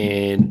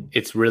 and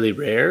it's really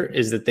rare,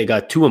 is that they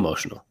got too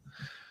emotional.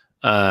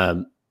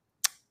 I've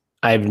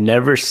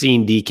never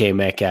seen DK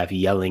Metcalf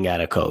yelling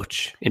at a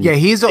coach. Yeah,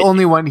 he's the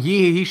only one.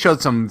 He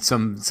showed some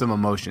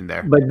emotion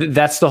there. But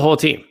that's the whole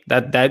team.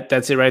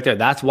 That's it right there.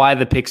 That's why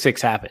the pick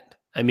six happened.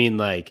 I mean,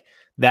 like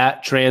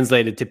that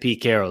translated to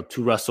Pete Carroll,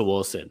 to Russell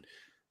Wilson.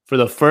 For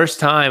the first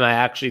time, I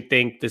actually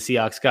think the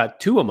Seahawks got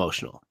too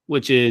emotional,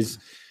 which is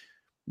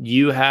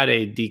you had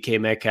a DK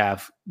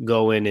Metcalf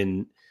go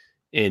in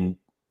and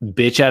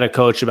bitch at a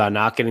coach about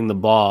not getting the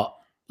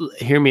ball.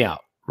 Hear me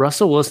out.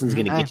 Russell Wilson's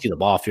going to get you the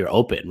ball if you're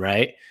open,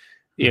 right?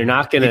 You're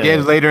not going to. He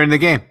did later in the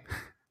game.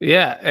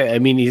 Yeah. I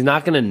mean, he's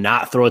not going to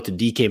not throw it to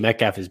DK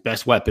Metcalf, his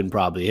best weapon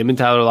probably. Him and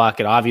Tyler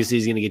Lockett, obviously,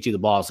 he's going to get you the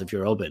balls if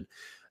you're open.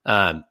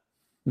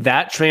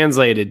 That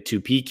translated to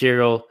Pete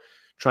Carroll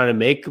trying to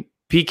make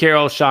Pete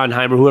Carroll,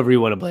 Schottenheimer, whoever you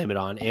want to blame it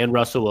on, and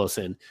Russell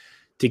Wilson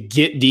to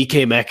get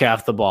DK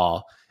Metcalf the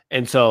ball.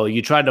 And so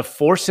you tried to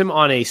force him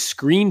on a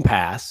screen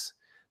pass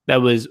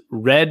that was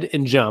read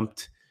and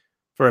jumped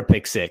for a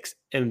pick six.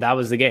 And that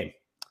was the game.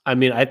 I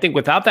mean, I think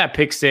without that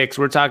pick six,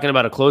 we're talking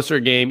about a closer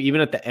game. Even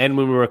at the end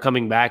when we were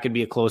coming back, it'd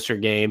be a closer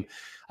game.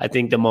 I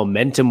think the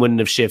momentum wouldn't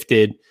have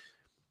shifted.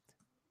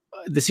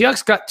 The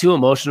Seahawks got too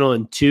emotional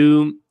and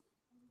too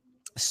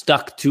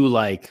stuck to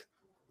like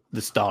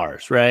the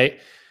stars, right?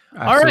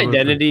 Absolutely. Our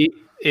identity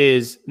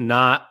is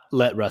not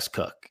let Russ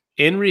cook.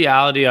 In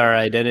reality, our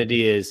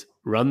identity is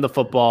run the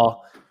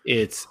football.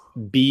 It's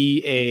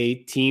be a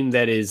team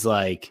that is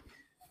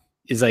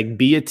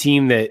be a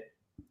team that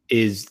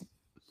is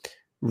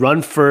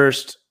run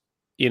first,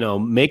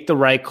 make the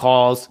right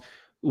calls.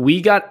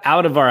 We got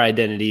out of our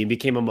identity and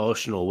became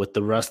emotional with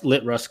the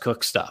let Russ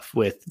cook stuff,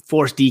 with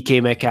force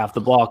DK Metcalf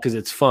the ball because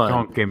it's fun.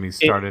 Don't get me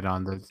started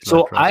on the.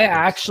 So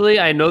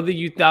I know that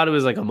you thought it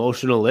was like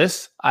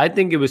emotionless. I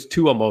think it was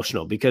too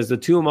emotional because the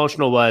too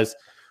emotional was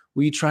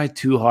we tried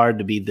too hard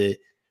to be the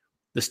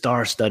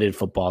star-studded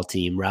football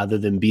team rather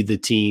than be the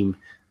team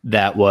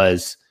that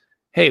was,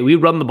 hey, we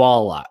run the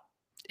ball a lot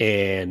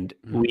and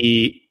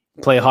we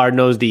play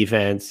hard-nosed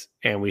defense,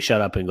 and we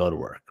shut up and go to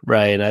work,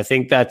 right? And I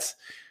think that's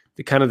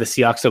the kind of the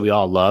Seahawks that we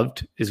all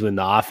loved is when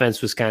the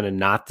offense was kind of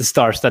not the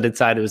star-studded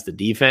side, it was the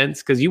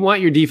defense, because you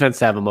want your defense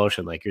to have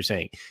emotion, like you're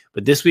saying.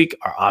 But this week,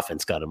 our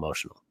offense got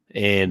emotional,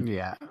 and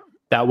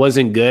that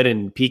wasn't good.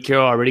 And Pete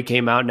Carroll already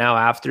came out now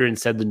after and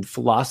said the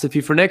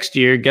philosophy for next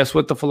year. Guess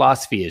what the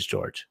philosophy is,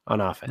 George,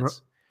 on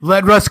offense?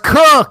 Let Russ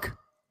cook.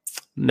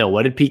 No,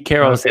 what did Pete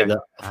Carroll say? The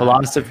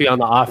philosophy on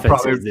the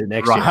offense is the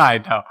next year. I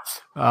know.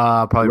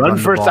 Probably run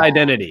first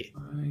identity.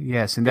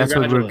 Yes, and that's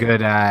what we're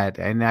good at.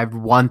 And I've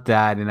want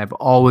that, and I've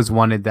always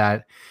wanted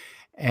that.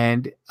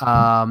 And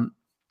man,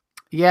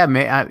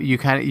 you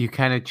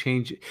kind of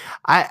change.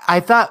 I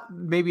thought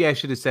maybe I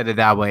should have said it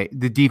that way.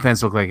 The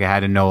defense looked like it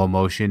had no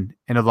emotion,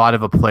 and a lot of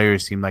the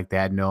players seemed like they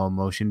had no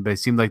emotion. But it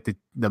seemed like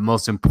the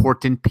most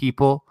important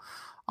people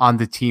on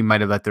the team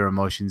might have let their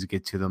emotions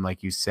get to them,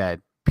 like you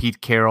said.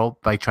 Pete Carroll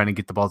by trying to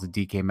get the ball to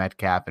DK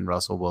Metcalf, and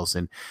Russell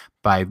Wilson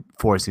by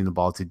forcing the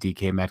ball to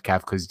DK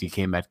Metcalf because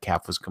DK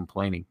Metcalf was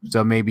complaining.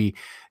 So maybe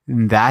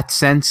in that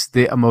sense,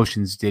 the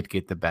emotions did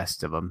get the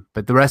best of them.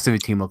 But the rest of the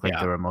team looked like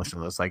they were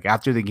emotionless. Like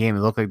after the game,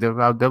 it looked like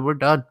we're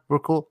done. We're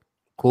cool.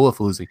 Cool with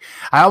losing.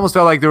 I almost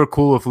felt like they were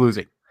cool with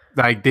losing.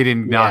 Like they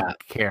didn't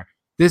not care.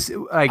 This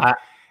go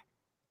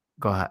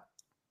ahead.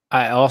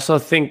 I also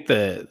think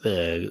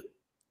the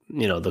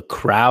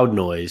crowd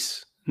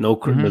noise.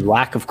 The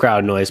lack of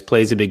crowd noise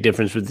plays a big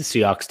difference with the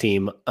Seahawks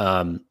team.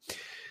 I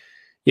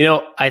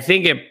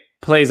think it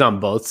plays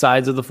on both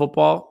sides of the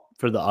football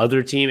for the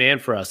other team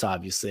and for us,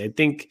 obviously. I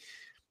think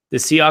the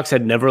Seahawks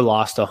had never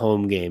lost a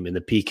home game in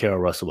the Pete Carroll,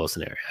 Russell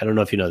Wilson area. I don't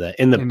know if you know that.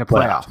 In the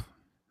playoff.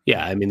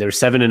 Yeah, I mean, they're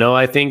 7-0,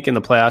 I think, in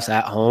the playoffs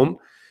at home.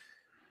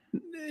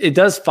 It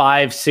does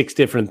 5-6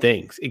 different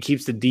things. It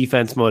keeps the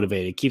defense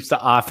motivated. It keeps the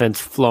offense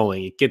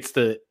flowing. It gets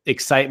the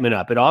excitement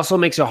up. It also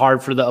makes it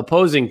hard for the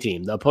opposing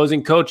team, the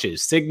opposing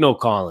coaches, signal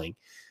calling,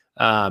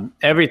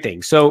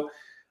 everything. So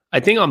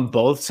I think on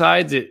both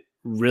sides, it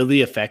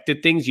really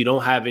affected things. You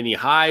don't have any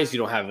highs. You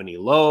don't have any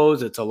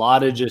lows. It's a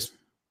lot of just,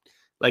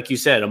 like you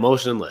said,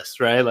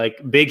 emotionless, right?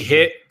 Like big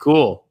hit,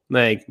 cool.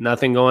 Like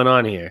nothing going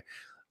on here.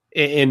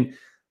 And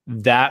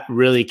that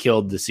really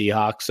killed the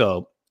Seahawks.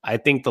 So I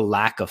think the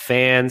lack of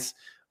fans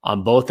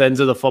on both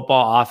ends of the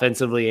football,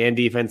 offensively and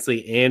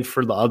defensively, and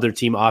for the other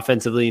team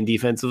offensively and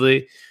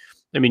defensively.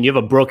 I mean, you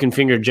have a broken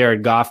finger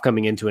Jared Goff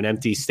coming into an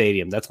empty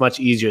stadium. That's much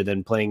easier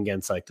than playing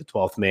against like the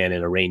 12th man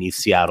in a rainy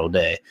Seattle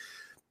day.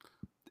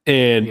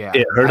 And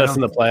it hurt us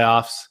in the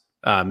playoffs.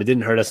 It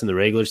didn't hurt us in the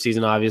regular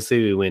season,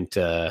 obviously. We went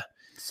 7-1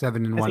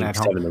 at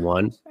home.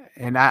 7-1.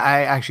 And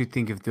I actually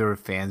think if there were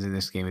fans in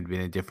this game, it'd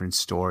been a different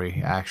story,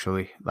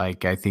 actually.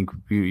 Like, I think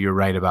you're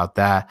right about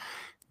that.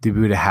 We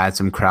would have had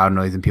some crowd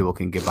noise and people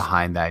can get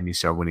behind that and you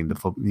start winning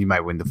you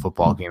might win the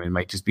football game. It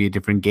might just be a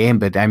different game.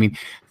 But I mean,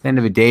 at the end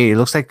of the day, it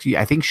looks like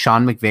I think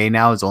Sean McVay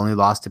now has only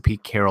lost to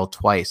Pete Carroll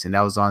twice. And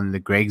that was on the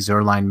Greg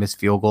Zuerlein missed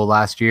field goal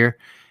last year.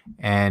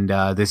 And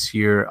this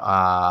year,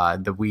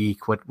 the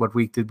week, what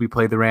week did we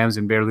play the Rams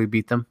and barely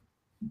beat them?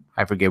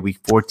 I forget, week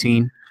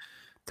 14,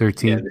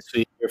 13. Yeah, this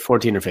week,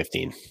 14 or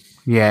 15.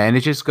 Yeah, and it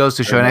just goes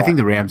to show, and I think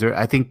the Rams are,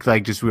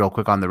 just real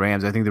quick on the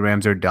Rams, I think the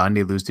Rams are done.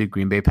 They lose to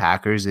Green Bay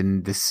Packers,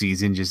 and this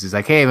season just is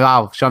like, hey,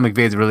 wow, Sean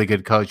McVay's a really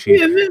good coach.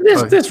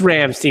 This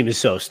Rams team is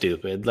so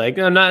stupid. Like,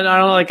 I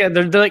don't like,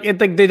 they're like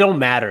they don't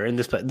matter in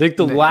this play. Like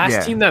the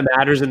last team that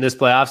matters in this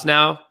playoffs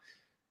now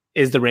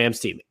is the Rams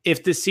team.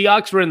 If the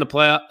Seahawks were in the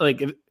playoff,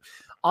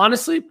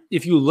 honestly,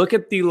 if you look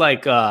at the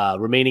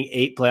remaining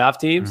 8 playoff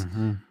teams,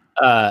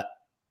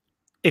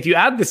 if you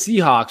add the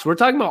Seahawks, we're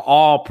talking about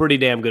all pretty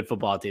damn good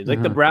football teams.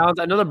 Like the Browns,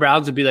 I know the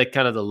Browns would be like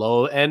kind of the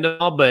low end of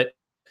all, but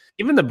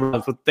even the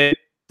Browns with the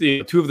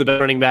 2 of the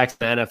best running backs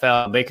in the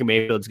NFL, Baker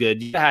Mayfield's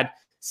good. You had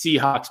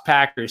Seahawks,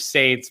 Packers,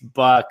 Saints,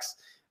 Bucks,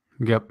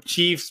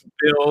 Chiefs,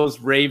 Bills,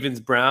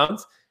 Ravens,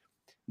 Browns.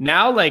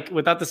 Now,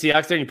 without the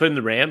Seahawks there, and you put in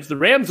the Rams are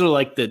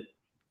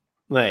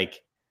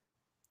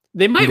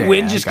they might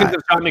win just because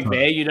of Sean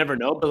McVay. You never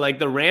know, but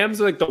the Rams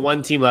are the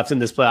one team left in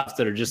this playoffs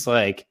that are just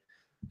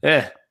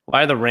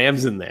why are the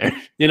Rams in there?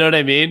 You know what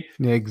I mean?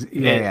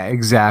 Yeah,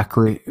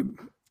 exactly.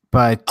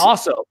 But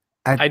also,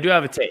 I do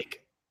have a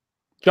take.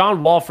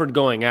 John Walford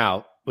going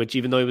out, which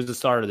even though he was the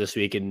starter this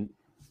week, and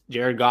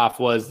Jared Goff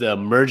was the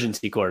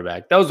emergency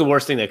quarterback, that was the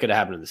worst thing that could have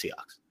happened to the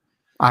Seahawks.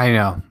 I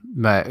know,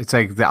 but it's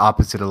like the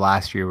opposite of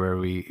last year where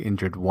we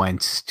injured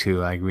Wentz too.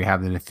 Like we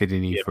have an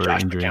affinity for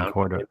injuring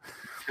quarterback.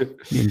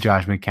 And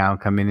Josh McCown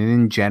come in, and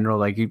in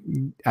general,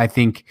 I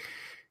think.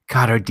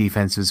 God, our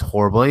defense is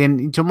horrible.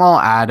 And Jamal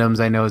Adams,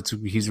 I know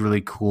he's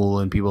really cool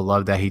and people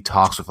love that he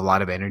talks with a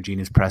lot of energy in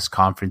his press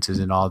conferences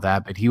and all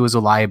that, but he was a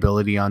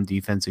liability on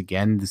defense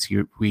again this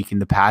week in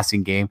the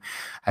passing game.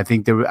 I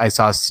think I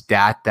saw a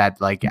stat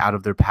that out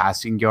of their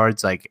passing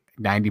yards,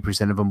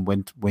 90% of them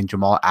went when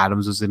Jamal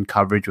Adams was in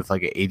coverage with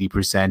an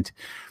 80%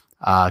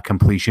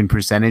 completion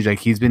percentage.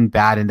 He's been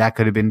bad, and that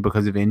could have been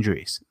because of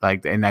injuries.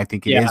 And I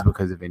think it is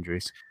because of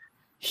injuries.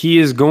 He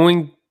is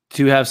going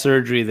to have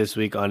surgery this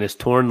week on his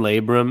torn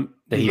labrum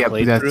that he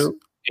played through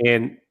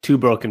and 2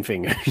 broken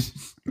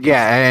fingers.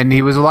 Yeah, and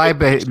he was a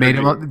liability,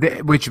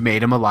 Surgery. which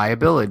made him a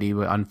liability.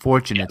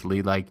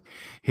 Unfortunately, like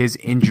his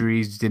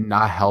injuries did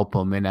not help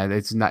him, and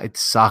it's not. It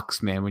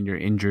sucks, man, when you're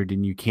injured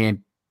and you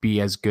can't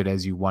be as good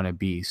as you want to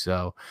be.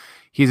 So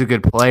he's a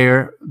good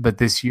player, but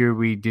this year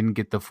we didn't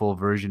get the full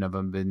version of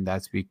him, and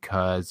that's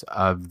because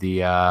of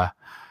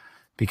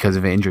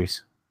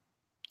injuries.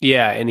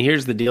 Yeah, and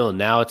here's the deal.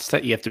 Now it's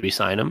that you have to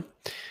re-sign him.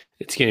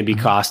 It's going to be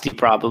Mhm. costly,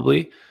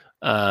 probably,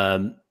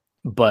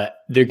 but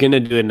they're going to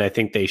do it, and I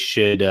think they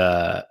should.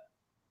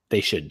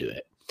 They should do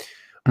it.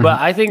 But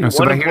Mhm. I think So,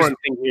 one but here's important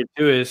thing here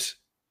too is.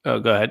 Oh,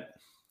 go ahead.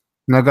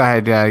 no. Go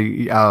ahead.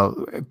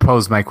 I'll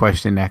pose my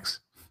question next.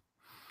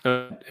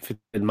 If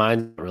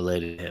mine's not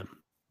related to him,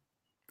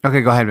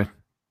 Okay, go ahead, man.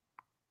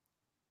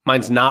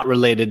 mine's not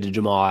related to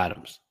Jamal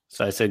Adams.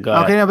 So I said, go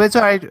Okay, ahead. no, but it's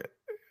all right.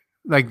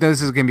 Like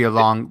this is gonna be a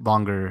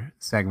longer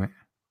segment.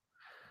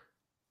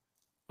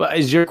 But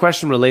is your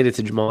question related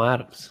to Jamal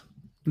Adams?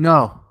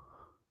 No.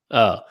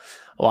 Oh,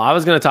 well, I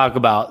was going to talk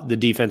about the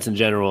defense in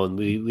general, and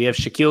we have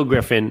Shaquille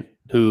Griffin,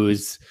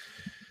 who's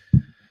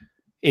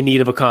in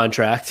need of a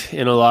contract,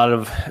 and a lot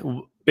of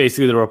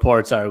basically the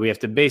reports are we have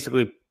to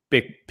basically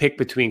pick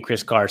between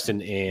Chris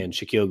Carson and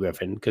Shaquille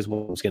Griffin because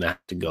one's going to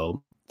have to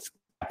go.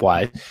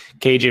 Wise,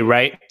 KJ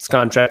Wright's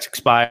contract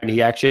expired.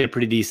 He actually had a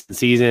pretty decent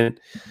season.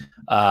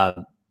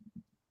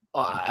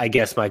 I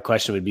guess my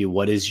question would be,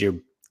 what is your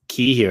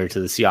key here to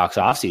the Seahawks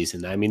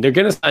offseason? I mean, they're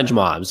going to sign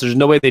Jamal Adams. There's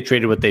no way they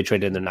traded what they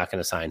traded, and they're not going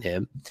to sign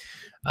him.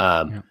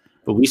 Yeah.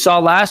 But we saw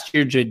last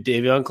year,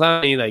 Davion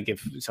Clowney, like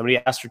if somebody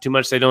asks for too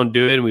much, they don't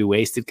do it, and we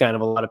wasted kind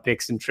of a lot of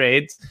picks and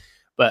trades.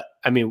 But,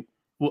 I mean,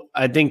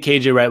 I think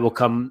KJ Wright will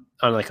come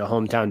on like a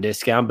hometown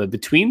discount. But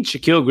between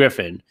Shaquille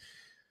Griffin,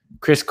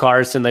 Chris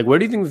Carson, like where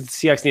do you think the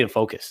Seahawks need to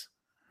focus?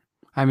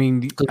 I mean,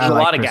 Because there's a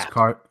lot of gaps.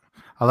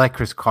 I like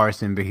Chris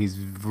Carson, but he's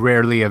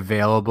rarely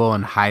available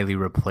and highly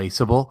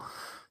replaceable.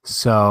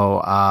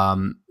 So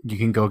you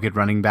can go get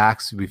running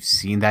backs. We've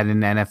seen that in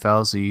the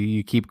NFL. So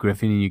you keep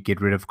Griffin and you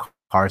get rid of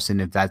Carson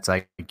if that's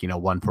like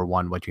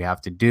 1-for-1 what you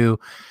have to do.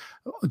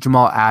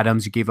 Jamal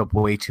Adams, you gave up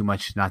way too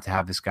much not to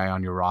have this guy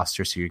on your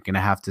roster, so you're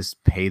gonna have to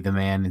pay the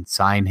man and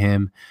sign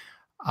him.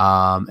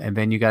 And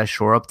then you got to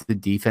shore up the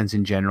defense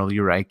in general.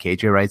 You're right.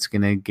 KJ Wright's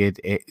gonna get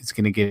a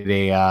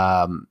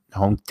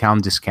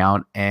hometown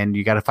discount, and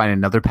you got to find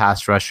another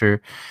pass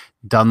rusher.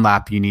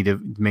 Dunlap, you need to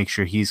make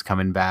sure he's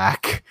coming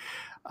back.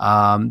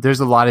 There's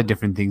a lot of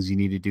different things you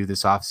need to do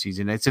this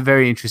offseason. It's a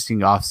very interesting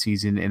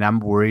offseason, and I'm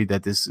worried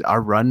that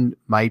our run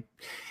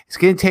it's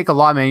going to take a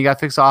lot, man. You got to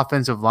fix the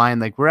offensive line.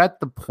 Like we're at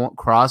the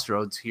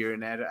crossroads here,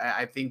 and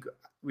I think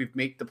we've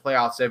made the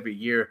playoffs every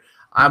year.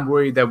 I'm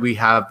worried that we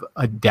have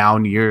a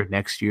down year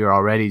next year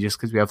already just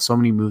because we have so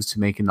many moves to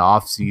make in the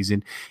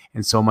offseason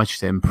and so much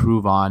to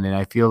improve on. And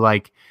I feel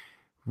like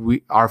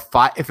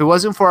if it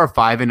wasn't for our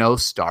 5-0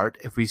 start,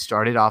 if we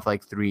started off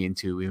like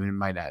 3-2, we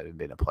might not have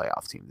been a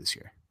playoff team this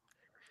year.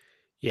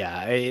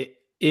 Yeah.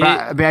 But,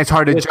 I mean, it's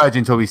hard to judge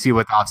until we see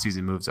what the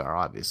offseason moves are,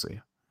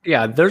 obviously.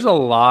 Yeah, there's a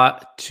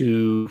lot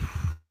to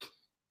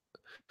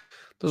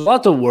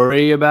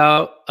worry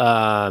about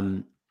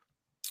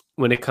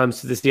when it comes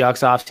to the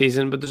Seahawks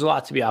offseason, but there's a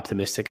lot to be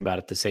optimistic about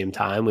at the same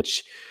time,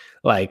 which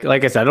like I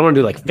said, I don't want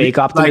to do like fake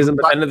optimism,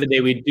 but at the end of the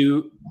day, we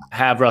do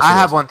have Russell. I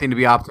have one thing to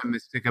be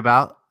optimistic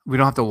about. We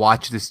don't have to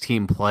watch this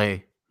team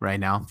play right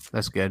now.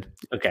 That's good.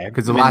 Okay.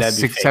 Because the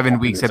last 6-7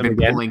 weeks have been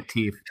pulling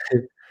teeth.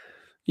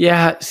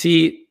 Yeah,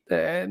 see,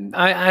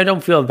 I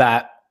don't feel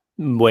that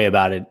way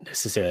about it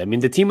necessarily. I mean,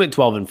 the team went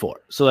 12-4.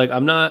 So like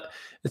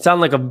it sounds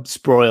like a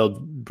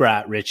spoiled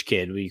brat rich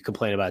kid when you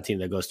complain about a team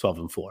that goes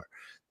 12-4.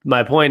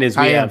 My point is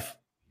we have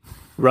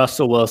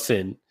Russell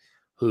Wilson,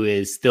 who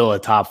is still a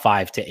top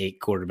 5 to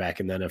 8 quarterback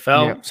in the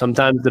NFL. Yep.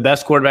 Sometimes the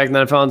best quarterback in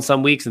the NFL in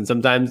some weeks, and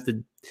sometimes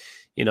the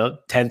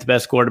 10th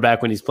best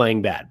quarterback when he's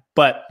playing bad.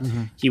 But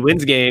he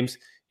wins games.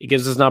 It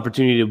gives us an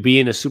opportunity to be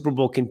in a Super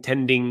Bowl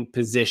contending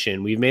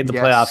position. We've made the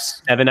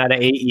playoffs 7 out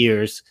of 8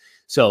 years.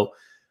 So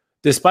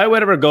despite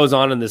whatever goes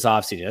on in this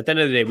offseason, at the end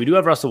of the day, we do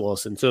have Russell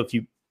Wilson. So if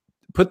you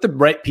put the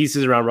right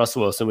pieces around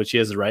Russell Wilson, which he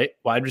has the right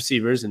wide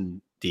receivers and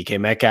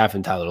DK Metcalf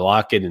and Tyler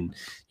Lockett, and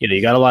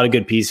you got a lot of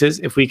good pieces.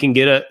 If we can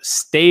get a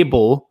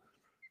stable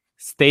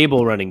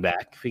running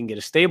back,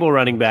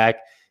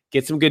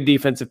 get some good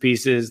defensive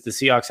pieces, the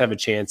Seahawks have a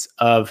chance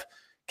of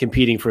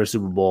competing for a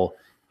Super Bowl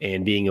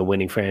and being a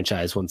winning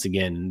franchise once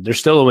again. They're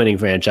still a winning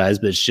franchise,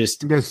 but it's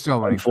just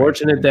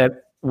unfortunate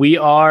that we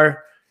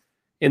are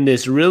in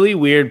this really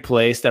weird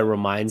place that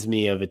reminds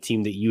me of a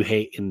team that you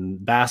hate in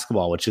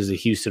basketball, which is the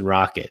Houston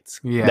Rockets.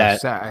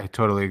 Yes, I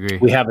totally agree.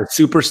 We have a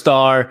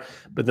superstar,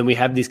 but then we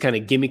have these kind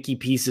of gimmicky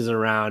pieces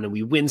around and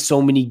we win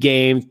so many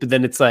games, but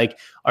then it's like,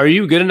 are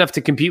you good enough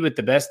to compete with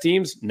the best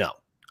teams? No.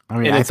 I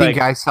mean, I think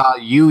I saw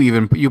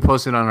you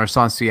posted on our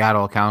Son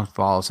Seattle account,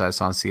 follow us at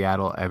Son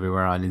Seattle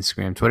everywhere on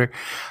Instagram, Twitter,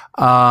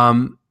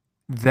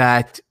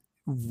 that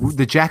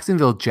the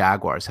Jacksonville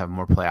Jaguars have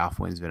more playoff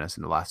wins than us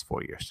in the last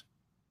 4 years.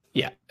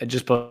 Yeah, I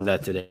just posted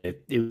that today.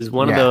 It was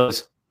one of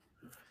those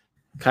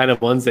kind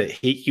of ones that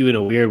hit you in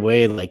a weird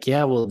way. Like,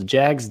 yeah, well, the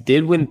Jags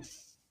did win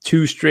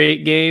 2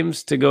 straight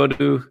games to go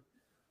to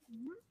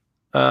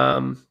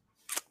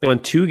They won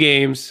 2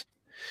 games.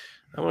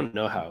 I want to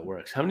know how it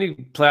works. How many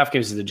playoff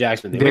games did the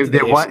Jackson?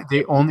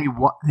 They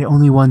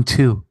only won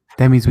 2.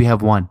 That means we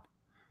have 1,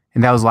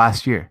 and that was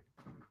last year.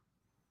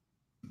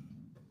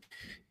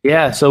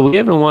 Yeah, so we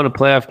haven't won a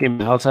playoff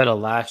game outside of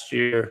last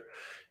year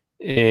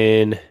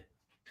in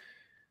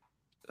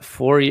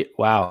 4 years.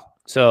 Wow.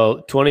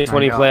 So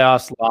 2020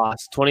 playoffs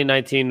lost.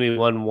 2019 we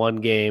won 1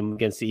 game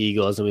against the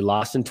Eagles, and we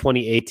lost in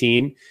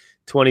 2018.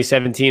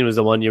 2017 was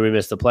the 1 year we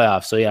missed the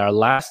playoffs. So yeah, our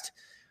last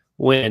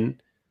win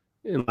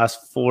in the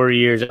last 4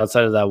 years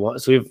outside of that one.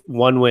 So we have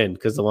 1 win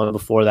because the one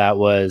before that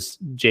was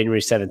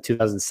January 7th,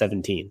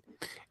 2017.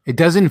 It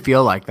doesn't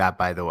feel like that,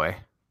 by the way.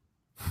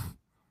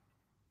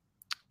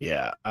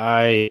 Yeah,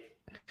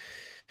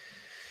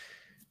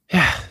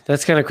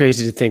 that's kind of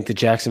crazy to think the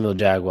Jacksonville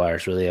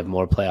Jaguars really have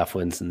more playoff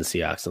wins than the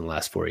Seahawks in the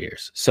last 4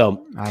 years.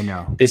 So I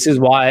know this is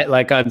why,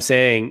 like I'm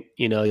saying,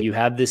 you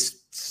have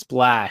this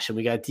splash, and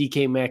we got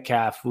DK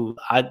Metcalf, who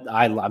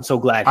I'm so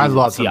glad. I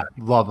love him.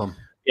 Love him.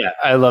 Yeah,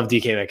 I love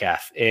DK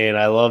Metcalf, and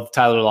I love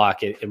Tyler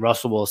Lockett and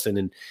Russell Wilson,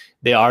 and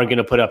they are going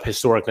to put up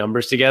historic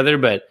numbers together.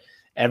 But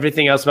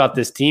everything else about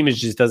this team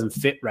just doesn't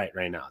fit right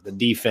now. The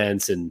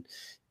defense, and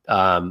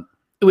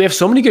we have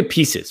so many good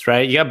pieces,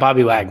 right? You got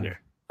Bobby Wagner.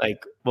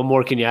 Like, what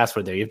more can you ask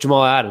for there? You have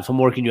Jamal Adams. What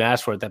more can you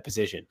ask for at that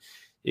position?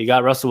 You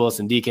got Russell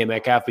Wilson, DK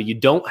Metcalf, but you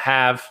don't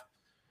have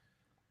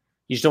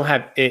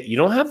it. You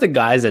don't have the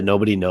guys that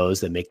nobody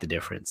knows that make the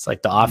difference,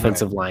 like the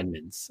offensive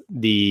linemen,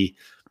 the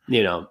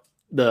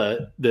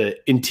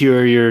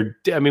interior.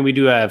 I mean, we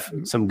do have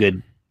some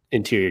good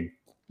interior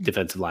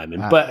defensive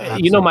linemen, but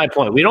absolutely. You know my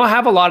point. We don't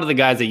have a lot of the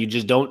guys that you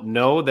just don't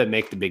know that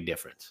make the big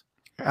difference.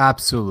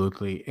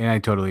 Absolutely, and I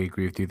totally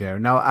agree with you there.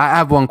 Now, I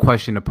have one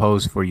question to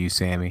pose for you,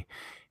 Sammy.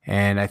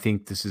 And I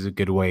think this is a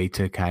good way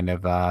to kind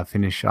of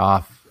finish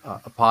off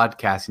a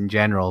podcast in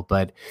general.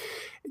 But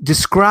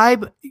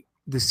describe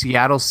the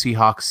Seattle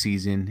Seahawks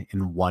season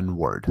in one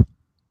word.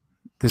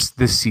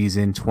 This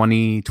season,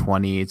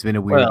 2020, it's been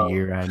a weird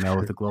year, I know,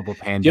 with the global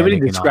pandemic. Do you want me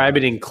to describe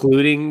it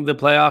including the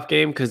playoff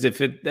game? Because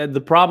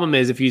the problem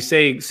is if you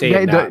say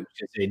it now,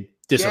 just say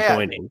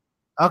disappointing.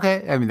 Yeah.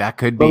 Okay, I mean that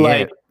could be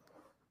it.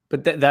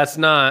 But that's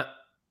not.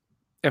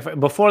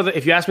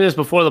 If you asked me this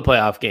before the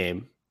playoff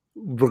game,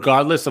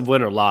 regardless of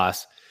win or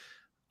loss,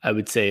 I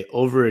would say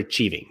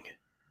overachieving.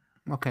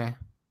 Okay.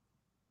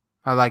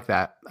 I like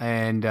that.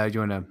 And do you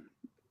want to,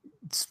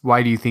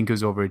 why do you think it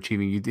was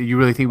overachieving? You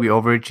really think we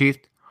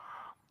overachieved?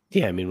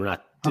 Yeah. I mean, we're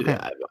not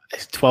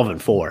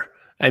 12-4.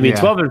 I mean,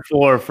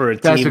 12-4 for a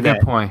team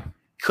that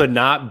could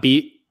not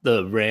beat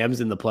the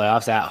Rams in the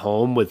playoffs at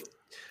home with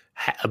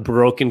a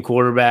broken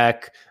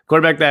quarterback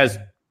that has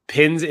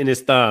pins in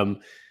his thumb,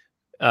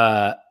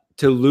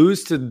 to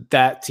lose to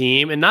that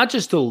team, and not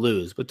just to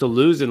lose, but to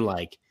lose in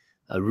like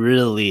a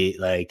really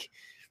like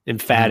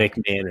emphatic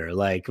manner.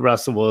 Like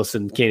Russell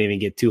Wilson can't even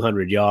get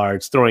 200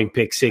 yards, throwing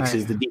pick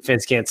sixes. The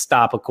defense can't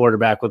stop a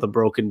quarterback with a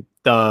broken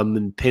thumb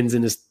and pins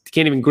in his,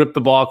 can't even grip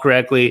the ball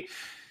correctly.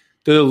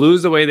 To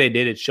lose the way they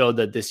did, it showed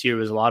that this year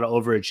was a lot of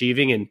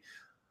overachieving, and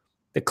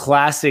the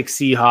classic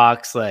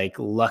Seahawks like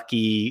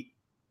lucky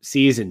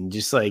season,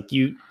 just like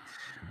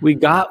we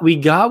got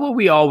what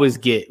we always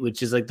get,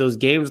 which is like those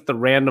games with the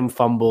random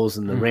fumbles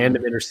and the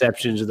random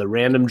interceptions or the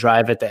random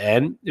drive at the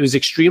end. It was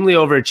extremely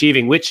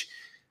overachieving, which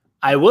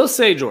I will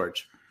say,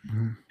 George,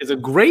 is a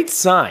great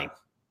sign,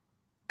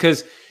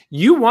 because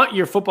you want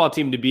your football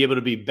team to be able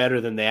to be better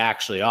than they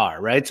actually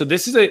are, right? So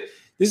this is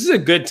a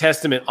good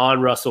testament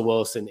on Russell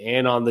Wilson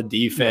and on the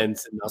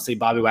defense, and I'll say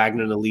Bobby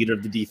Wagner, the leader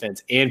of the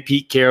defense, and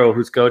Pete Carroll,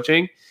 who's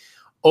coaching.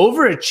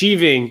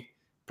 Overachieving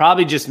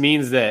probably just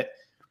means that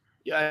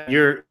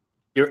your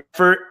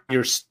effort,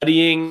 your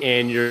studying,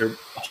 and your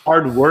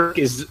hard work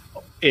is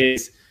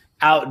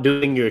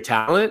outdoing your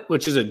talent,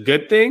 which is a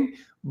good thing.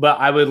 But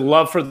I would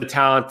love for the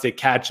talent to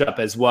catch up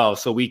as well.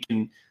 So we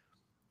can,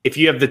 if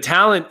you have the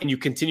talent and you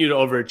continue to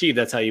overachieve,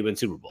 that's how you win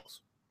Super Bowls.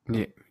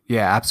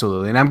 Yeah,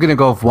 absolutely. And I'm going to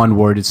go with one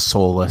word. It's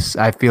soulless.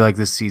 I feel like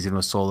this season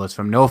was soulless.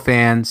 From no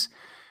fans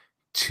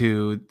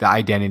to the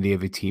identity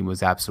of a team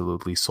was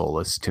absolutely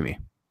soulless to me.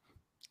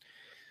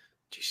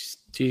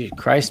 Jesus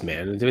Christ,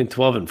 man. They're doing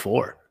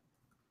 12-4.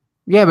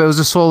 Yeah, but it was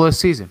a soulless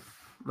season.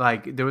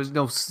 Like, there was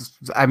no,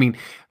 I mean,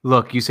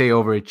 look, you say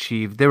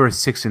overachieved. They were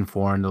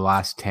 6-4 in the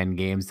last 10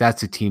 games.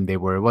 That's the team they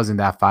were. It wasn't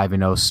that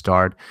 5-0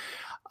 start.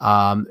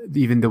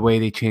 Even the way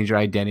they changed their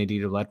identity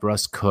to let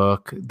Russ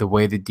cook, the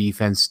way the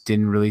defense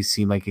didn't really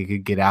seem like it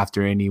could get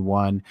after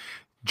anyone.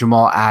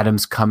 Jamal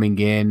Adams coming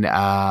in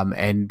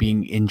and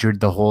being injured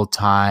the whole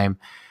time.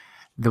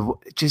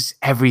 Just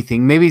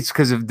everything. Maybe it's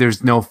because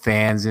there's no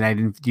fans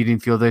and you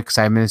didn't feel the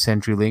excitement of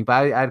CenturyLink,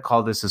 but I'd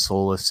call this a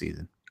soulless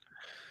season.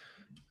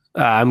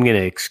 I'm going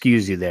to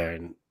excuse you there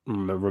and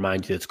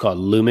remind you it's called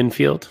Lumen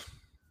Field.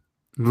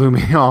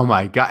 Lumen. Oh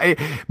my God.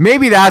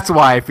 Maybe that's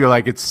why I feel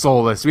like it's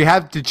soulless. We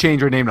have to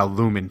change our name to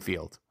Lumen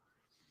Field.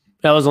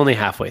 That was only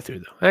halfway through,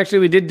 though. Actually,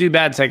 we did do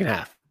bad second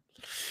half.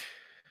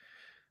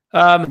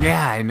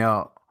 Yeah, I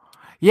know.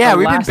 Yeah,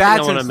 we've been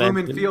bad since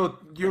Lumen Field.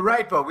 You're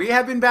right, but we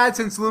have been bad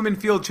since Lumen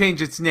Field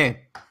changed its name.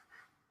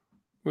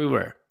 We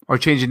were. or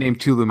change the name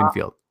to Lumen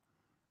Field.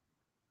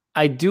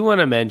 I do want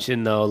to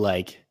mention though,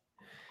 like,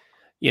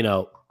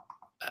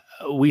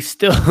 we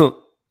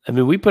still,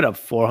 we put up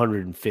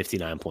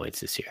 459 points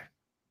this year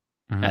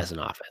as an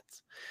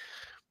offense,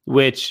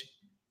 which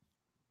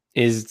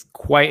is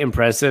quite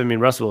impressive. I mean,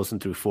 Russell Wilson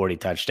threw 40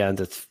 touchdowns.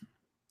 That's,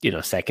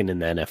 second in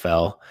the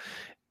NFL.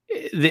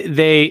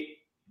 They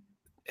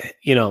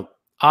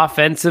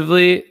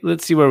offensively,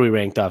 let's see where we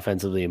ranked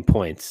offensively in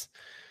points.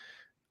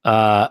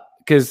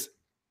 Because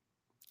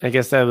I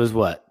guess that was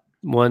what?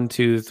 1,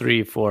 2,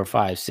 3, 4,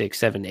 5, 6,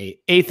 7, 8.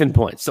 Eighth in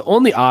points. The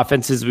only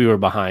offenses we were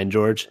behind,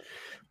 George,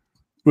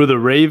 were the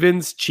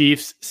Ravens,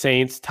 Chiefs,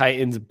 Saints,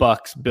 Titans,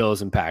 Bucks,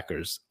 Bills, and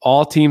Packers.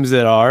 All teams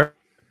that are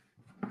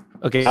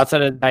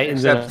outside of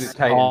Titans,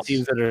 all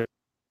teams that are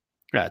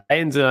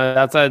Titans.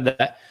 Outside of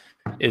that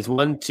is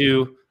 1,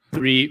 2,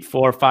 3,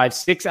 4, 5,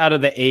 6 out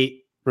of the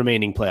 8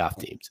 remaining playoff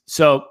teams.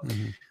 So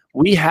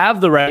we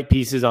have the right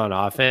pieces on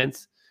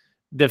offense.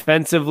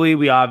 Defensively,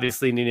 we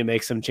obviously need to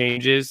make some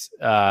changes.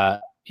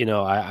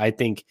 I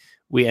think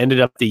we ended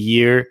up the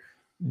year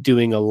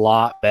doing a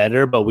lot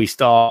better, but we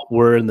still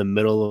were in the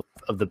middle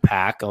of the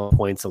pack on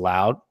points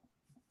allowed.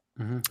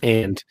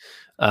 And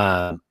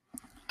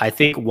I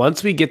think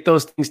once we get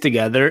those things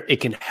together,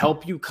 it can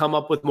help you come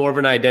up with more of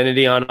an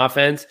identity on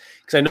offense.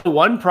 Because I know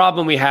one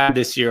problem we had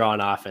this year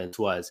on offense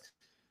was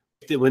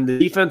that when the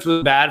defense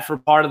was bad for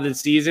part of the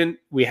season,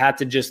 we had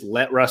to just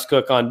let Russ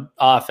cook on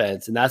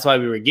offense. And that's why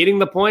we were getting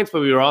the points,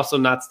 but we were also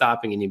not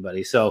stopping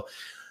anybody. So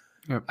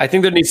I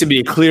think there needs to be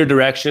a clear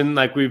direction,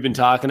 like we've been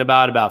talking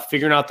about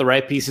figuring out the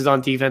right pieces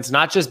on defense,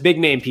 not just big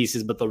name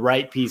pieces, but the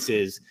right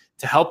pieces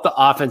to help the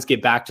offense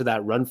get back to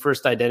that run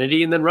first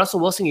identity. And then Russell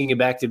Wilson can get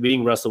back to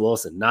being Russell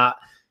Wilson, not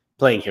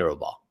playing hero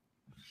ball.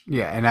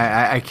 Yeah, and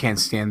I can't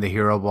stand the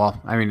hero ball.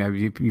 I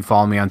mean, you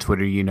follow me on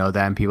Twitter, you know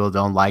that, and people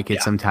don't like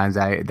it. Sometimes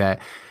I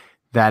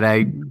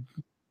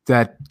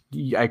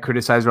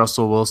criticize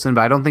Russell Wilson,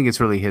 but I don't think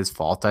it's really his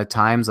fault at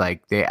times.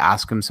 Like, they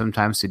ask him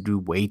sometimes to do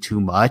way too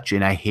much,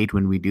 and I hate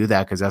when we do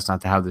that because that's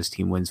not how this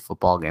team wins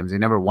football games. They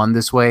never won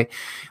this way.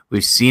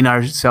 We've seen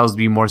ourselves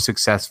be more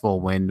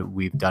successful when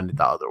we've done it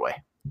the other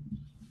way.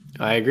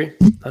 I agree,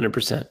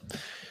 100%.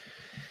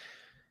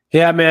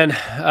 Yeah, man.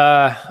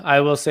 I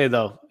will say,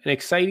 though, an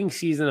exciting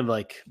season of,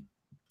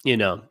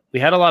 we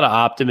had a lot of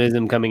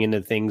optimism coming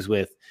into things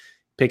with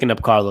picking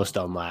up Carlos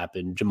Dunlap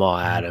and Jamal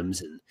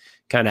Adams and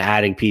kind of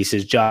adding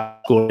pieces. Josh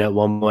Gordon at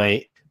one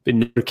point, but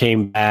never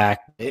came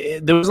back.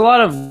 There was a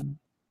lot of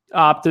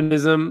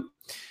optimism,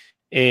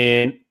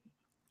 and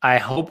I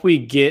hope we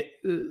get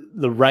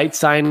the right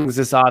signings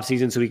this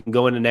offseason so we can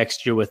go into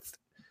next year with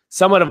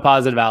somewhat of a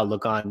positive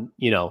outlook on,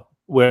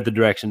 where the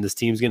direction this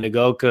team's going to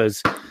go.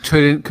 Because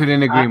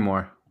couldn't agree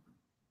more.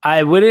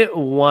 I wouldn't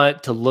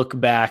want to look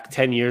back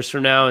 10 years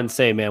from now and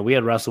say, man, we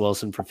had Russell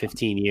Wilson for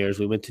 15 years.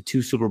 We went to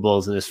 2 Super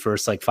Bowls in his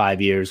first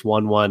 5 years,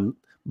 won one,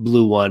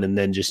 blew one, and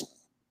then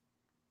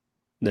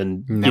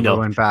never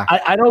went back.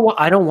 I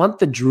don't want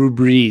the Drew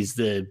Brees,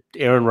 the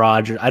Aaron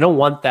Rodgers. I don't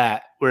want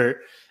that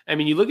where,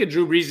 you look at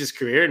Drew Brees'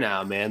 career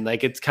now, man,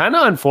 it's kind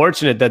of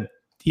unfortunate that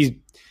he's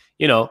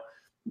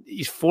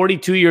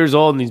 42 years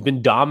old and he's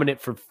been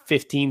dominant for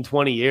 15,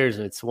 20 years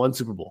and it's one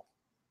Super Bowl.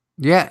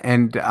 Yeah,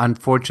 and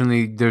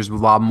unfortunately, there's a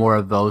lot more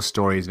of those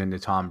stories than the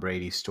Tom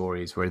Brady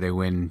stories where they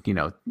win,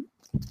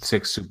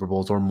 6 Super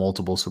Bowls or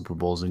multiple Super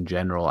Bowls in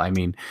general. I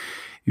mean,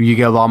 you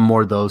get a lot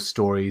more of those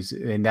stories,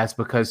 and that's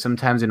because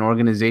sometimes an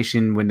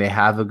organization, when they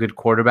have a good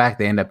quarterback,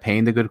 they end up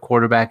paying the good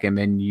quarterback, and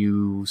then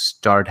you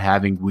start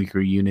having weaker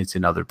units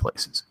in other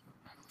places.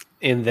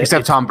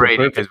 Except Tom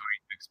Brady, because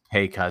he takes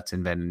pay cuts,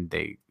 and then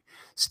they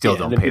still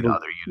don't pay the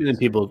other units.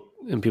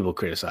 And people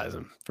criticize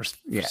him for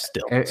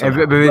still.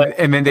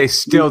 And then they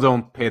still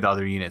don't pay the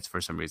other units for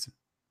some reason.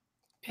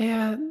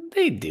 Yeah,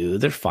 they do.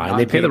 They're fine.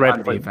 They pay the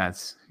right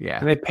defense. Yeah.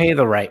 And they pay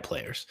the right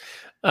players.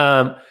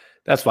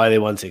 That's why they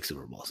won 6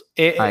 Super Bowls.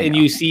 And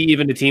you see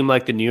even a team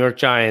like the New York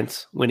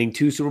Giants winning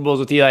 2 Super Bowls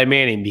with Eli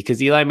Manning,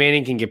 because Eli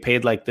Manning can get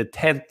paid like the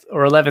 10th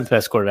or 11th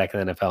best quarterback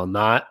in the NFL,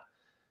 not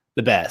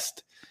the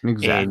best.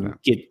 Exactly.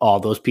 And get all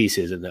those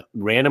pieces. And the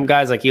random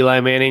guys like Eli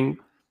Manning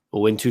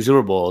will win 2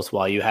 Super Bowls,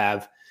 while you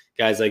have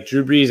guys like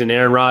Drew Brees and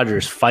Aaron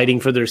Rodgers fighting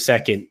for their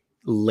second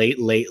late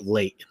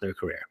in their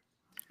career.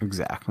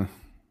 Exactly.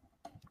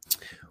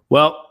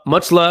 Well,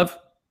 much love.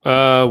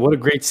 What a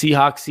great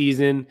Seahawks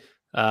season.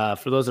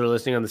 For those that are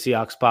listening on the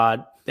Seahawks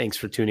pod, thanks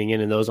for tuning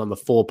in. And those on the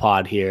full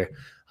pod here,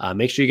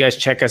 make sure you guys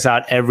check us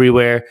out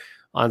everywhere.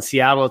 On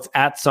Seattle, it's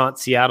at Sant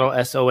Seattle,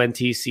 SONT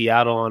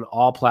Seattle on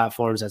all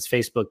platforms. That's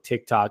Facebook,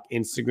 TikTok,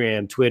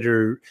 Instagram,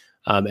 Twitter,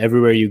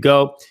 everywhere you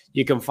go.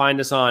 You can find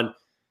us on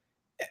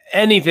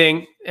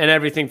anything and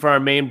everything for our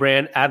main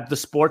brand at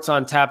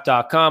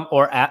thesportsontap.com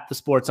or at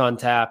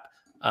thesportsontap.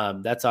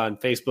 That's on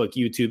Facebook,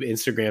 YouTube,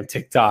 Instagram,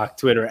 TikTok,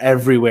 Twitter,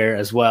 everywhere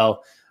as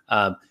well.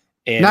 And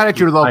not at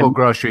your local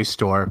grocery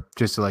store,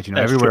 just to let you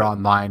know. Everywhere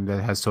online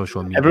that has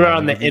social media. Everywhere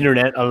on the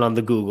internet, on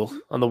the Google,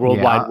 on the World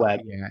Wide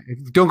Web. Yeah.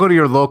 Don't go to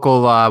your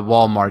local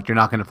Walmart. You're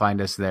not going to find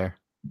us there.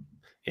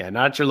 Yeah,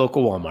 not at your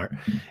local Walmart.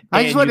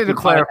 I just wanted to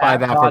clarify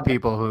that for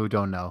people who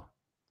don't know.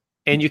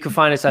 And you can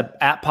find us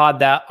at Pod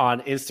That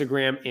on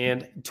Instagram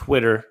and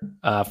Twitter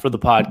for the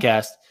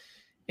podcast.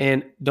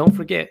 And don't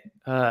forget,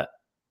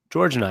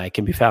 George and I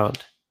can be found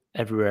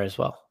everywhere as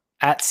well.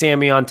 At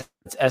Sammy on tap,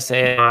 it's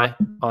SAMI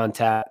on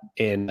tap,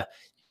 and you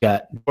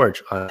got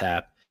George on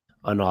tap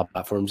on all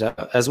platforms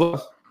as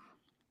well.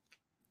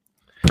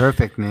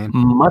 Perfect, man.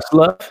 Much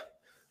love.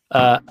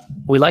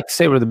 We like to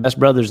say we're the best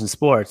brothers in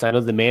sports. I know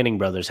the Manning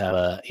brothers have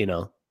a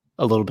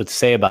little bit to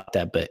say about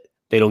that, but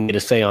they don't get a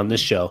say on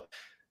this show.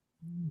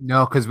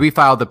 No, because we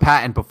filed the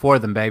patent before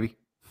them, baby.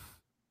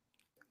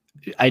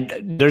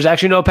 There's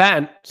actually no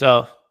patent,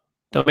 so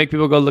don't make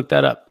people go look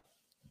that up.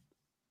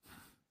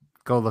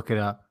 Go look it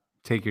up.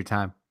 Take your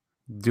time.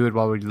 Do it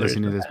while we're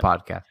listening to this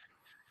podcast.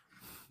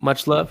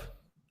 Much love.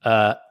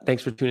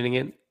 Thanks for tuning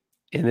in.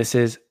 And this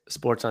is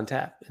Sports on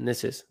Tap. And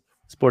this is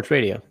Sports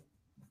Radio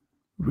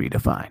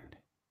Redefined.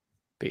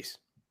 Peace.